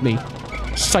 Cite me.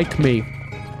 Psych me.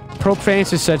 Pope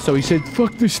Francis said so. He said,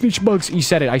 fuck the snitch bugs. He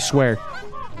said it. I swear.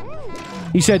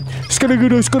 He said,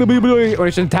 or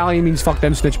it's in Italian means fuck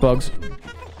them snitch bugs.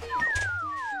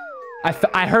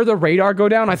 I heard the radar go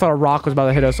down. I thought a rock was about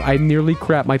to hit us. I nearly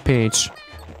crapped my pants.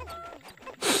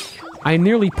 I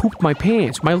nearly pooped my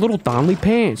pants. My little Donley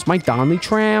pants. My Donley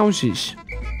trousers.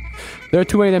 There are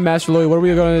too many of them, Master Louis. What are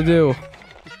we going to do?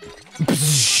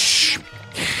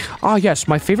 Ah, yes.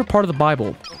 My favorite part of the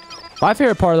Bible. My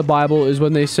favorite part of the Bible is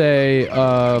when they say,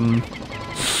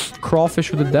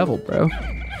 crawfish with the devil, bro.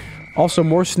 Also,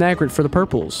 more Snagrit for the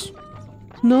purples.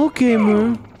 No,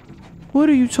 gamer. What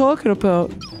are you talking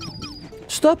about?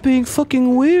 Stop being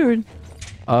fucking weird.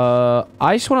 I'm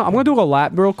gonna do a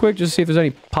lap real quick just to see if there's any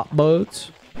pop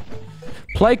buds.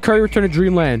 Play Curry Return to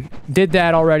Dreamland. Did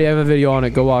that already. I have a video on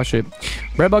it. Go watch it.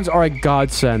 Breadbugs are a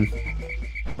godsend.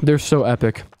 They're so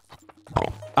epic.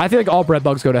 I feel like all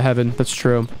breadbugs go to heaven. That's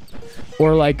true.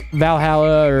 Or like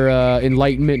Valhalla or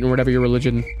Enlightenment or whatever your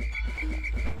religion.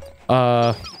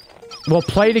 Well,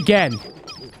 play it again.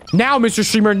 Now, Mr.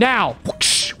 Streamer, now.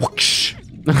 Whoosh, whoosh.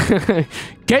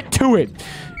 Get to it.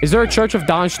 Is there a Church of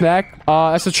Don Schnack?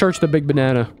 That's the Church of the Big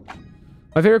Banana.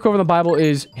 My favorite quote from the Bible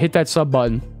is, hit that sub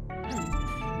button.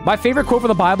 My favorite quote from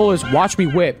the Bible is, watch me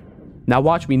whip. Now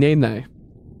watch me name that.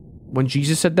 When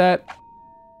Jesus said that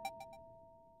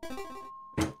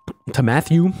to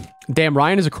Matthew. Damn,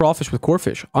 Ryan is a crawfish with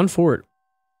corfish. Unfor it.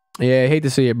 Yeah, I hate to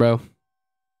see it, bro.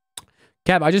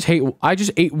 Cap, I just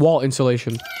ate wall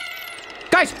insulation.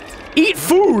 Guys, eat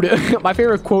food! My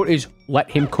favorite quote is, let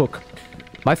him cook.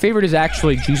 My favorite is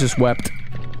actually Jesus wept.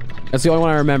 That's the only one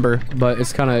I remember, but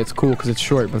it's cool because it's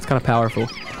short, but it's kind of powerful.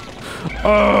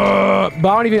 But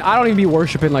I don't even be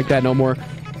worshiping like that no more.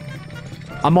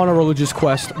 I'm on a religious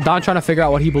quest. Don trying to figure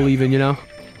out what he believe in, you know?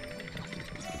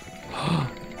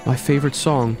 My favorite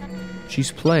song.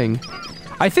 She's playing.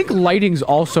 I think lighting's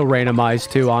also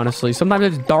randomized too, honestly. Sometimes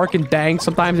it's dark and dank.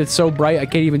 Sometimes it's so bright I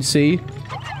can't even see.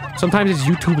 Sometimes it's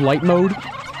YouTube light mode.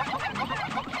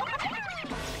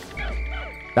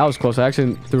 That was close. I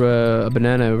actually threw a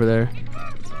banana over there.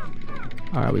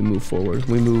 Alright, we move forward.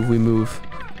 We move.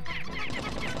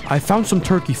 I found some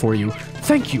turkey for you.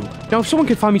 Thank you. Now, if someone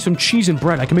can find me some cheese and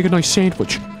bread, I can make a nice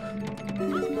sandwich.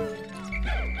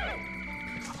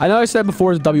 I know I said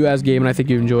before it's a WS game, and I think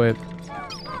you enjoy it.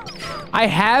 I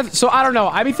have... So, I don't know.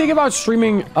 I've been thinking about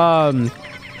streaming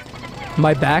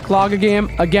my backlog again,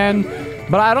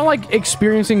 but I don't like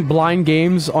experiencing blind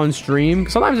games on stream.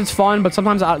 Sometimes it's fun, but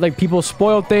sometimes like people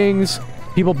spoil things.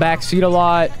 People backseat a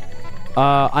lot.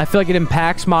 I feel like it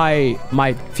impacts my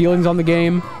feelings on the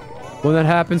game when that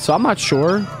happens. So I'm not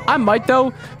sure. I might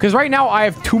though, because right now I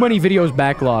have too many videos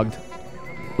backlogged.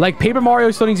 Like Paper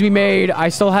Mario still needs to be made. I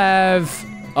still have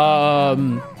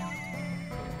Curry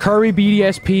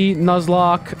BDSP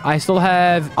Nuzlocke. I still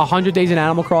have 100 Days in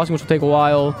Animal Crossing, which will take a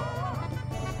while.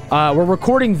 We're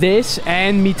recording this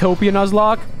and Miitopia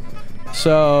Nuzlocke.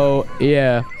 So,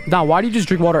 yeah. Now, why do you just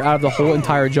drink water out of the whole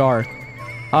entire jar?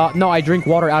 No, I drink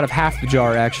water out of half the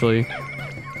jar, actually.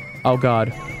 Oh,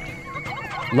 God.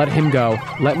 Let him go.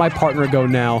 Let my partner go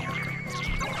now.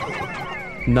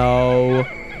 No.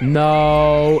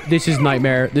 No. This is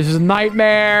nightmare. This is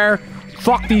nightmare.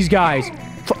 Fuck these guys.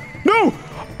 No!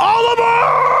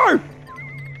 Oliver!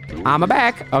 I'm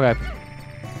back. Okay.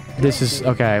 This is...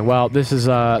 Okay, well, this is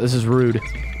rude.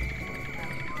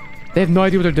 They have no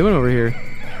idea what they're doing over here.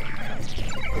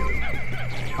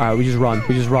 Alright, we just run.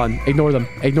 We just run. Ignore them.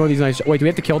 Ignore these nice... Wait, do we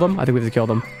have to kill them? I think we have to kill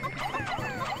them.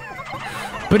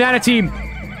 Banana team!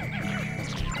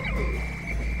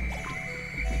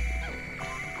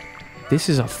 This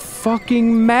is a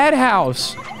fucking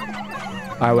madhouse.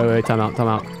 Alright, wait. Time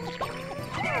out.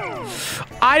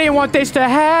 I didn't want this to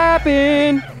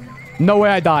happen! No way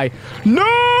I die.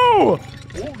 No!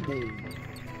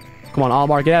 Come on,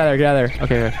 Almar, get out of there,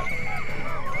 Okay.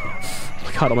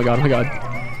 Oh my god.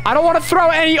 I don't want to throw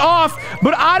any off,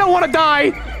 but I don't want to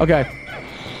die. Okay.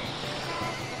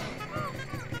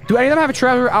 Do any of them have a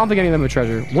treasure? I don't think any of them have a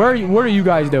treasure. What are you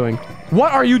guys doing?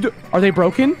 What are you Are they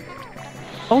broken?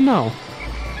 Oh, no.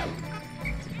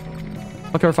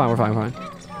 Okay, we're fine. We're fine. We're fine.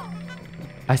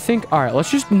 I think... All right,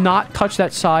 let's just not touch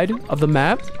that side of the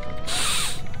map.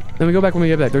 Then we go back when we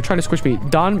get back. They're trying to squish me.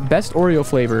 Don, best Oreo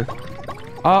flavor.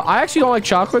 I actually don't like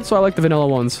chocolate, so I like the vanilla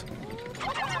ones.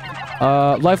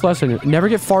 Life lesson. Never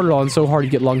get farted on so hard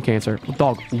you get lung cancer.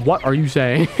 Dog, what are you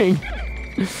saying?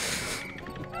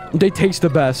 They taste the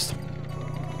best.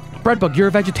 Breadbug, you're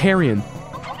a vegetarian.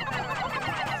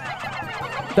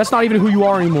 That's not even who you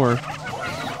are anymore.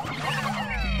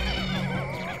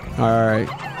 Alright.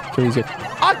 Kill these guys.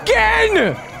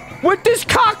 Again! With this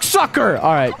cocksucker!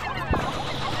 Alright.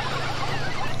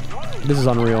 This is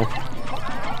unreal.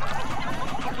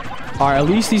 Alright, at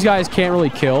least these guys can't really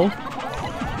kill.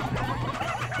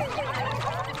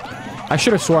 I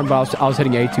should have sworn, but I was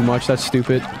hitting A too much. That's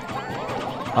stupid.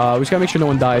 We just gotta make sure no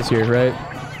one dies here, right?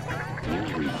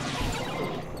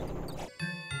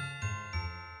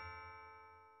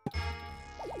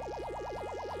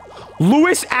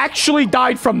 Lewis actually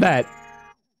died from that.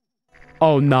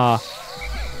 Oh, nah.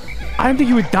 I didn't think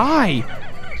he would die.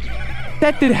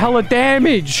 That did hella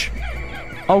damage.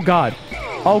 Oh, God.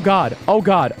 Oh, God. Oh,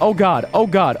 God. Oh, God. Oh,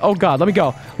 God. Oh, God. Let me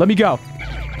go. Let me go.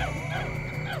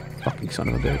 Fucking son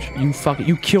of a bitch.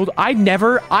 You killed...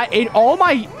 in all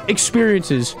my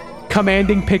experiences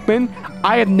commanding Pikmin,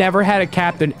 I have never had a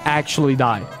captain actually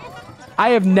die. I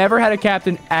have never had a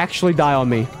captain actually die on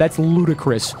me. That's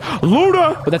ludicrous.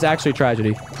 Luda! But that's actually a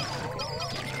tragedy.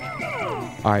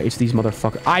 Alright, it's these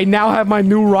motherfuckers. I now have my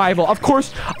new rival. Of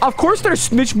course they're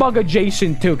Snitchbug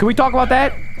adjacent too. Can we talk about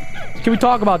that? Can we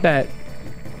talk about that?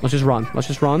 Let's just run. Let's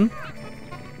just run.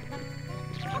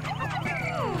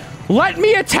 Let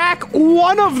me attack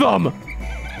one of them!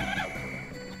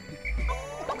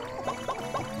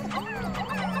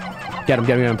 Get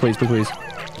him, please, please, please.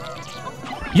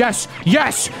 Yes!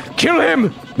 Yes! Kill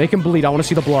him! Make him bleed. I want to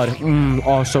see the blood.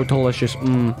 Oh, so delicious.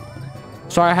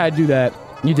 Sorry I had to do that.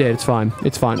 You did. It's fine.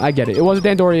 It's fine. I get it. It was a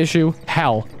Dandori issue.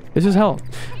 Hell. This is hell.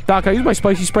 Doc, I use my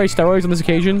spicy spray steroids on this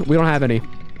occasion. We don't have any.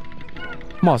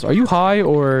 Moss, are you high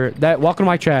or that? Welcome to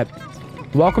my chat.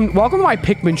 Welcome to my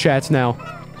Pikmin chats now.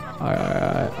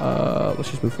 Alright,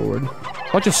 let's just move forward.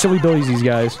 Bunch of silly billies, these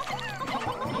guys.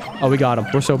 Oh, we got him.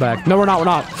 We're so back. No, we're not. We're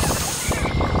not.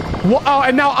 What? Oh,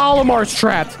 and now Olimar's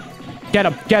trapped. Get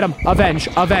him. Get him. Avenge.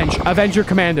 Avenge. Avenge your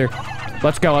commander.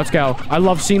 Let's go. Let's go. I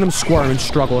love seeing them squirm and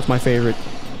struggle. It's my favorite.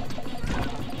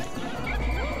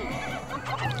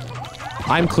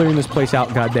 I'm clearing this place out,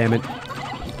 goddammit.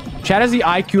 Chat has the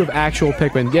IQ of actual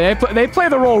Pikmin. Yeah, they play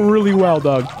the role really well,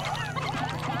 Doug.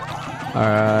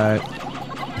 Alright.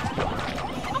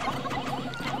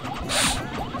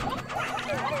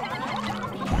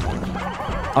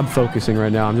 I'm focusing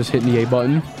right now. I'm just hitting the A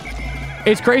button.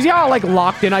 It's crazy how, like,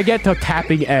 locked in I get to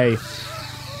tapping A.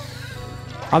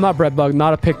 I'm not Breadbug,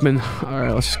 not a Pikmin.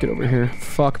 Alright, let's just get over here.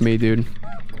 Fuck me, dude.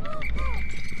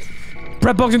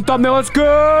 Breadbugs and thumbnail, let's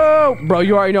go! Bro,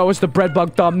 you already know it's the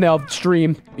Breadbug thumbnail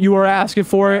stream. You were asking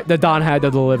for it, the Don had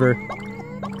to deliver.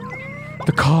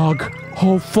 The cog.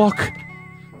 Oh, fuck.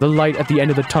 The light at the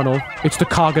end of the tunnel. It's the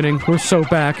coggening. We're so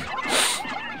back.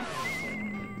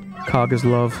 Cog is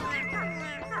love.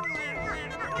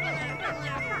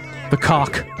 The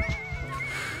cock.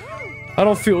 I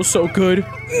don't feel so good.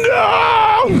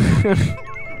 No!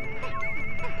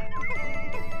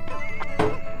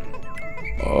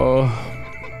 Oh.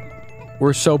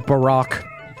 We're so Barack.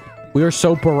 We are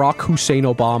so Barack Hussein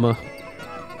Obama.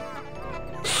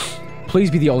 Please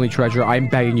be the only treasure. I'm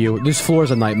begging you. This floor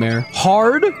is a nightmare.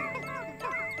 Hard?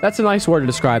 That's a nice word to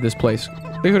describe this place.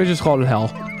 They could have just called it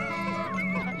hell.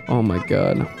 Oh my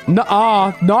god.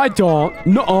 Nuh-uh. No, I don't.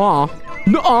 Nuh-uh.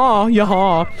 Nuh-uh.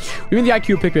 Yaha. We mean the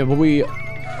IQ Pikmin,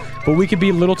 but we could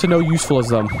be little to no useful as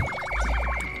them.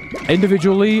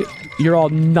 Individually, you're all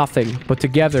nothing, but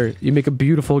together, you make a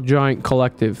beautiful giant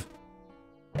collective.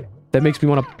 That makes me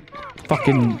want to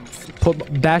fucking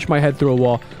bash my head through a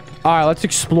wall. Alright, let's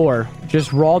explore.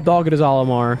 Just raw dog it as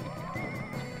Olimar.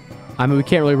 I mean, we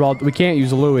can't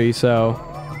use Louis, so...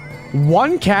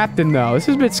 One captain, though. This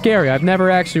is a bit scary. I've never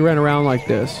actually ran around like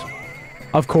this.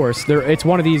 Of course, it's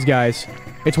one of these guys.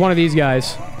 It's one of these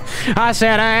guys. I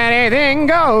said anything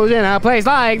goes in a place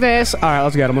like this. Alright,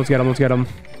 let's get him, let's get him, let's get him.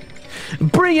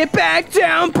 Bring it back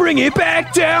down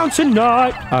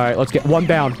tonight. Alright, let's get one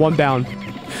down, one down.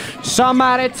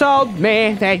 Somebody told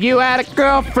me that you had a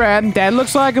girlfriend that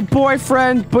looks like a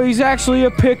boyfriend, but he's actually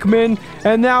a Pikmin,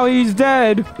 and now he's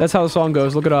dead. That's how the song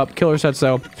goes. Look it up. Killer said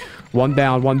so. One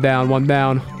down, one down, one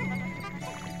down.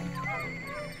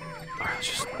 Alright, let's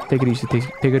just Take it easy. Take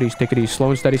it easy. Take it easy. Slow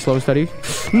and steady. Slow and steady.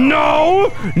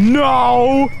 No!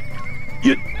 No!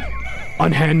 You...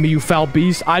 Unhand me, you foul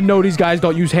beast. I know these guys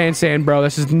don't use hand sand, bro.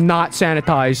 This is not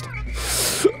sanitized.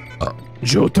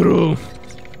 Jotaro.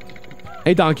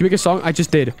 Hey, Don, can you make a song? I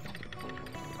just did.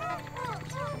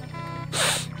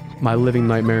 My living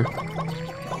nightmare.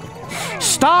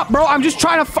 Stop, bro. I'm just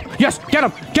trying to... Yes, get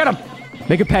him. Get him.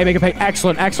 Make it pay. Make it pay.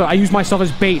 Excellent. Excellent. I use myself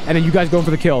as bait, and then you guys go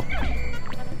for the kill.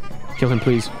 Kill him,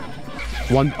 please.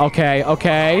 One. Okay.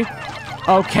 Okay.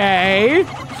 Okay.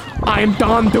 I am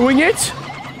done doing it.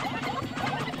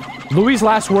 Louis'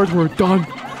 last words were done.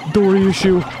 Dory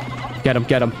issue. Get him.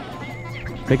 Get him.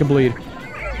 Make him bleed.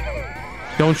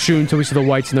 Don't shoot until we see the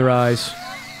whites in their eyes.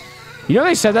 You know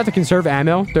they said that to conserve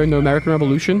ammo during the American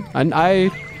Revolution? And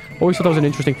I always thought that was an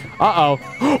interesting... Uh-oh.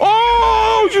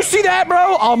 Oh! You see that,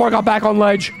 bro? Almar got back on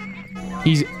ledge.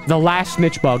 He's the last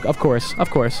snitch bug. Of course. Of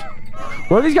course.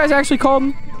 What are these guys actually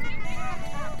called?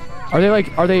 Are they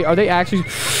like... Are they actually...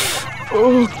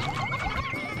 Oh.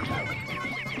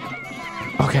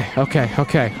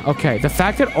 Okay. The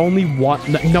fact that only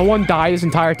no one died this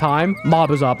entire time,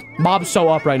 mob is up. Mob's so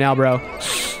up right now, bro.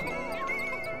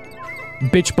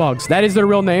 Bitch bugs. That is their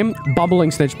real name.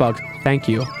 Bumbling snitch bugs. Thank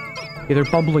you. Yeah, they're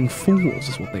bumbling fools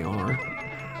is what they are.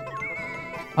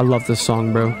 I love this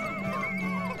song, bro.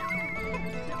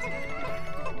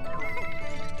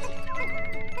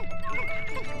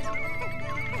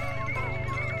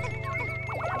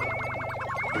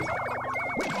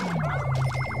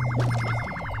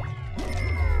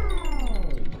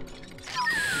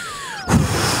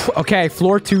 Okay,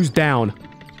 floor 2's down.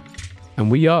 And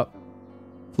we up.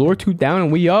 Floor 2 down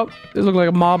and we up. This looks like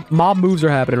a mob moves are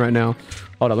happening right now.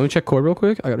 Hold on, let me check cord real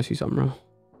quick. I gotta see something, bro.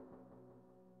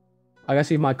 I gotta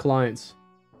see my clients.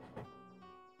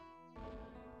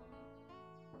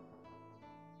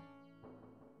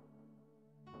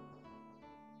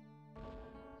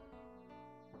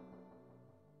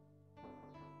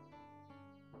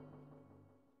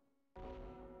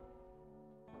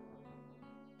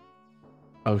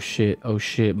 Oh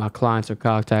shit, my clients are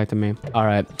contacting me.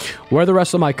 Alright. Where are the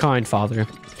rest of my kind, father?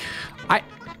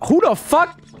 Who the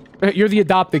fuck? You're the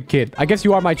adopted kid. I guess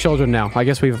you are my children now. I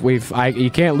guess you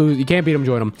can't lose, you can't beat them,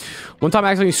 join them. One time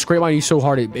I accidentally scraped my knee so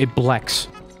hard it blex.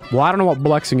 Well, I don't know what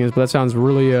blexing is, but that sounds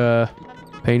really,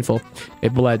 painful.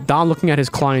 It bled. Don looking at his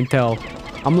clientele.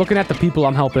 I'm looking at the people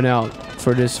I'm helping out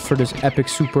for this epic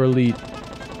super elite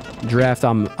draft.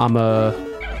 Well,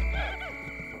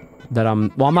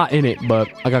 I'm not in it, but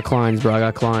I got clients, bro. I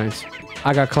got clients.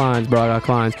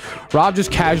 Rob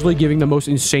just casually giving the most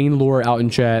insane lore out in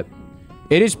chat.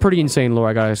 It is pretty insane lore,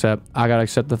 I gotta accept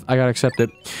it.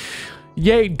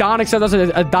 Yay, Don accept us as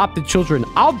adopted children.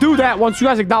 I'll do that once you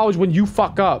guys acknowledge when you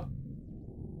fuck up.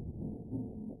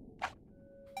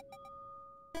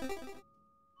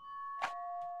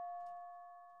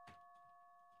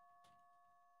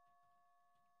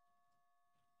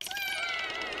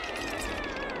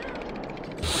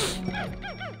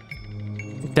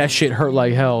 That shit hurt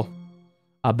like hell.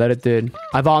 I bet it did.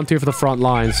 I volunteer for the front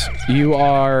lines. You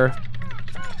are...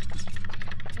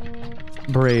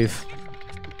 brave.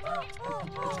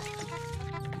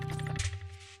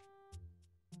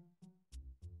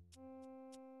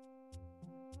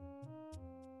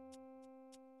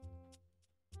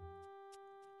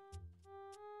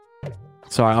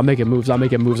 Sorry, I'm making moves. I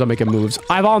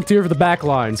volunteer for the back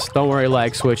lines. Don't worry,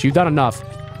 Lag Switch. You've done enough.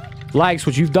 Lag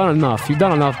Switch, you've done enough. You've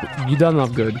done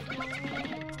enough good.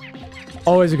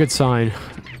 Always a good sign.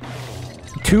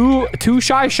 Two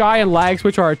Shy and Lag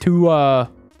Switch are two,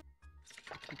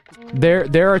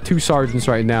 There are two sergeants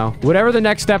right now. Whatever the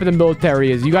next step in the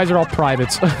military is, you guys are all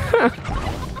privates.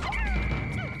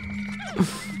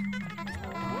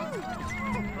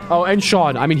 Oh, and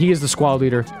Sean. I mean, he is the squad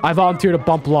leader. I volunteer to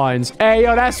bump lines. Hey,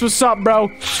 yo, that's what's up, bro.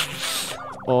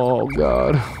 Oh,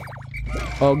 God.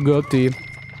 Oh, good team.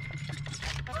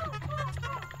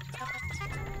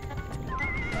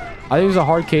 I think it's a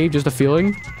hard cave, just a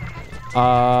feeling.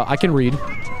 I can read.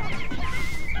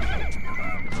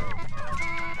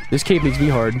 This cave makes me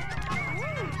hard.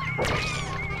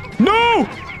 No!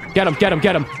 Get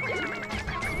him.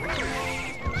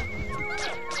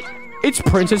 It's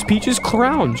Princess Peach's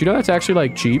crown. Do you know that's actually,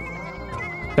 like, cheap?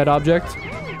 That object?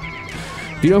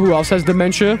 Do you know who else has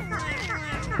dementia?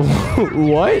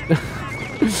 What?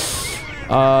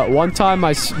 One time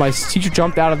my teacher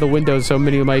jumped out of the window so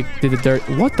many Mike did the dirt.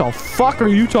 What the fuck are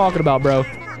you talking about, bro?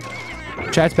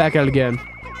 Chat's back at it again.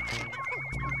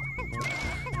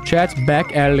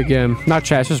 Not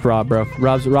chat, just Rob, bro.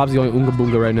 Rob's the only Oonga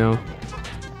Boonga right now.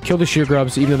 Kill the sheer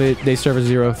grubs, even though they serve a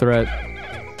zero threat.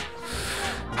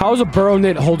 How is a burrow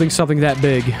knit holding something that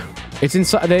big? It's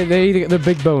inside. They're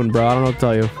big bone, bro. I don't know what to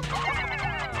tell you.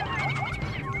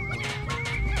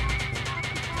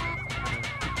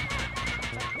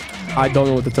 I don't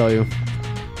know what to tell you.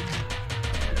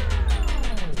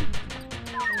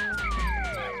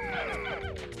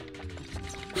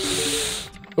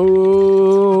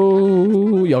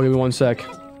 Oh, y'all give me 1 sec.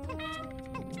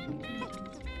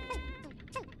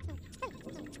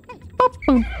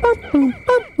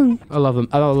 I love them.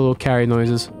 I love the little carry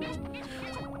noises.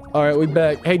 All right, we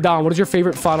back. Hey, Don, what is your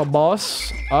favorite final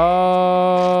boss?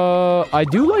 I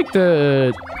do like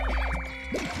the...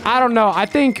 I don't know. I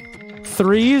think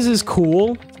 3s is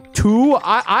cool. 2,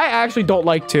 I actually don't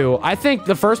like 2. I think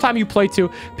the first time you play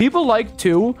 2, people like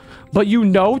 2, but you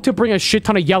know to bring a shit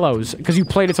ton of yellows because you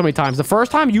played it so many times. The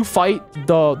first time you fight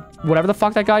the... whatever the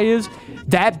fuck that guy is,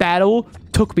 that battle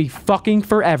took me fucking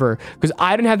forever because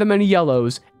I didn't have that many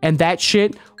yellows, and that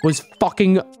shit was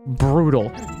fucking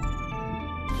brutal.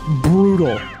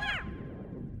 Brutal.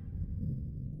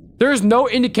 There's no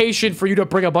indication for you to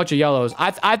bring a bunch of yellows.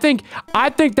 I think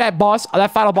that boss,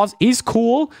 that final boss, he's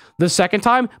cool the second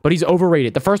time, but he's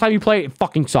overrated. The first time you play it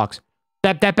fucking sucks.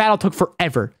 That battle took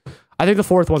forever. I think the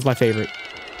 4th one's my favorite.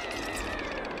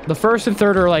 The 1st and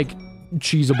 3rd are like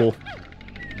cheesable.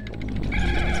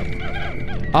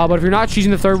 But if you're not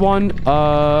choosing the 3rd one,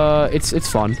 it's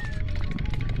fun.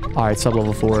 All right, sub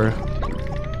level 4.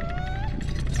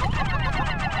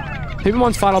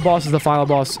 Pikmin's final boss is the final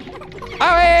boss.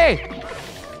 Oh, hey!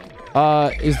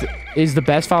 Is the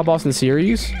best final boss in the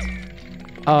series?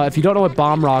 If you don't know what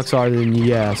bomb rocks are, then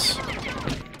yes.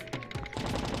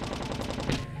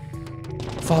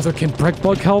 Father, can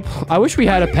Breadbug help? I wish we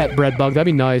had a pet Breadbug. That'd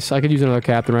be nice. I could use another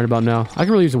captain right about now. I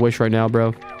can really use a wish right now,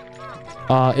 bro.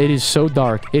 It is so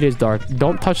dark. It is dark.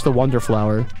 Don't touch the Wonder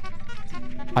Flower.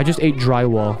 I just ate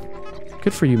drywall.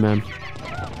 Good for you, man.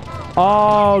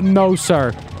 Oh, no,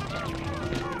 sir.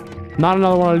 Not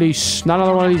another one of these. Not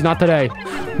another one of these. Not today.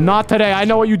 Not today. I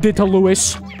know what you did to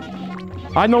Luis.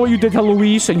 I know what you did to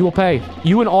Luis, and you will pay.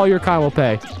 You and all your kind will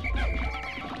pay.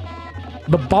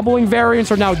 The bubbling variants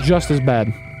are now just as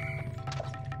bad.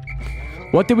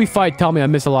 What did we fight? Tell me. I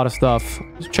missed a lot of stuff.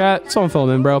 Chat, someone fill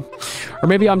in, bro. Or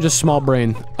maybe I'm just small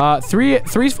brain.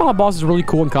 Three's final boss is really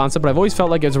cool in concept, but I've always felt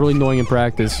like it's really annoying in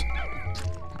practice.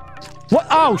 What?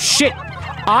 Oh, shit.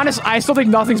 Honest, I still think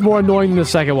nothing's more annoying than the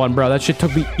second one, bro. That shit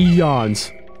took me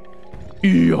eons.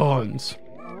 Eons.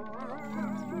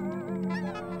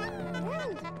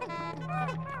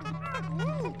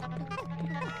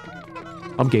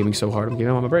 I'm gaming so hard. I'm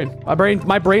gaming on my brain.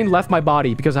 My brain left my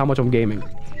body because of how much I'm gaming.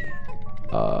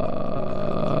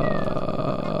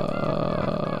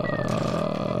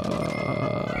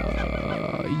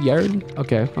 Yard?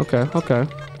 Okay.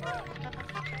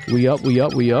 We up.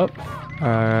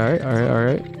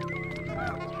 Alright.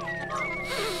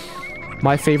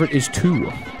 My favorite is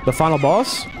 2. The final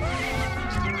boss?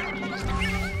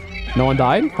 No one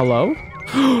died? Hello?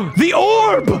 The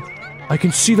orb! I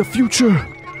can see the future.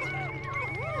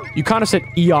 You kind of said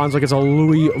eons like it's a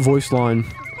Louis voice line.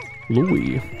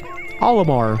 Louis.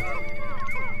 Olimar.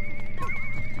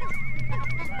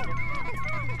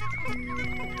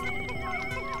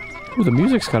 Ooh, the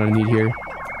music's kind of neat here.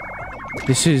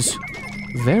 This is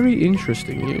very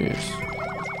interesting, yes.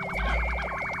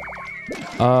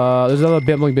 There's another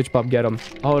bibbling bitch bub. Get him.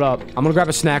 Hold up. I'm gonna grab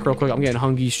a snack real quick. I'm getting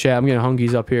hungies, chat. I'm getting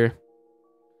hungies up here.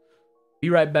 Be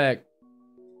right back.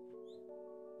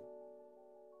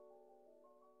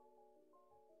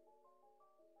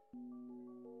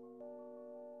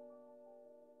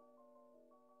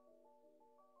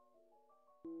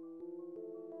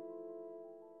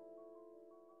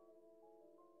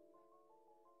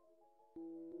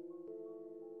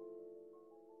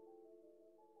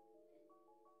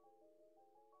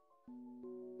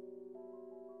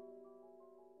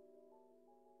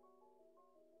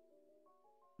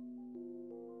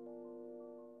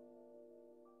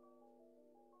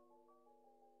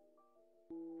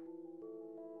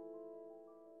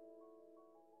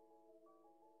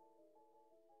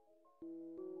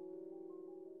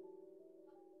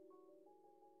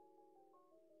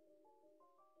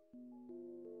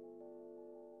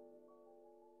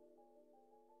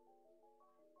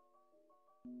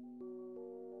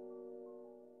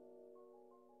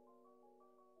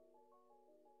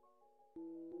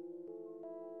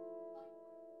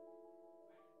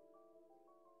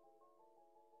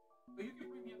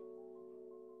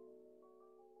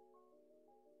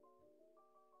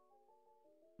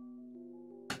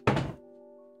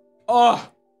 Oh.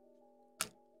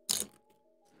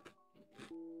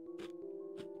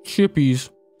 Chippies.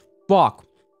 Fuck.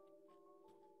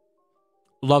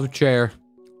 Love chair.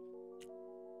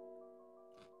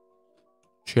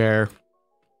 Chair.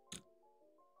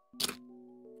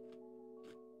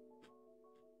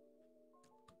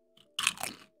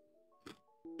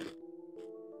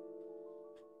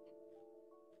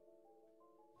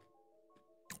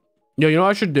 Yo, you know what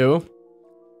I should do?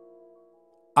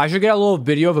 I should get a little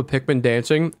video of a Pikmin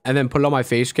dancing and then put it on my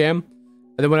face cam.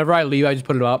 And then whenever I leave, I just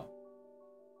put it up.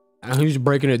 And he's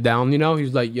breaking it down, you know?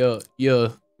 He's like, yeah, yeah,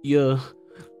 yeah,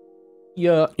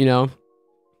 yeah, you know?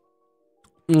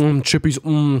 Chippies,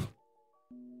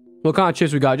 What kind of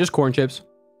chips we got? Just corn chips.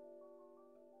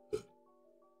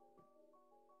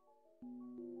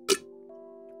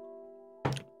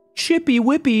 Chippy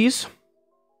whippies.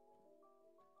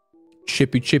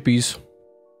 Chippy chippies.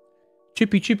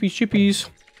 Chippy chippy chippies.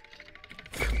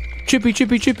 Chippy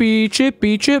chippy chippy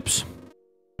chippy chips.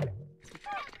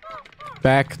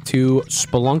 Back to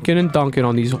spelunking and dunking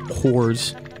on these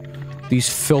whores. These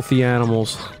filthy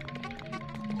animals.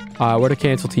 Where the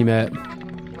cancel team at?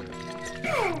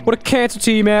 What a cancel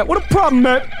team at? What a problem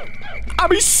at? I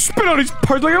be spitting on these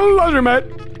parts like a laser mat.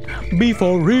 Be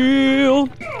for real.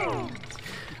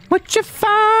 What you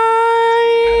find?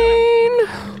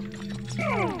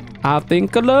 I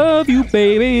think I love you,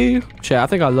 baby. Chat, I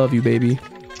think I love you, baby.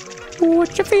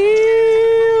 What you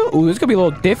feel? Ooh, this gonna be a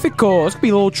little difficult. This could be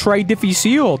a little Trey Diffie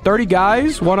Seal. 30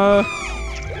 guys wanna...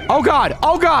 Oh god!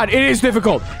 Oh god! It is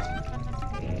difficult!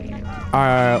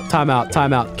 Alright, time out,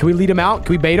 time out. Can we lead him out?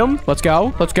 Can we bait him? Let's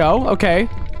go. Let's go. Okay.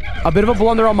 A bit of a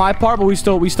blunder on my part, but we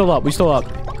still up. We still up.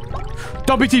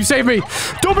 Dumpy team, save me!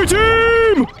 Dumpy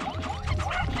team!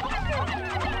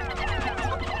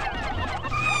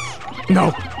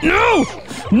 No! No!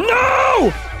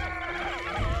 No!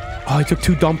 Oh, I took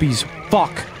 2 dumpies.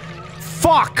 Fuck.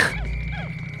 Fuck!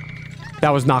 That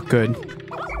was not good.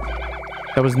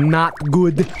 That was not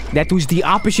good. That was the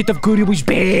opposite of good. It was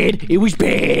bad. It was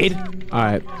bad.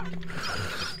 Alright.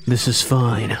 This is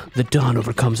fine. The dawn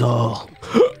overcomes all.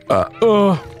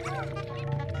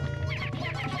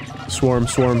 Swarm,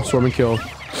 swarm, swarm and kill.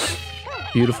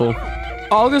 Beautiful.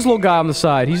 Oh, this little guy on the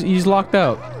side. He's locked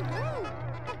out.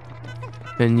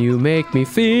 And you make me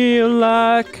feel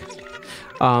like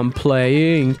I'm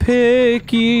playing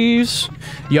pickies.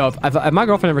 Yo, if my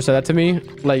girlfriend ever said that to me,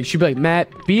 like, she'd be like, Matt,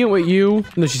 being with you,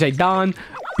 no, she'd say, Don,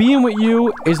 being with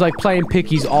you is like playing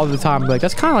pickies all the time. Like,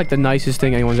 that's kind of like the nicest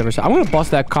thing anyone's ever said. I'm gonna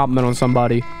bust that compliment on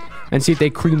somebody and see if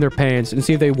they cream their pants and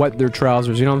see if they wet their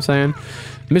trousers, you know what I'm saying?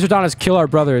 Mr. Don has kill our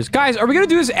brothers. Guys, are we gonna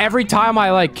do this every time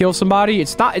I, like, kill somebody?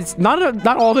 It's not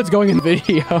all that's going in the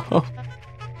video.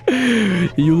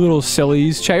 You little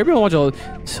sillies. Chat, you're gonna watch all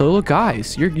silly little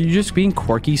guys. You're just being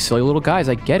quirky, silly little guys.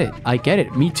 I get it. I get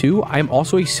it. Me too. I am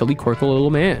also a silly, quirky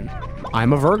little man.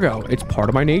 I'm a Virgo. It's part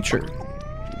of my nature.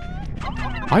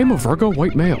 I am a Virgo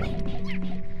white male.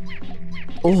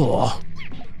 Ugh.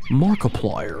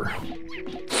 Markiplier.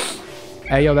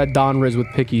 Hey, yo, that Don Riz with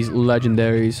pickies,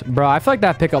 legendaries. Bro, I feel like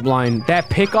that pickup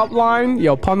line,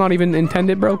 yo, pun not even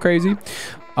intended, bro, crazy.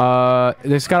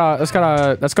 That's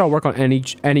gotta work on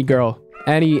any girl,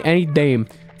 any dame.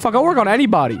 Fuck, I'll work on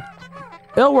anybody.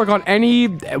 It'll work on any,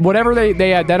 whatever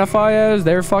they identify as.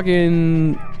 They're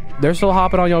still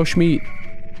hopping on yo schmeat.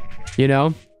 You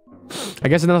know? I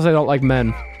guess unless they don't like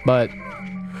men, but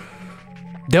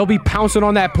they'll be pouncing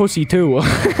on that pussy too.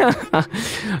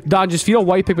 Don, just feed a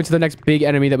white Pikmin to the next big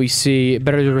enemy that we see.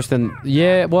 Better than,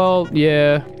 yeah, well,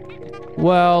 yeah.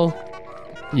 Well,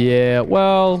 yeah,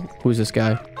 well, who's this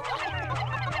guy?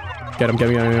 Get him, get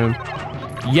him, get him.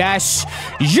 Yes!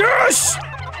 Yes!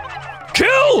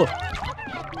 Kill!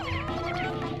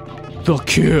 The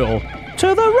kill.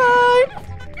 To the right!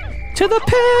 To the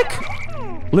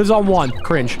pick! Lives on 1.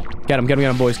 Cringe. Get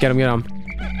him, boys. Get him.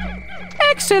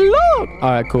 Excellent!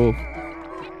 Alright, cool.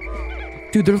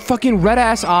 Dude, they're fucking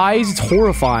red-ass eyes. It's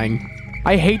horrifying.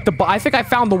 I hate I think I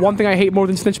found the one thing I hate more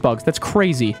than snitch bugs. That's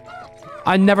crazy.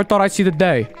 I never thought I'd see the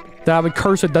day that I would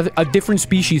curse a different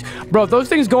species. Bro, if those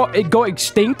things go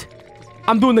extinct,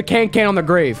 I'm doing the can on the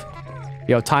grave.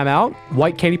 Yo, time out.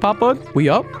 White candy pop bud, we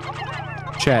up.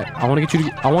 Chat, I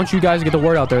want you guys to get the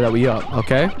word out there that we up,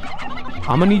 okay?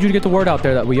 I'm gonna need you to get the word out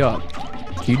there that we up.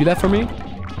 Can you do that for me?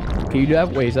 Can you do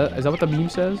that? Wait, is that what the meme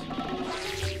says?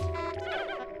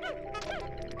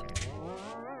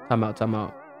 Time out.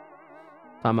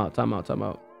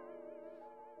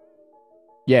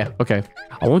 Yeah, okay.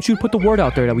 I want you to put the word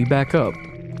out there that we back up.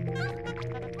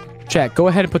 Chat, go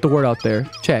ahead and put the word out there.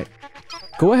 Chat,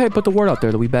 go ahead and put the word out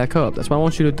there that we back up. That's what I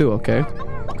want you to do, okay?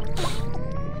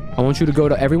 I want you to go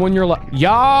to everyone in your life.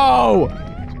 Yo!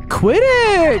 Quit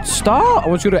it! Stop! I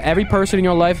want you to go to every person in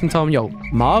your life and tell them, yo,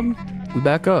 mob, we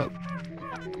back up.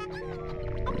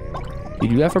 You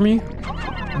do that for me?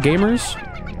 Gamers?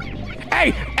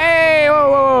 Hey! Hey!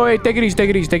 whoa, whoa, whoa, wait, take it easy, take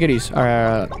it easy, take it easy. All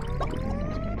right.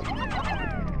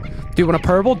 Dude, when a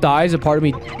purple dies, a part of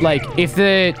me, like, if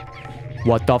the...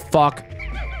 What the fuck?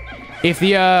 If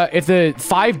the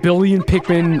 5 billion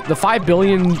Pikmin, the 5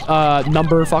 billion,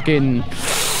 number fucking...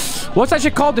 What's that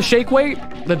shit called? The shake weight?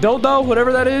 The dildo?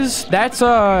 Whatever that is? That's,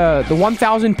 the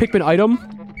 1,000 Pikmin item.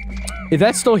 If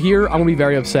that's still here, I'm gonna be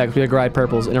very upset because we had grind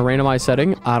purples in a randomized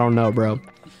setting. I don't know, bro.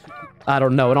 I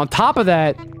don't know. And on top of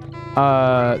that,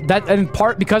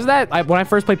 because of that, when I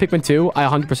first played Pikmin 2, I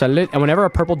 100%ed it. And whenever a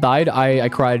purple died, I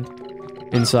cried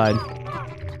inside.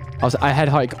 I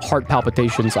had like heart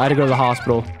palpitations. I had to go to the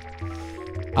hospital.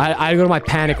 I had to go to my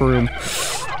panic room.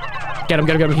 Get him,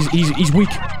 get him, get him. He's weak.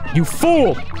 You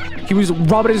fool! He was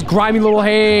rubbing his grimy little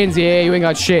hands. Yeah, you ain't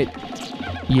got shit.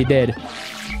 You're dead.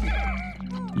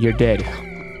 You're dead.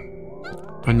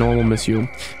 I know I will miss you.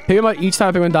 Pikmin, each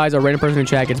time a Pikmin dies, a random person in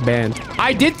chat gets banned.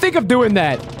 I did think of doing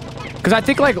that. Because I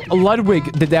think, like,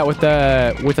 Ludwig did that with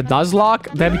the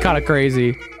Nuzlocke. That'd be kind of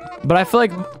crazy. But I feel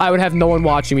like I would have no one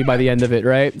watching me by the end of it,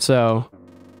 right? So...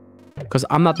 Because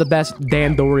I'm not the best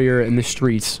Dan Dorier in the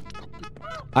streets.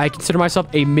 I consider myself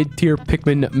a mid-tier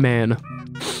Pikmin man.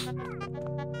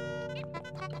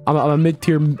 I'm a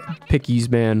mid-tier Pickies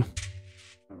man.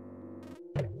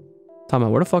 Time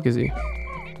out, where the fuck is he?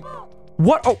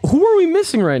 What? Oh, who are we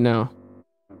missing right now?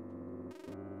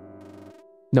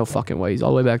 No fucking way. He's all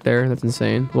the way back there. That's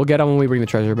insane. We'll get him when we bring the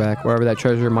treasure back. Wherever that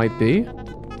treasure might be.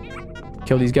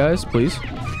 Kill these guys, please.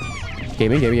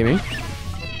 Gaming, gaming, gaming.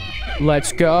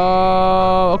 Let's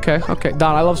go. Okay, okay.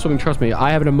 Don, I love swimming. Trust me. I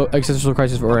have an existential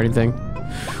crisis or anything.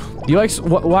 You like...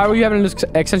 Why were you having an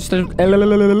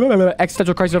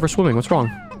existential crisis over swimming? What's wrong?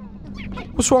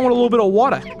 What's wrong with a little bit of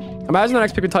water? Imagine the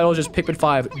next Pikmin title is just Pikmin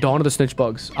 5, Dawn of the Snitch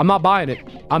Bugs. I'm not buying it.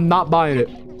 I'm not buying it.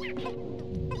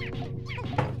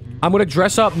 I'm gonna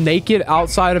dress up naked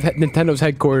outside of Nintendo's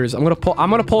headquarters. I'm gonna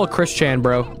pull a Chris Chan,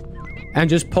 bro. And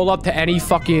just pull up to any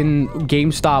fucking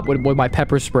GameStop with my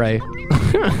pepper spray.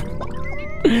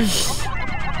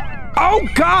 Oh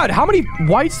god! How many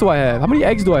whites do I have? How many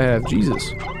eggs do I have?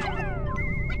 Jesus.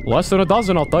 Less than a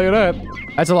dozen, I'll tell you that.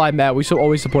 That's a lie, Matt. We should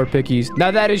always support Pickies.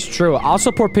 Now, that is true. I'll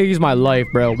support Pickies my life,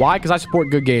 bro. Why? Because I support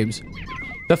good games.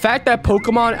 The fact that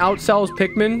Pokemon outsells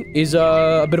Pikmin is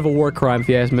a bit of a war crime, if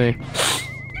you ask me.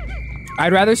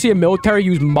 I'd rather see a military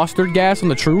use mustard gas on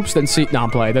the troops than see... Nah,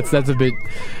 I'm playing. That's a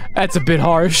bit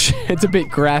harsh. It's a bit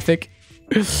graphic.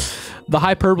 The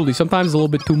hyperbole sometimes is a little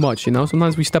bit too much, you know?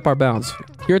 Sometimes we step our bounds.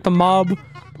 Here at the mob,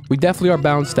 we definitely are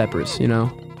bound steppers, you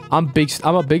know? I'm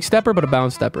a big stepper, but a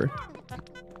bound stepper.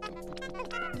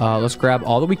 Let's grab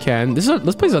all that we can. This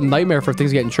place is a nightmare for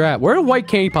things getting trapped. Where did white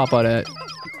candy pop out at?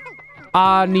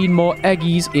 I need more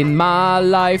eggies in my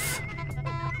life.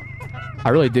 I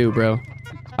really do, bro.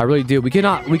 I really do. We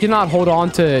cannot hold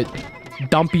on to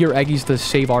dumpier eggies to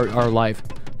save our life.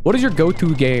 What is your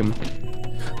go-to game?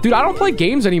 Dude, I don't play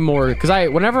games anymore because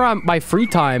whenever my free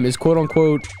time is quote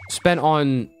unquote spent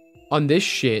on this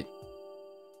shit.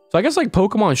 So I guess like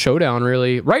Pokemon Showdown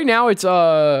really. Right now it's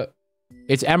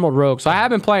Emerald Rogue. So I have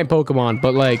been playing Pokemon,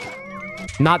 but like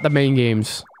not the main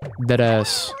games.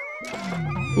 Deadass.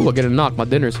 Ooh, I'll get a knock. My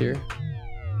dinner's here.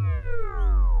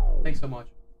 Thanks so much.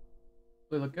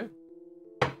 They look good.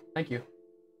 Thank you.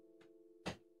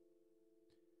 Do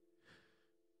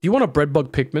you want a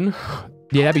Breadbug Pikmin?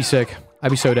 Yeah, that'd be sick. I'd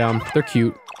be so down. They're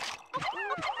cute.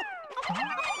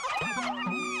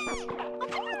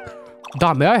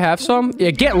 Dom, may I have some?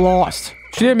 Yeah, get lost.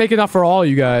 She didn't make enough for all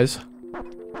you guys.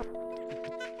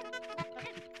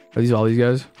 Are these all these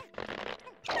guys?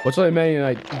 What's on the menu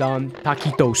tonight, Don?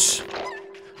 Taquitos.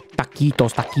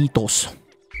 Taquitos, taquitos.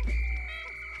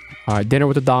 Alright, dinner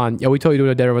with the Don. Yeah, we told you to do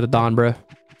a dinner with the Don, bruh.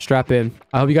 Strap in.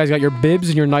 I hope you guys got your bibs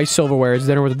and your nice silverware. It's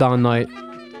dinner with the Don night.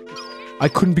 I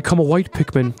couldn't become a white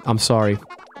Pikmin. I'm sorry.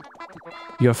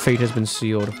 Your fate has been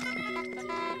sealed.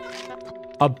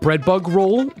 A Breadbug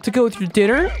roll to go with your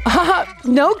dinner? Haha,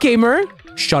 no, gamer.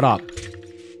 Shut up.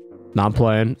 Nah, I'm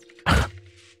playing.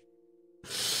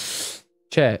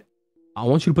 Chat, I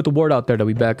want you to put the word out there that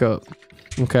we back up.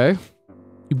 Okay?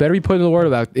 You better be putting the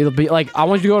word out. It'll be like, I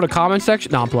want you to go to the comment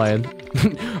section. Nah, I'm playing.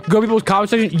 Go to people's comment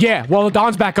section. Yeah, well, the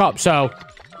Don's back up, so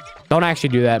don't actually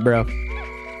do that, bro.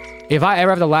 If I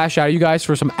ever have to lash out at you guys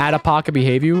for some out-of-pocket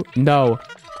behavior, no,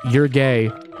 you're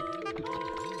gay.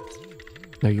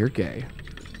 No, you're gay.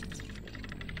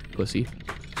 Pussy.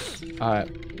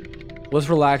 Alright. Let's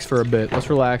relax for a bit. Let's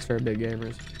relax for a bit,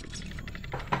 gamers.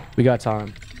 We got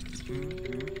time.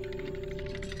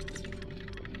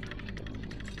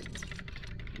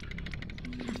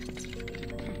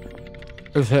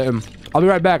 Let's hit him. I'll be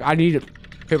right back. I need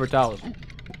paper towels.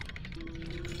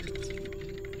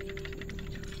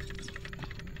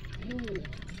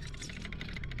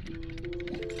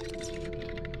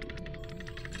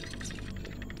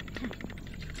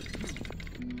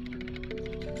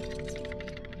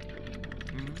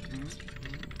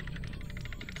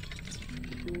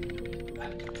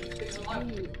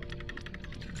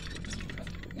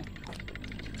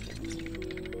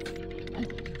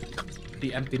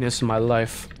 The emptiness in my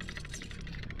life.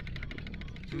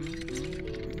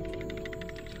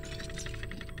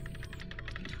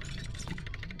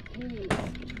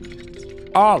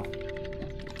 Oh.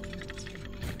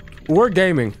 We're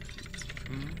gaming.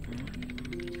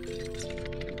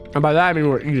 And by that I mean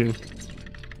we're eating.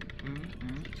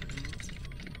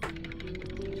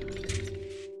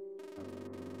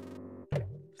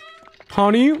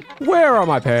 Honey, where are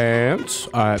my pants?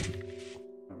 Alright.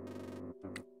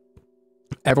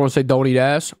 Everyone say don't eat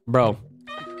ass. Bro,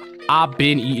 I've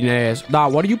been eating ass. Nah,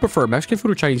 what do you prefer? Mexican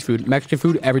food or Chinese food? Mexican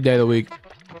food every day of the week.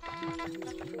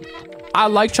 I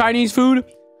like Chinese food,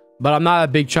 but I'm not a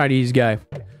big Chinese guy.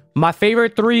 My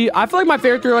favorite three, I feel like my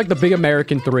favorite three are like the big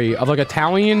American three of like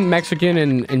Italian, Mexican,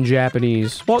 and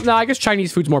Japanese. Well, no, I guess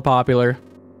Chinese food's more popular.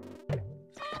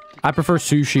 I prefer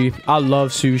sushi. I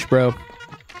love sushi, bro.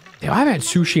 Damn, I haven't had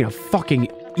sushi in a fucking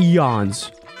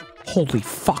eons. Holy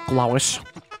fuck, Lois.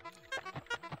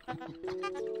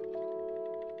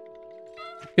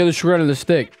 Get the sugar on the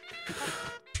stick.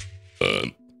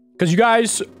 Because you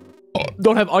guys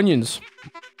don't have onions.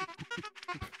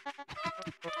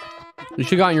 You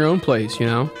should have gotten your own place, you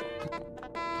know?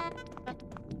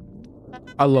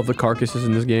 I love the carcasses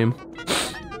in this game.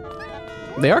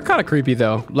 They are kind of creepy,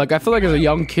 though. Like, I feel like as a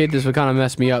young kid, this would kind of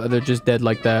mess me up that they're just dead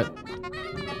like that.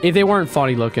 If they weren't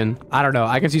funny looking. I don't know.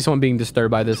 I can see someone being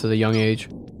disturbed by this at a young age.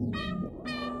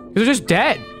 They're just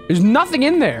dead. There's nothing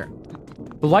in there.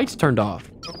 The lights turned off.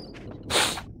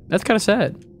 That's kind of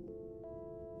sad.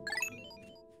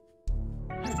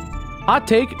 Hot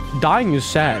take, dying is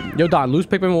sad. Yo, Don, loose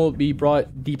Pikmin will be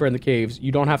brought deeper in the caves.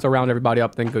 You don't have to round everybody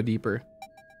up, then go deeper.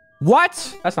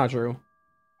 What? That's not true.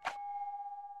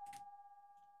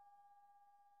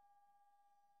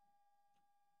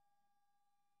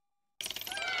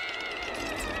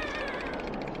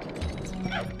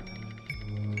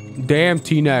 Damn,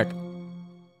 T-neck.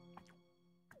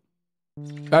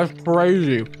 That's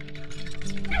crazy.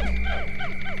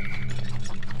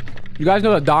 You guys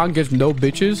know that Don gets no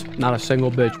bitches? Not a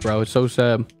single bitch, bro. It's so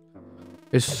sad.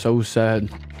 It's so sad.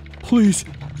 Please,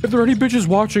 if there are any bitches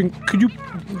watching, could you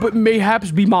but mayhaps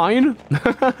be mine?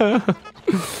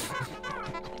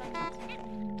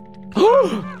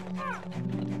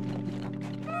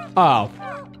 Oh,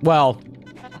 well.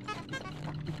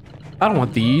 I don't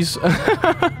want these.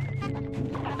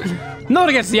 Not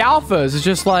against the alphas. It's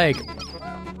just like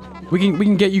we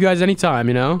can get you guys anytime,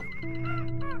 you know?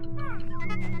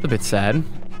 It's a bit sad.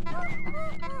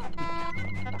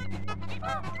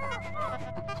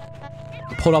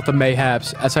 Pulled out the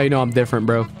mayhaps. That's how you know I'm different,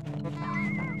 bro.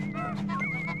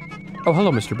 Oh,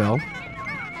 hello, Mr. Bell.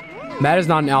 Matt is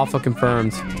not an alpha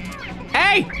confirmed.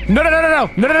 Hey! No, no, no, no, no,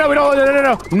 no, no, no, we don't, no, no, no,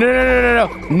 no, no, no,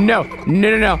 no, no, no, no,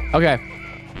 no, no. Okay.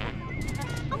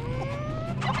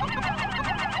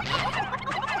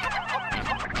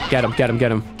 Get him, get him,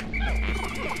 get him.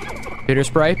 Bitter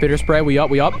spray, we up,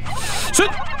 we up. Sit!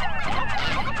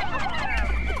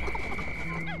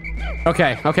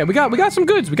 Okay, okay, we got some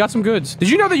goods. We got some goods. Did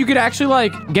you know that you could actually,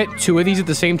 like, get 2 of these at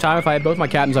the same time? If I had both my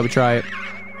captains, I would try it.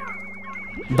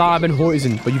 Nah, I've been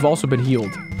poisoned, but you've also been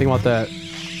healed. Think about that.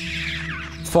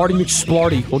 Farty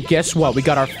McSplarty. Well, guess what? We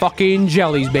got our fucking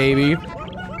jellies, baby.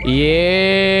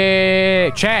 Yeah!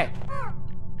 Chat!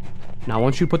 Now, I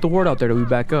want you to put the word out there that we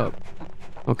back up.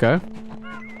 Okay?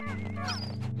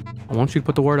 I want you to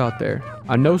put the word out there.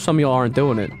 I know some of y'all aren't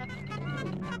doing it.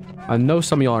 I know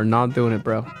some of y'all are not doing it,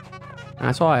 bro.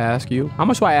 That's all I ask you. How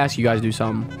much do I ask you guys to do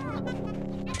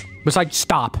something? Besides,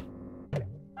 stop.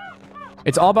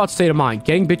 It's all about state of mind.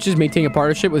 Getting bitches, maintaining a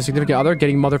partnership with a significant other,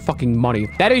 getting motherfucking money.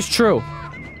 That is true.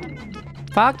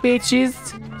 Fuck bitches.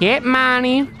 Get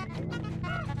money.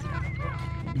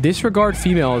 Disregard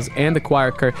females and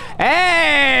acquire cur.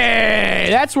 Hey!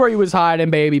 That's where he was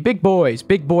hiding, baby. Big boys.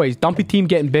 Big boys. Dumpy team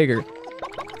getting bigger.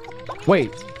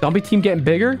 Wait. Dumpy team getting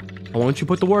bigger? I want you to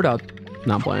put the word out.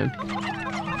 Not playing.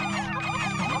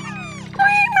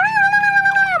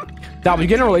 Dom, when you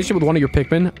get in a relationship with one of your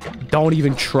Pikmin, don't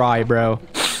even try, bro.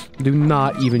 Do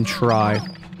not even try.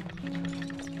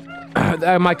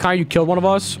 Am I kind you killed one of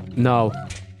us? No.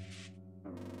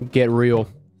 Get real.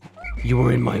 You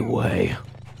were in my way.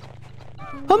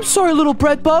 I'm sorry, little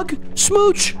Breadbug.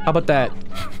 Smooch. How about that?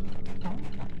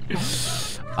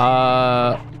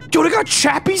 Yo, they got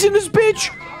chappies in this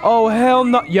bitch? Oh, hell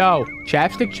no. Yo,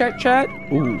 chapstick chat?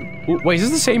 Ooh. Ooh. Wait, is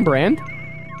this the same brand?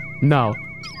 No.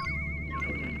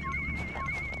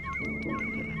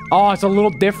 Oh, it's a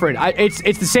little different. It's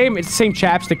the same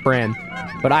chapstick brand,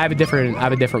 but I have a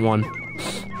different one.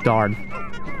 Darn.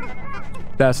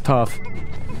 That's tough.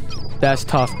 That's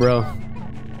tough, bro.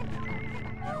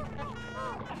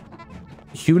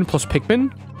 Human plus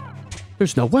Pikmin?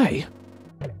 There's no way.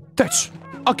 That's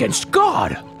against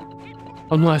God.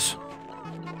 Unless...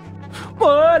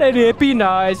 Wouldn't it be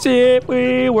nice if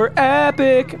we were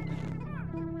epic?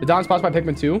 The Don spots by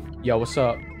Pikmin 2. Yo, what's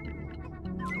up?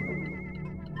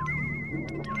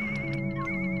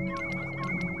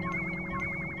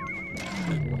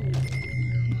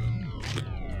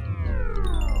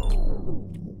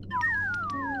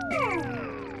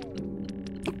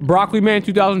 Broccoli Man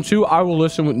 2002, I will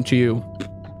listen to you.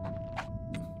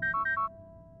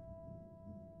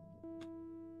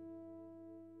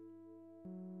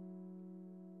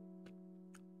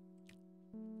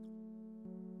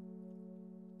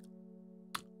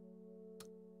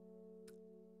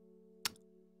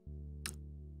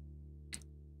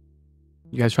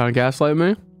 You guys trying to gaslight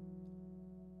me?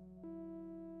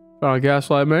 Trying to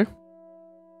gaslight me?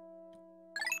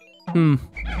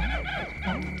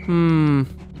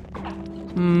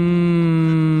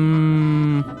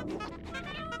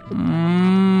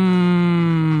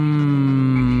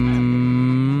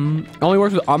 Only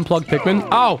works with unplugged Pikmin.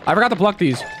 Oh, I forgot to pluck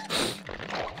these.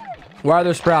 Why are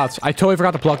there sprouts? I totally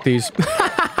forgot to pluck these.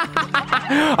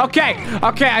 Okay,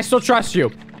 I still trust you.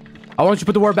 I want you to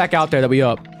put the word back out there that we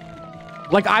up.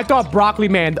 Like, I thought Broccoli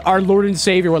Man, our Lord and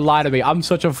Savior, would lie to me. I'm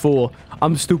such a fool.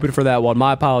 I'm stupid for that one.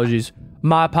 My apologies.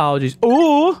 My apologies.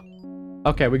 Ooh!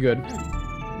 Okay, we good.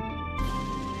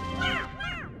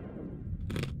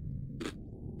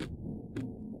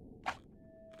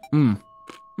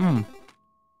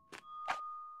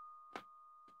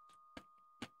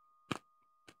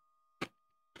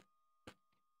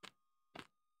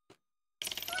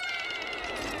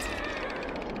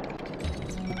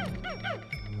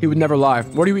 He would never lie.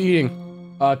 What are you eating?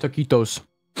 Taquitos.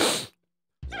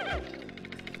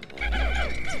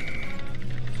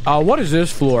 What is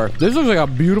this floor? This looks like a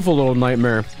beautiful little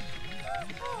nightmare.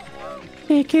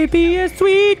 It could be a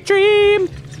sweet dream.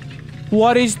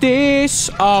 What is this?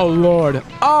 Oh, Lord.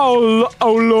 Oh,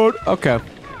 Lord. Okay.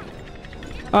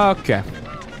 Okay.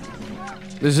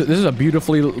 This is a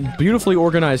beautifully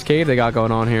organized cave they got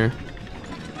going on here.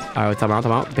 All right, time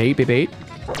out. Bait.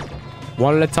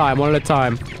 One at a time, one at a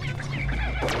time.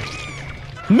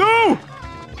 No!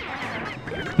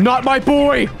 Not my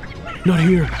boy! Not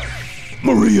here.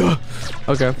 Maria!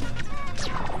 Okay.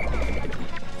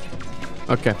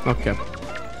 Okay.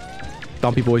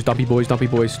 Dumpy boys. Turn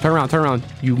around,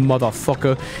 you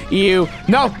motherfucker. You.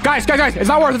 No! Guys! It's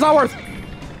not worth!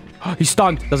 He's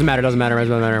stunned. Doesn't matter.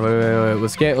 Wait.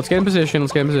 Let's get in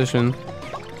position.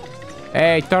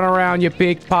 Hey, turn around, you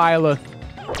big pile of...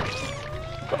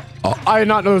 Oh, I did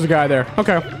not know there was a guy there.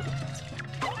 Okay.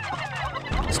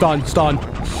 Stun.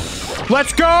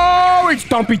 Let's go! It's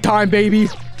dumpy time, baby.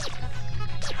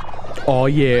 Oh,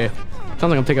 yeah. Sounds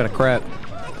like I'm taking a crap.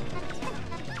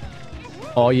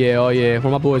 Oh, yeah.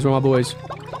 Where my boys?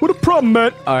 What a problem,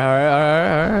 man. All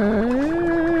right.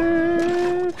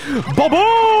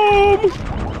 Boom!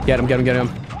 Get him.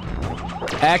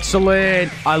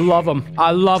 Excellent. I love him.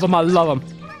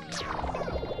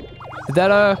 Did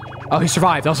that, Oh, he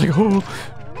survived. I was like, oh,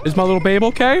 is my little babe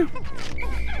okay?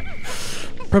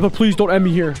 Purple, please don't end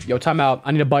me here. Yo, time out.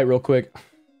 I need a bite real quick.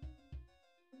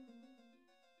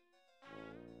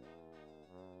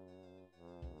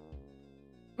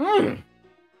 Wait,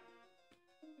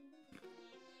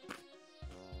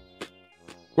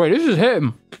 this is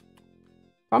him.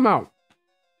 I'm out.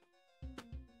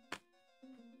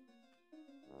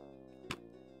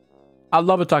 I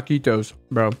love the taquitos,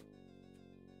 bro.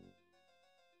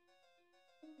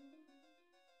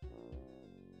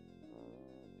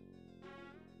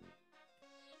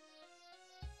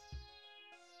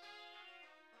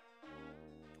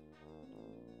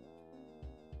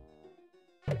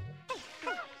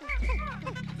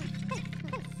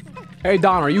 Hey,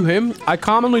 Don, are you him? I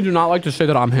commonly do not like to say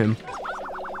that I'm him.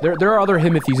 There are other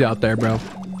Himothy's out there, bro.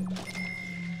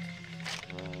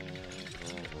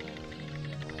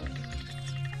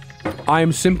 I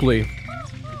am simply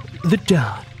the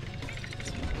Don.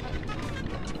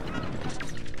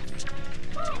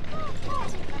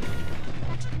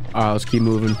 Alright, let's keep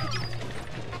moving.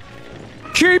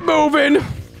 Keep moving!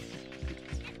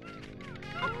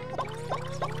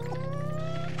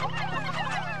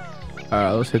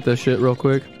 Alright, let's hit that shit real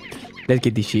quick. Let's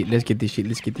get this shit.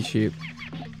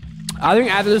 I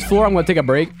think after this floor, I'm gonna take a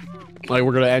break. Like,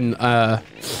 we're gonna end,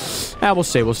 we'll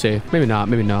see. Maybe not.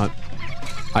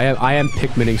 I am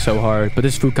Pikmining so hard, but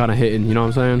this food kind of hitting, you know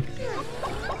what I'm saying?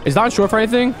 Is Don short for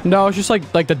anything? No, it's just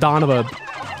like the Don of a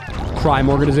crime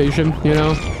organization, you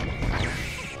know?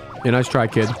 Yeah, nice try,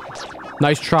 kid.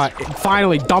 Nice try.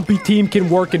 Finally, dumpy team can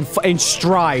work in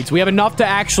strides. We have enough to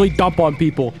actually dump on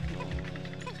people.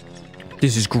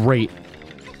 This is great.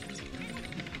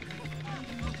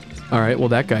 All right, well,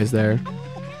 that guy's there.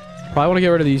 Probably want to get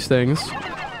rid of these things.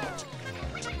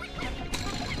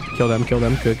 Kill them, kill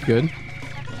them. Good, good.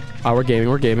 Oh, we're gaming,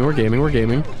 we're gaming, we're gaming, we're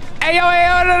gaming. Hey, yo, hey,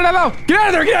 yo, no, no, no, no. Get out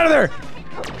of there, get out of there.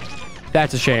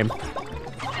 That's a shame.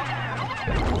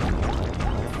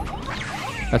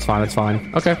 That's fine, that's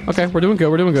fine. Okay, okay, we're doing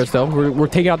good still. We're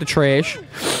taking out the trash.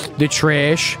 The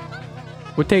trash.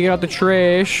 We're taking out the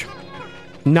trash.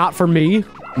 Not for me.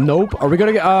 Nope. Are we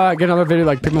gonna get another video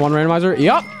like Pikmin 1 randomizer?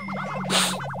 Yup.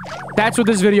 That's what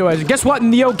this video is. Guess what,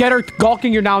 Neo Getter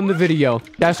Gawking, you're now in the video.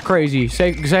 That's crazy.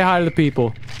 Say hi to the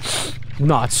people.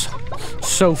 Nuts.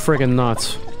 So freaking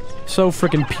nuts. So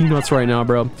freaking peanuts right now,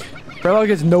 bro. Breadbugs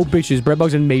gets no bitches.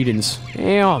 Breadbugs and maidens.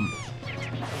 Damn.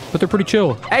 But they're pretty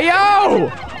chill. Hey,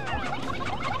 yo!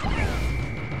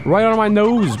 Right under my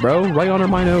nose, bro. Right under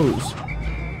my nose.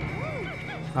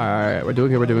 Alright, we're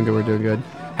doing good, we're doing good, we're doing good.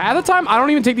 Half the time, I don't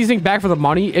even take these things back for the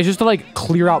money. It's just to, like,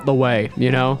 clear out the way,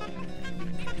 you know?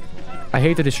 I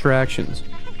hate the distractions.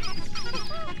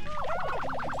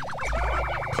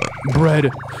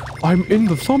 Bread. I'm in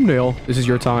the thumbnail. This is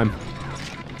your time.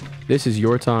 This is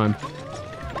your time.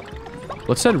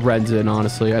 Let's send Reds in,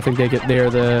 honestly. I think they're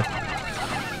the...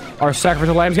 Our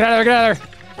sacrificial lambs. Get out of there, get out of there!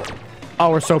 Oh,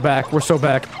 we're so back. We're so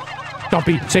back.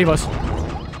 Dumpy, save us.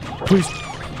 Please.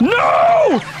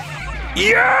 No!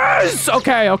 Yes!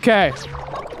 Okay, okay.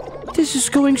 This is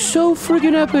going so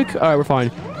friggin' epic. Alright, we're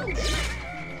fine.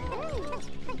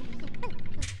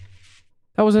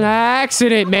 That was an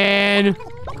accident, man.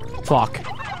 Fuck.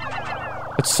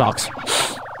 It sucks.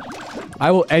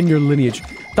 I will end your lineage.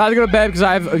 Time to go to bed because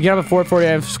I get up at 4:40. I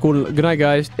have school. Good night,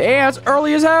 guys. Damn, it's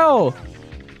early as hell.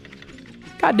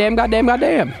 Goddamn, goddamn,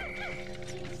 goddamn.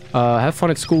 Have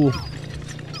fun at school.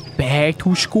 Back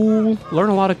to school. Learn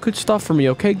a lot of good stuff from me,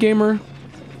 okay, gamer?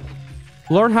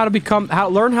 Learn how to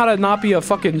learn how to not be a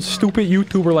fucking stupid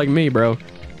YouTuber like me, bro.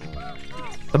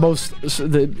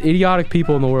 The idiotic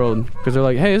people in the world. Because they're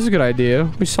like, hey, this is a good idea.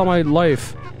 Let me sell my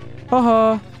life.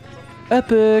 Haha.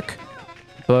 Epic.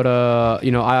 But,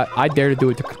 you know, I dare to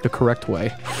do it the correct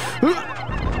way.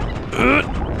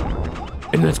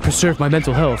 And let's preserve my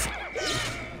mental health.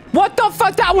 What the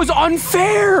fuck? That was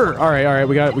unfair! Alright,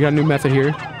 we got a new method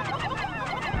here.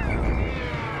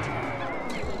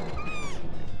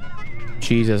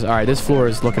 Jesus. Alright, this floor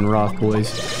is looking rough,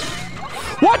 boys.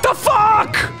 What the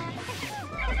fuck?!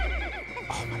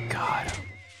 Oh my god.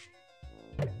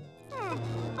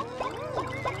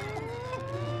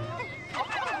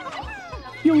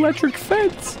 The electric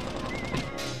fence!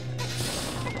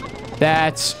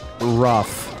 That's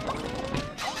rough.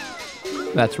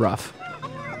 That's rough.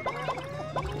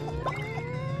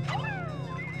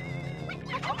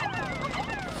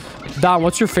 Don,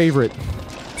 what's your favorite?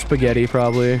 Spaghetti,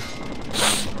 probably.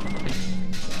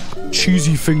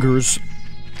 Cheesy fingers.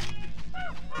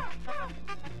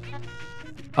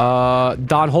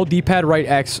 Don, hold D-pad right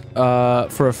X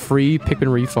for a free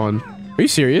Pikmin refund. Are you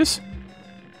serious?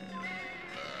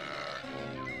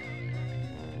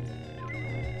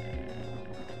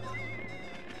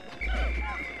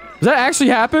 Does that actually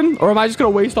happen? Or am I just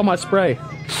gonna waste all my spray?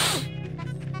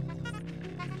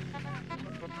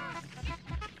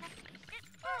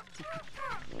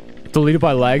 Deleted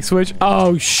by lag switch?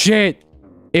 Oh, shit.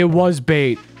 It was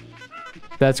bait.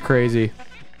 That's crazy.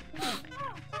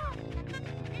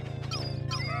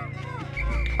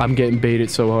 I'm getting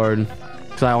baited so hard.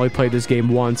 Because I only played this game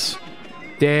once.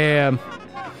 Damn.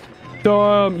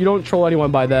 Dumb. You don't troll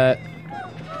anyone by that.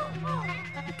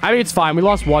 I mean, it's fine. We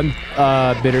lost one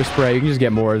bitter spray. You can just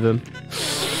get more of them.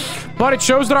 But it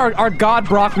shows that our god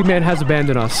Broccoli Man has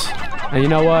abandoned us. And you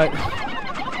know what?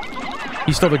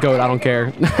 He's still the GOAT. I don't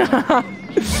care.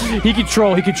 He can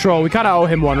troll. He can troll. We kind of owe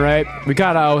him one, right? We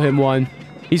kind of owe him one.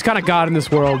 He's kind of God in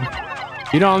this world.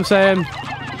 You know what I'm saying?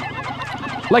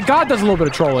 Like, God does a little bit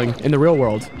of trolling in the real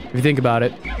world, if you think about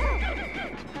it.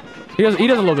 He does a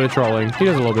little bit of trolling. He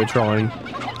does a little bit of trolling.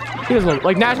 He does a little...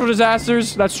 Like, natural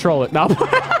disasters, that's trolling. No.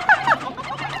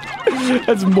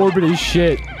 That's morbid as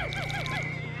shit.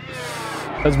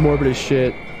 That's morbid as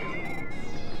shit.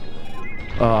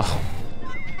 Ugh.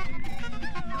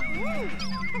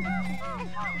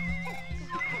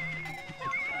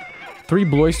 Three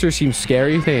Bloisters seems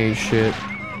scary. They ain't shit.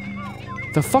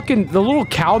 The little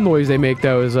cow noise they make,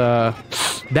 though, is,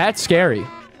 that's scary.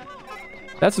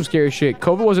 That's some scary shit.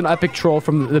 Kova was an epic troll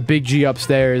from the big G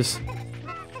upstairs.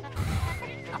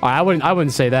 Oh, I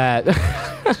wouldn't say that.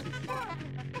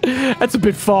 That's a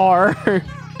bit far.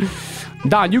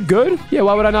 Don, you good? Yeah,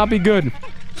 why would I not be good?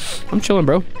 I'm chilling,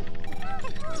 bro.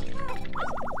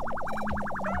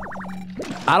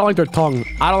 I don't like their tongue.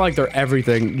 I don't like their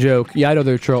everything. Joke. Yeah, I know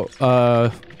they're joke.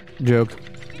 I know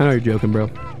you're joking, bro.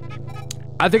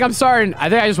 I think I'm starting. I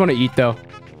think I just want to eat, though.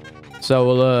 So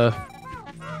we'll,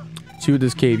 see what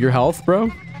this cave. Your health,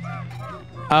 bro?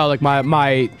 Oh, like my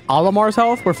Alamar's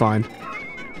health? We're fine.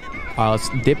 Let's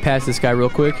dip past this guy real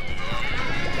quick.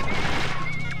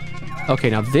 Okay,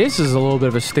 now this is a little bit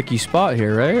of a sticky spot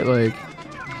here, right? Like...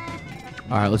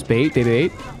 Alright, let's bait. They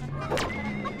bait.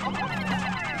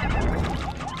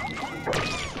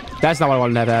 That's not what I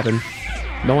wanted to have happen.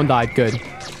 No one died. Good.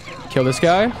 Kill this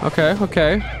guy. Okay,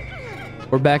 okay.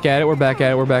 We're back at it. We're back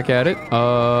at it. We're back at it.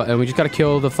 And we just gotta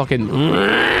kill the fucking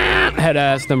head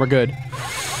ass. Then we're good.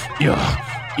 Yeah.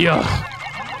 Yeah.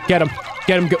 Get him.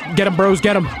 Get him. Get him, bros.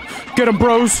 Get him. Get him,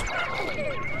 bros.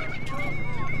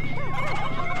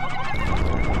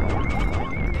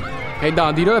 Hey,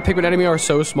 Don, do you know that Pikmin enemy are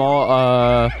so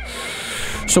small?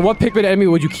 So what Pikmin enemy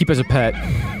would you keep as a pet?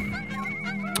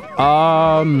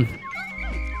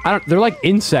 They're like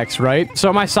insects, right? So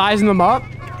am I sizing them up?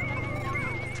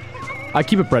 I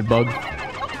keep a Breadbug.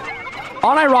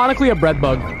 Unironically, a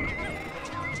Breadbug.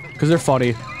 Because they're funny.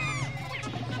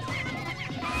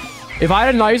 If I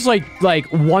had a nice,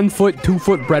 like 1 foot, 2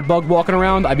 foot Breadbug walking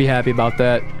around, I'd be happy about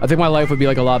that. I think my life would be,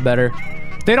 like, a lot better.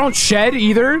 They don't shed,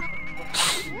 either.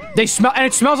 They smell, and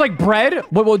it smells like bread.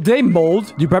 Well, do they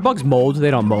mold? Do Breadbugs mold?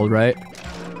 They don't mold, right?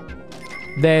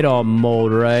 They don't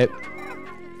mold, right?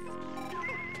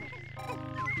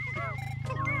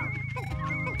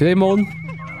 Do they mold?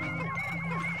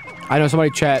 I know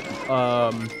somebody chat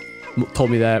told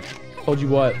me that. Told you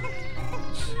what?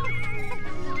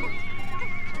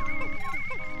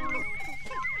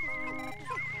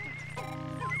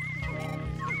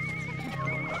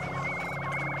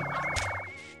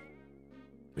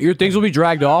 Your things will be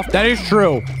dragged off? That is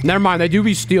true. Never mind, they do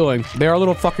be stealing. They are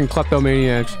little fucking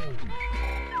kleptomaniacs.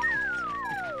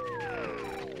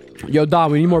 Yo,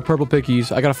 Dom, we need more purple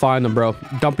pickies. I gotta find them, bro.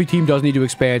 Dumpy team does need to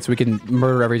expand so we can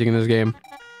murder everything in this game.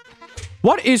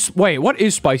 Wait, what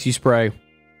is spicy spray?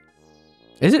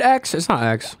 Is it X? It's not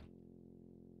X.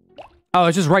 Oh,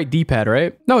 it's just right D-pad,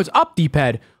 right? No, it's up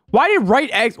D-pad. Why did right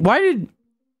X... Was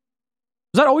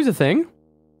that always a thing?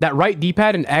 That right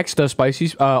D-pad and X does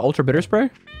spicy, ultra bitter spray?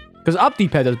 Because up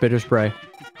D-pad does bitter spray.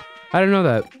 I didn't know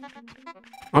that.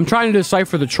 I'm trying to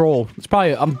decipher the troll.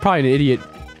 I'm probably an idiot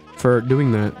for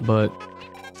doing that, but...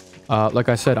 like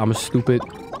I said, I'm a stupid,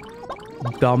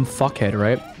 dumb fuckhead,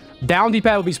 right? Down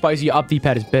D-pad will be spicy, up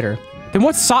D-pad is bitter. Then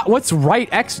what's right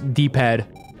X D-pad?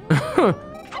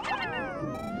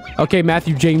 Okay,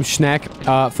 Matthew James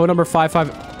Schnack. Phone number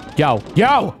 55... Yo!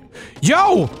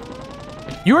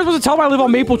 You were supposed to tell me I live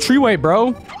on Maple Treeway,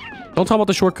 bro. Don't tell me about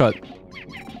the shortcut.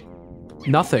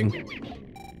 Nothing.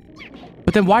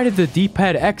 But then why did the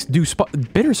D-pad X do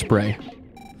bitter spray?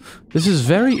 This is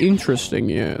very interesting,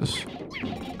 yes.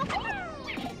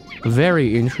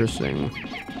 Very interesting.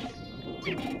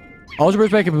 Ultra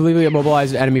Burst Spray can completely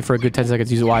immobilize an enemy for a good 10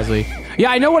 seconds. Use it wisely. Yeah,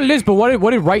 I know what it is, but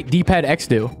what did right D-pad X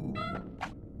do?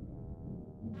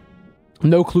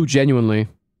 No clue, genuinely.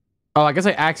 Oh, I guess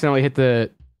I accidentally hit the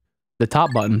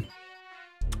top button.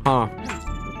 Huh.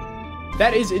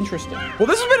 That is interesting. Well,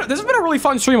 this has been a really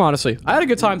fun stream, honestly. I had a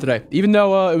good time today, even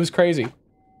though it was crazy.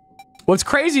 What's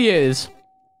crazy is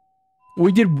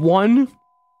we did one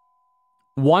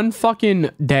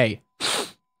fucking day.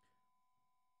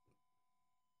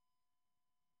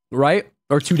 Right?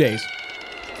 Or 2 days.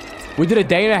 We did a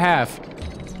day and a half,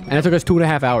 and it took us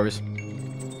 2.5 hours.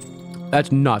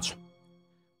 That's nuts.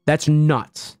 That's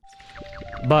nuts.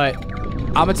 But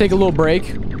I'm gonna take a little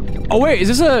break. Oh wait, is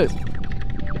this a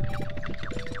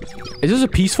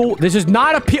peaceful? This is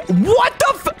not a what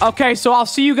the f— Okay, so I'll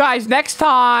see you guys next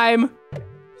time.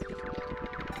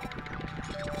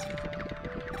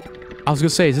 I was gonna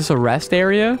say, is this a rest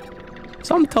area?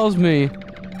 Something tells me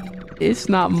it's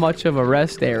not much of a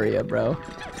rest area, bro.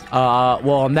 Well,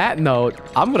 on that note,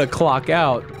 I'm gonna clock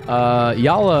out.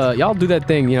 Y'all do that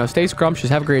thing, you know, stay scrumptious,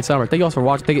 have a great summer. Thank you all for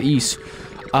watching. Take it east.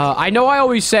 I know I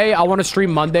always say I want to stream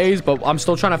Mondays, but I'm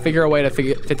still trying to figure a way to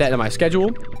fit that into my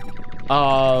schedule.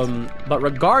 But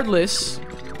regardless,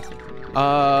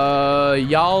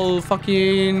 y'all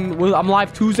fucking... Well, I'm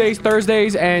live Tuesdays,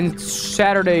 Thursdays, and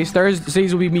Saturdays.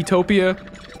 Thursdays will be Metopia.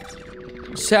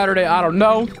 Saturday, I don't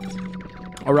know.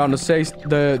 Around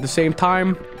the same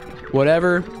time.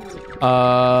 Whatever.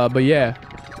 But yeah.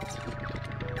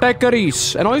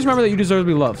 Pecaris. And always remember that you deserve to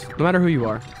be loved. No matter who you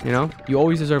are, you know? You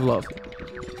always deserve love.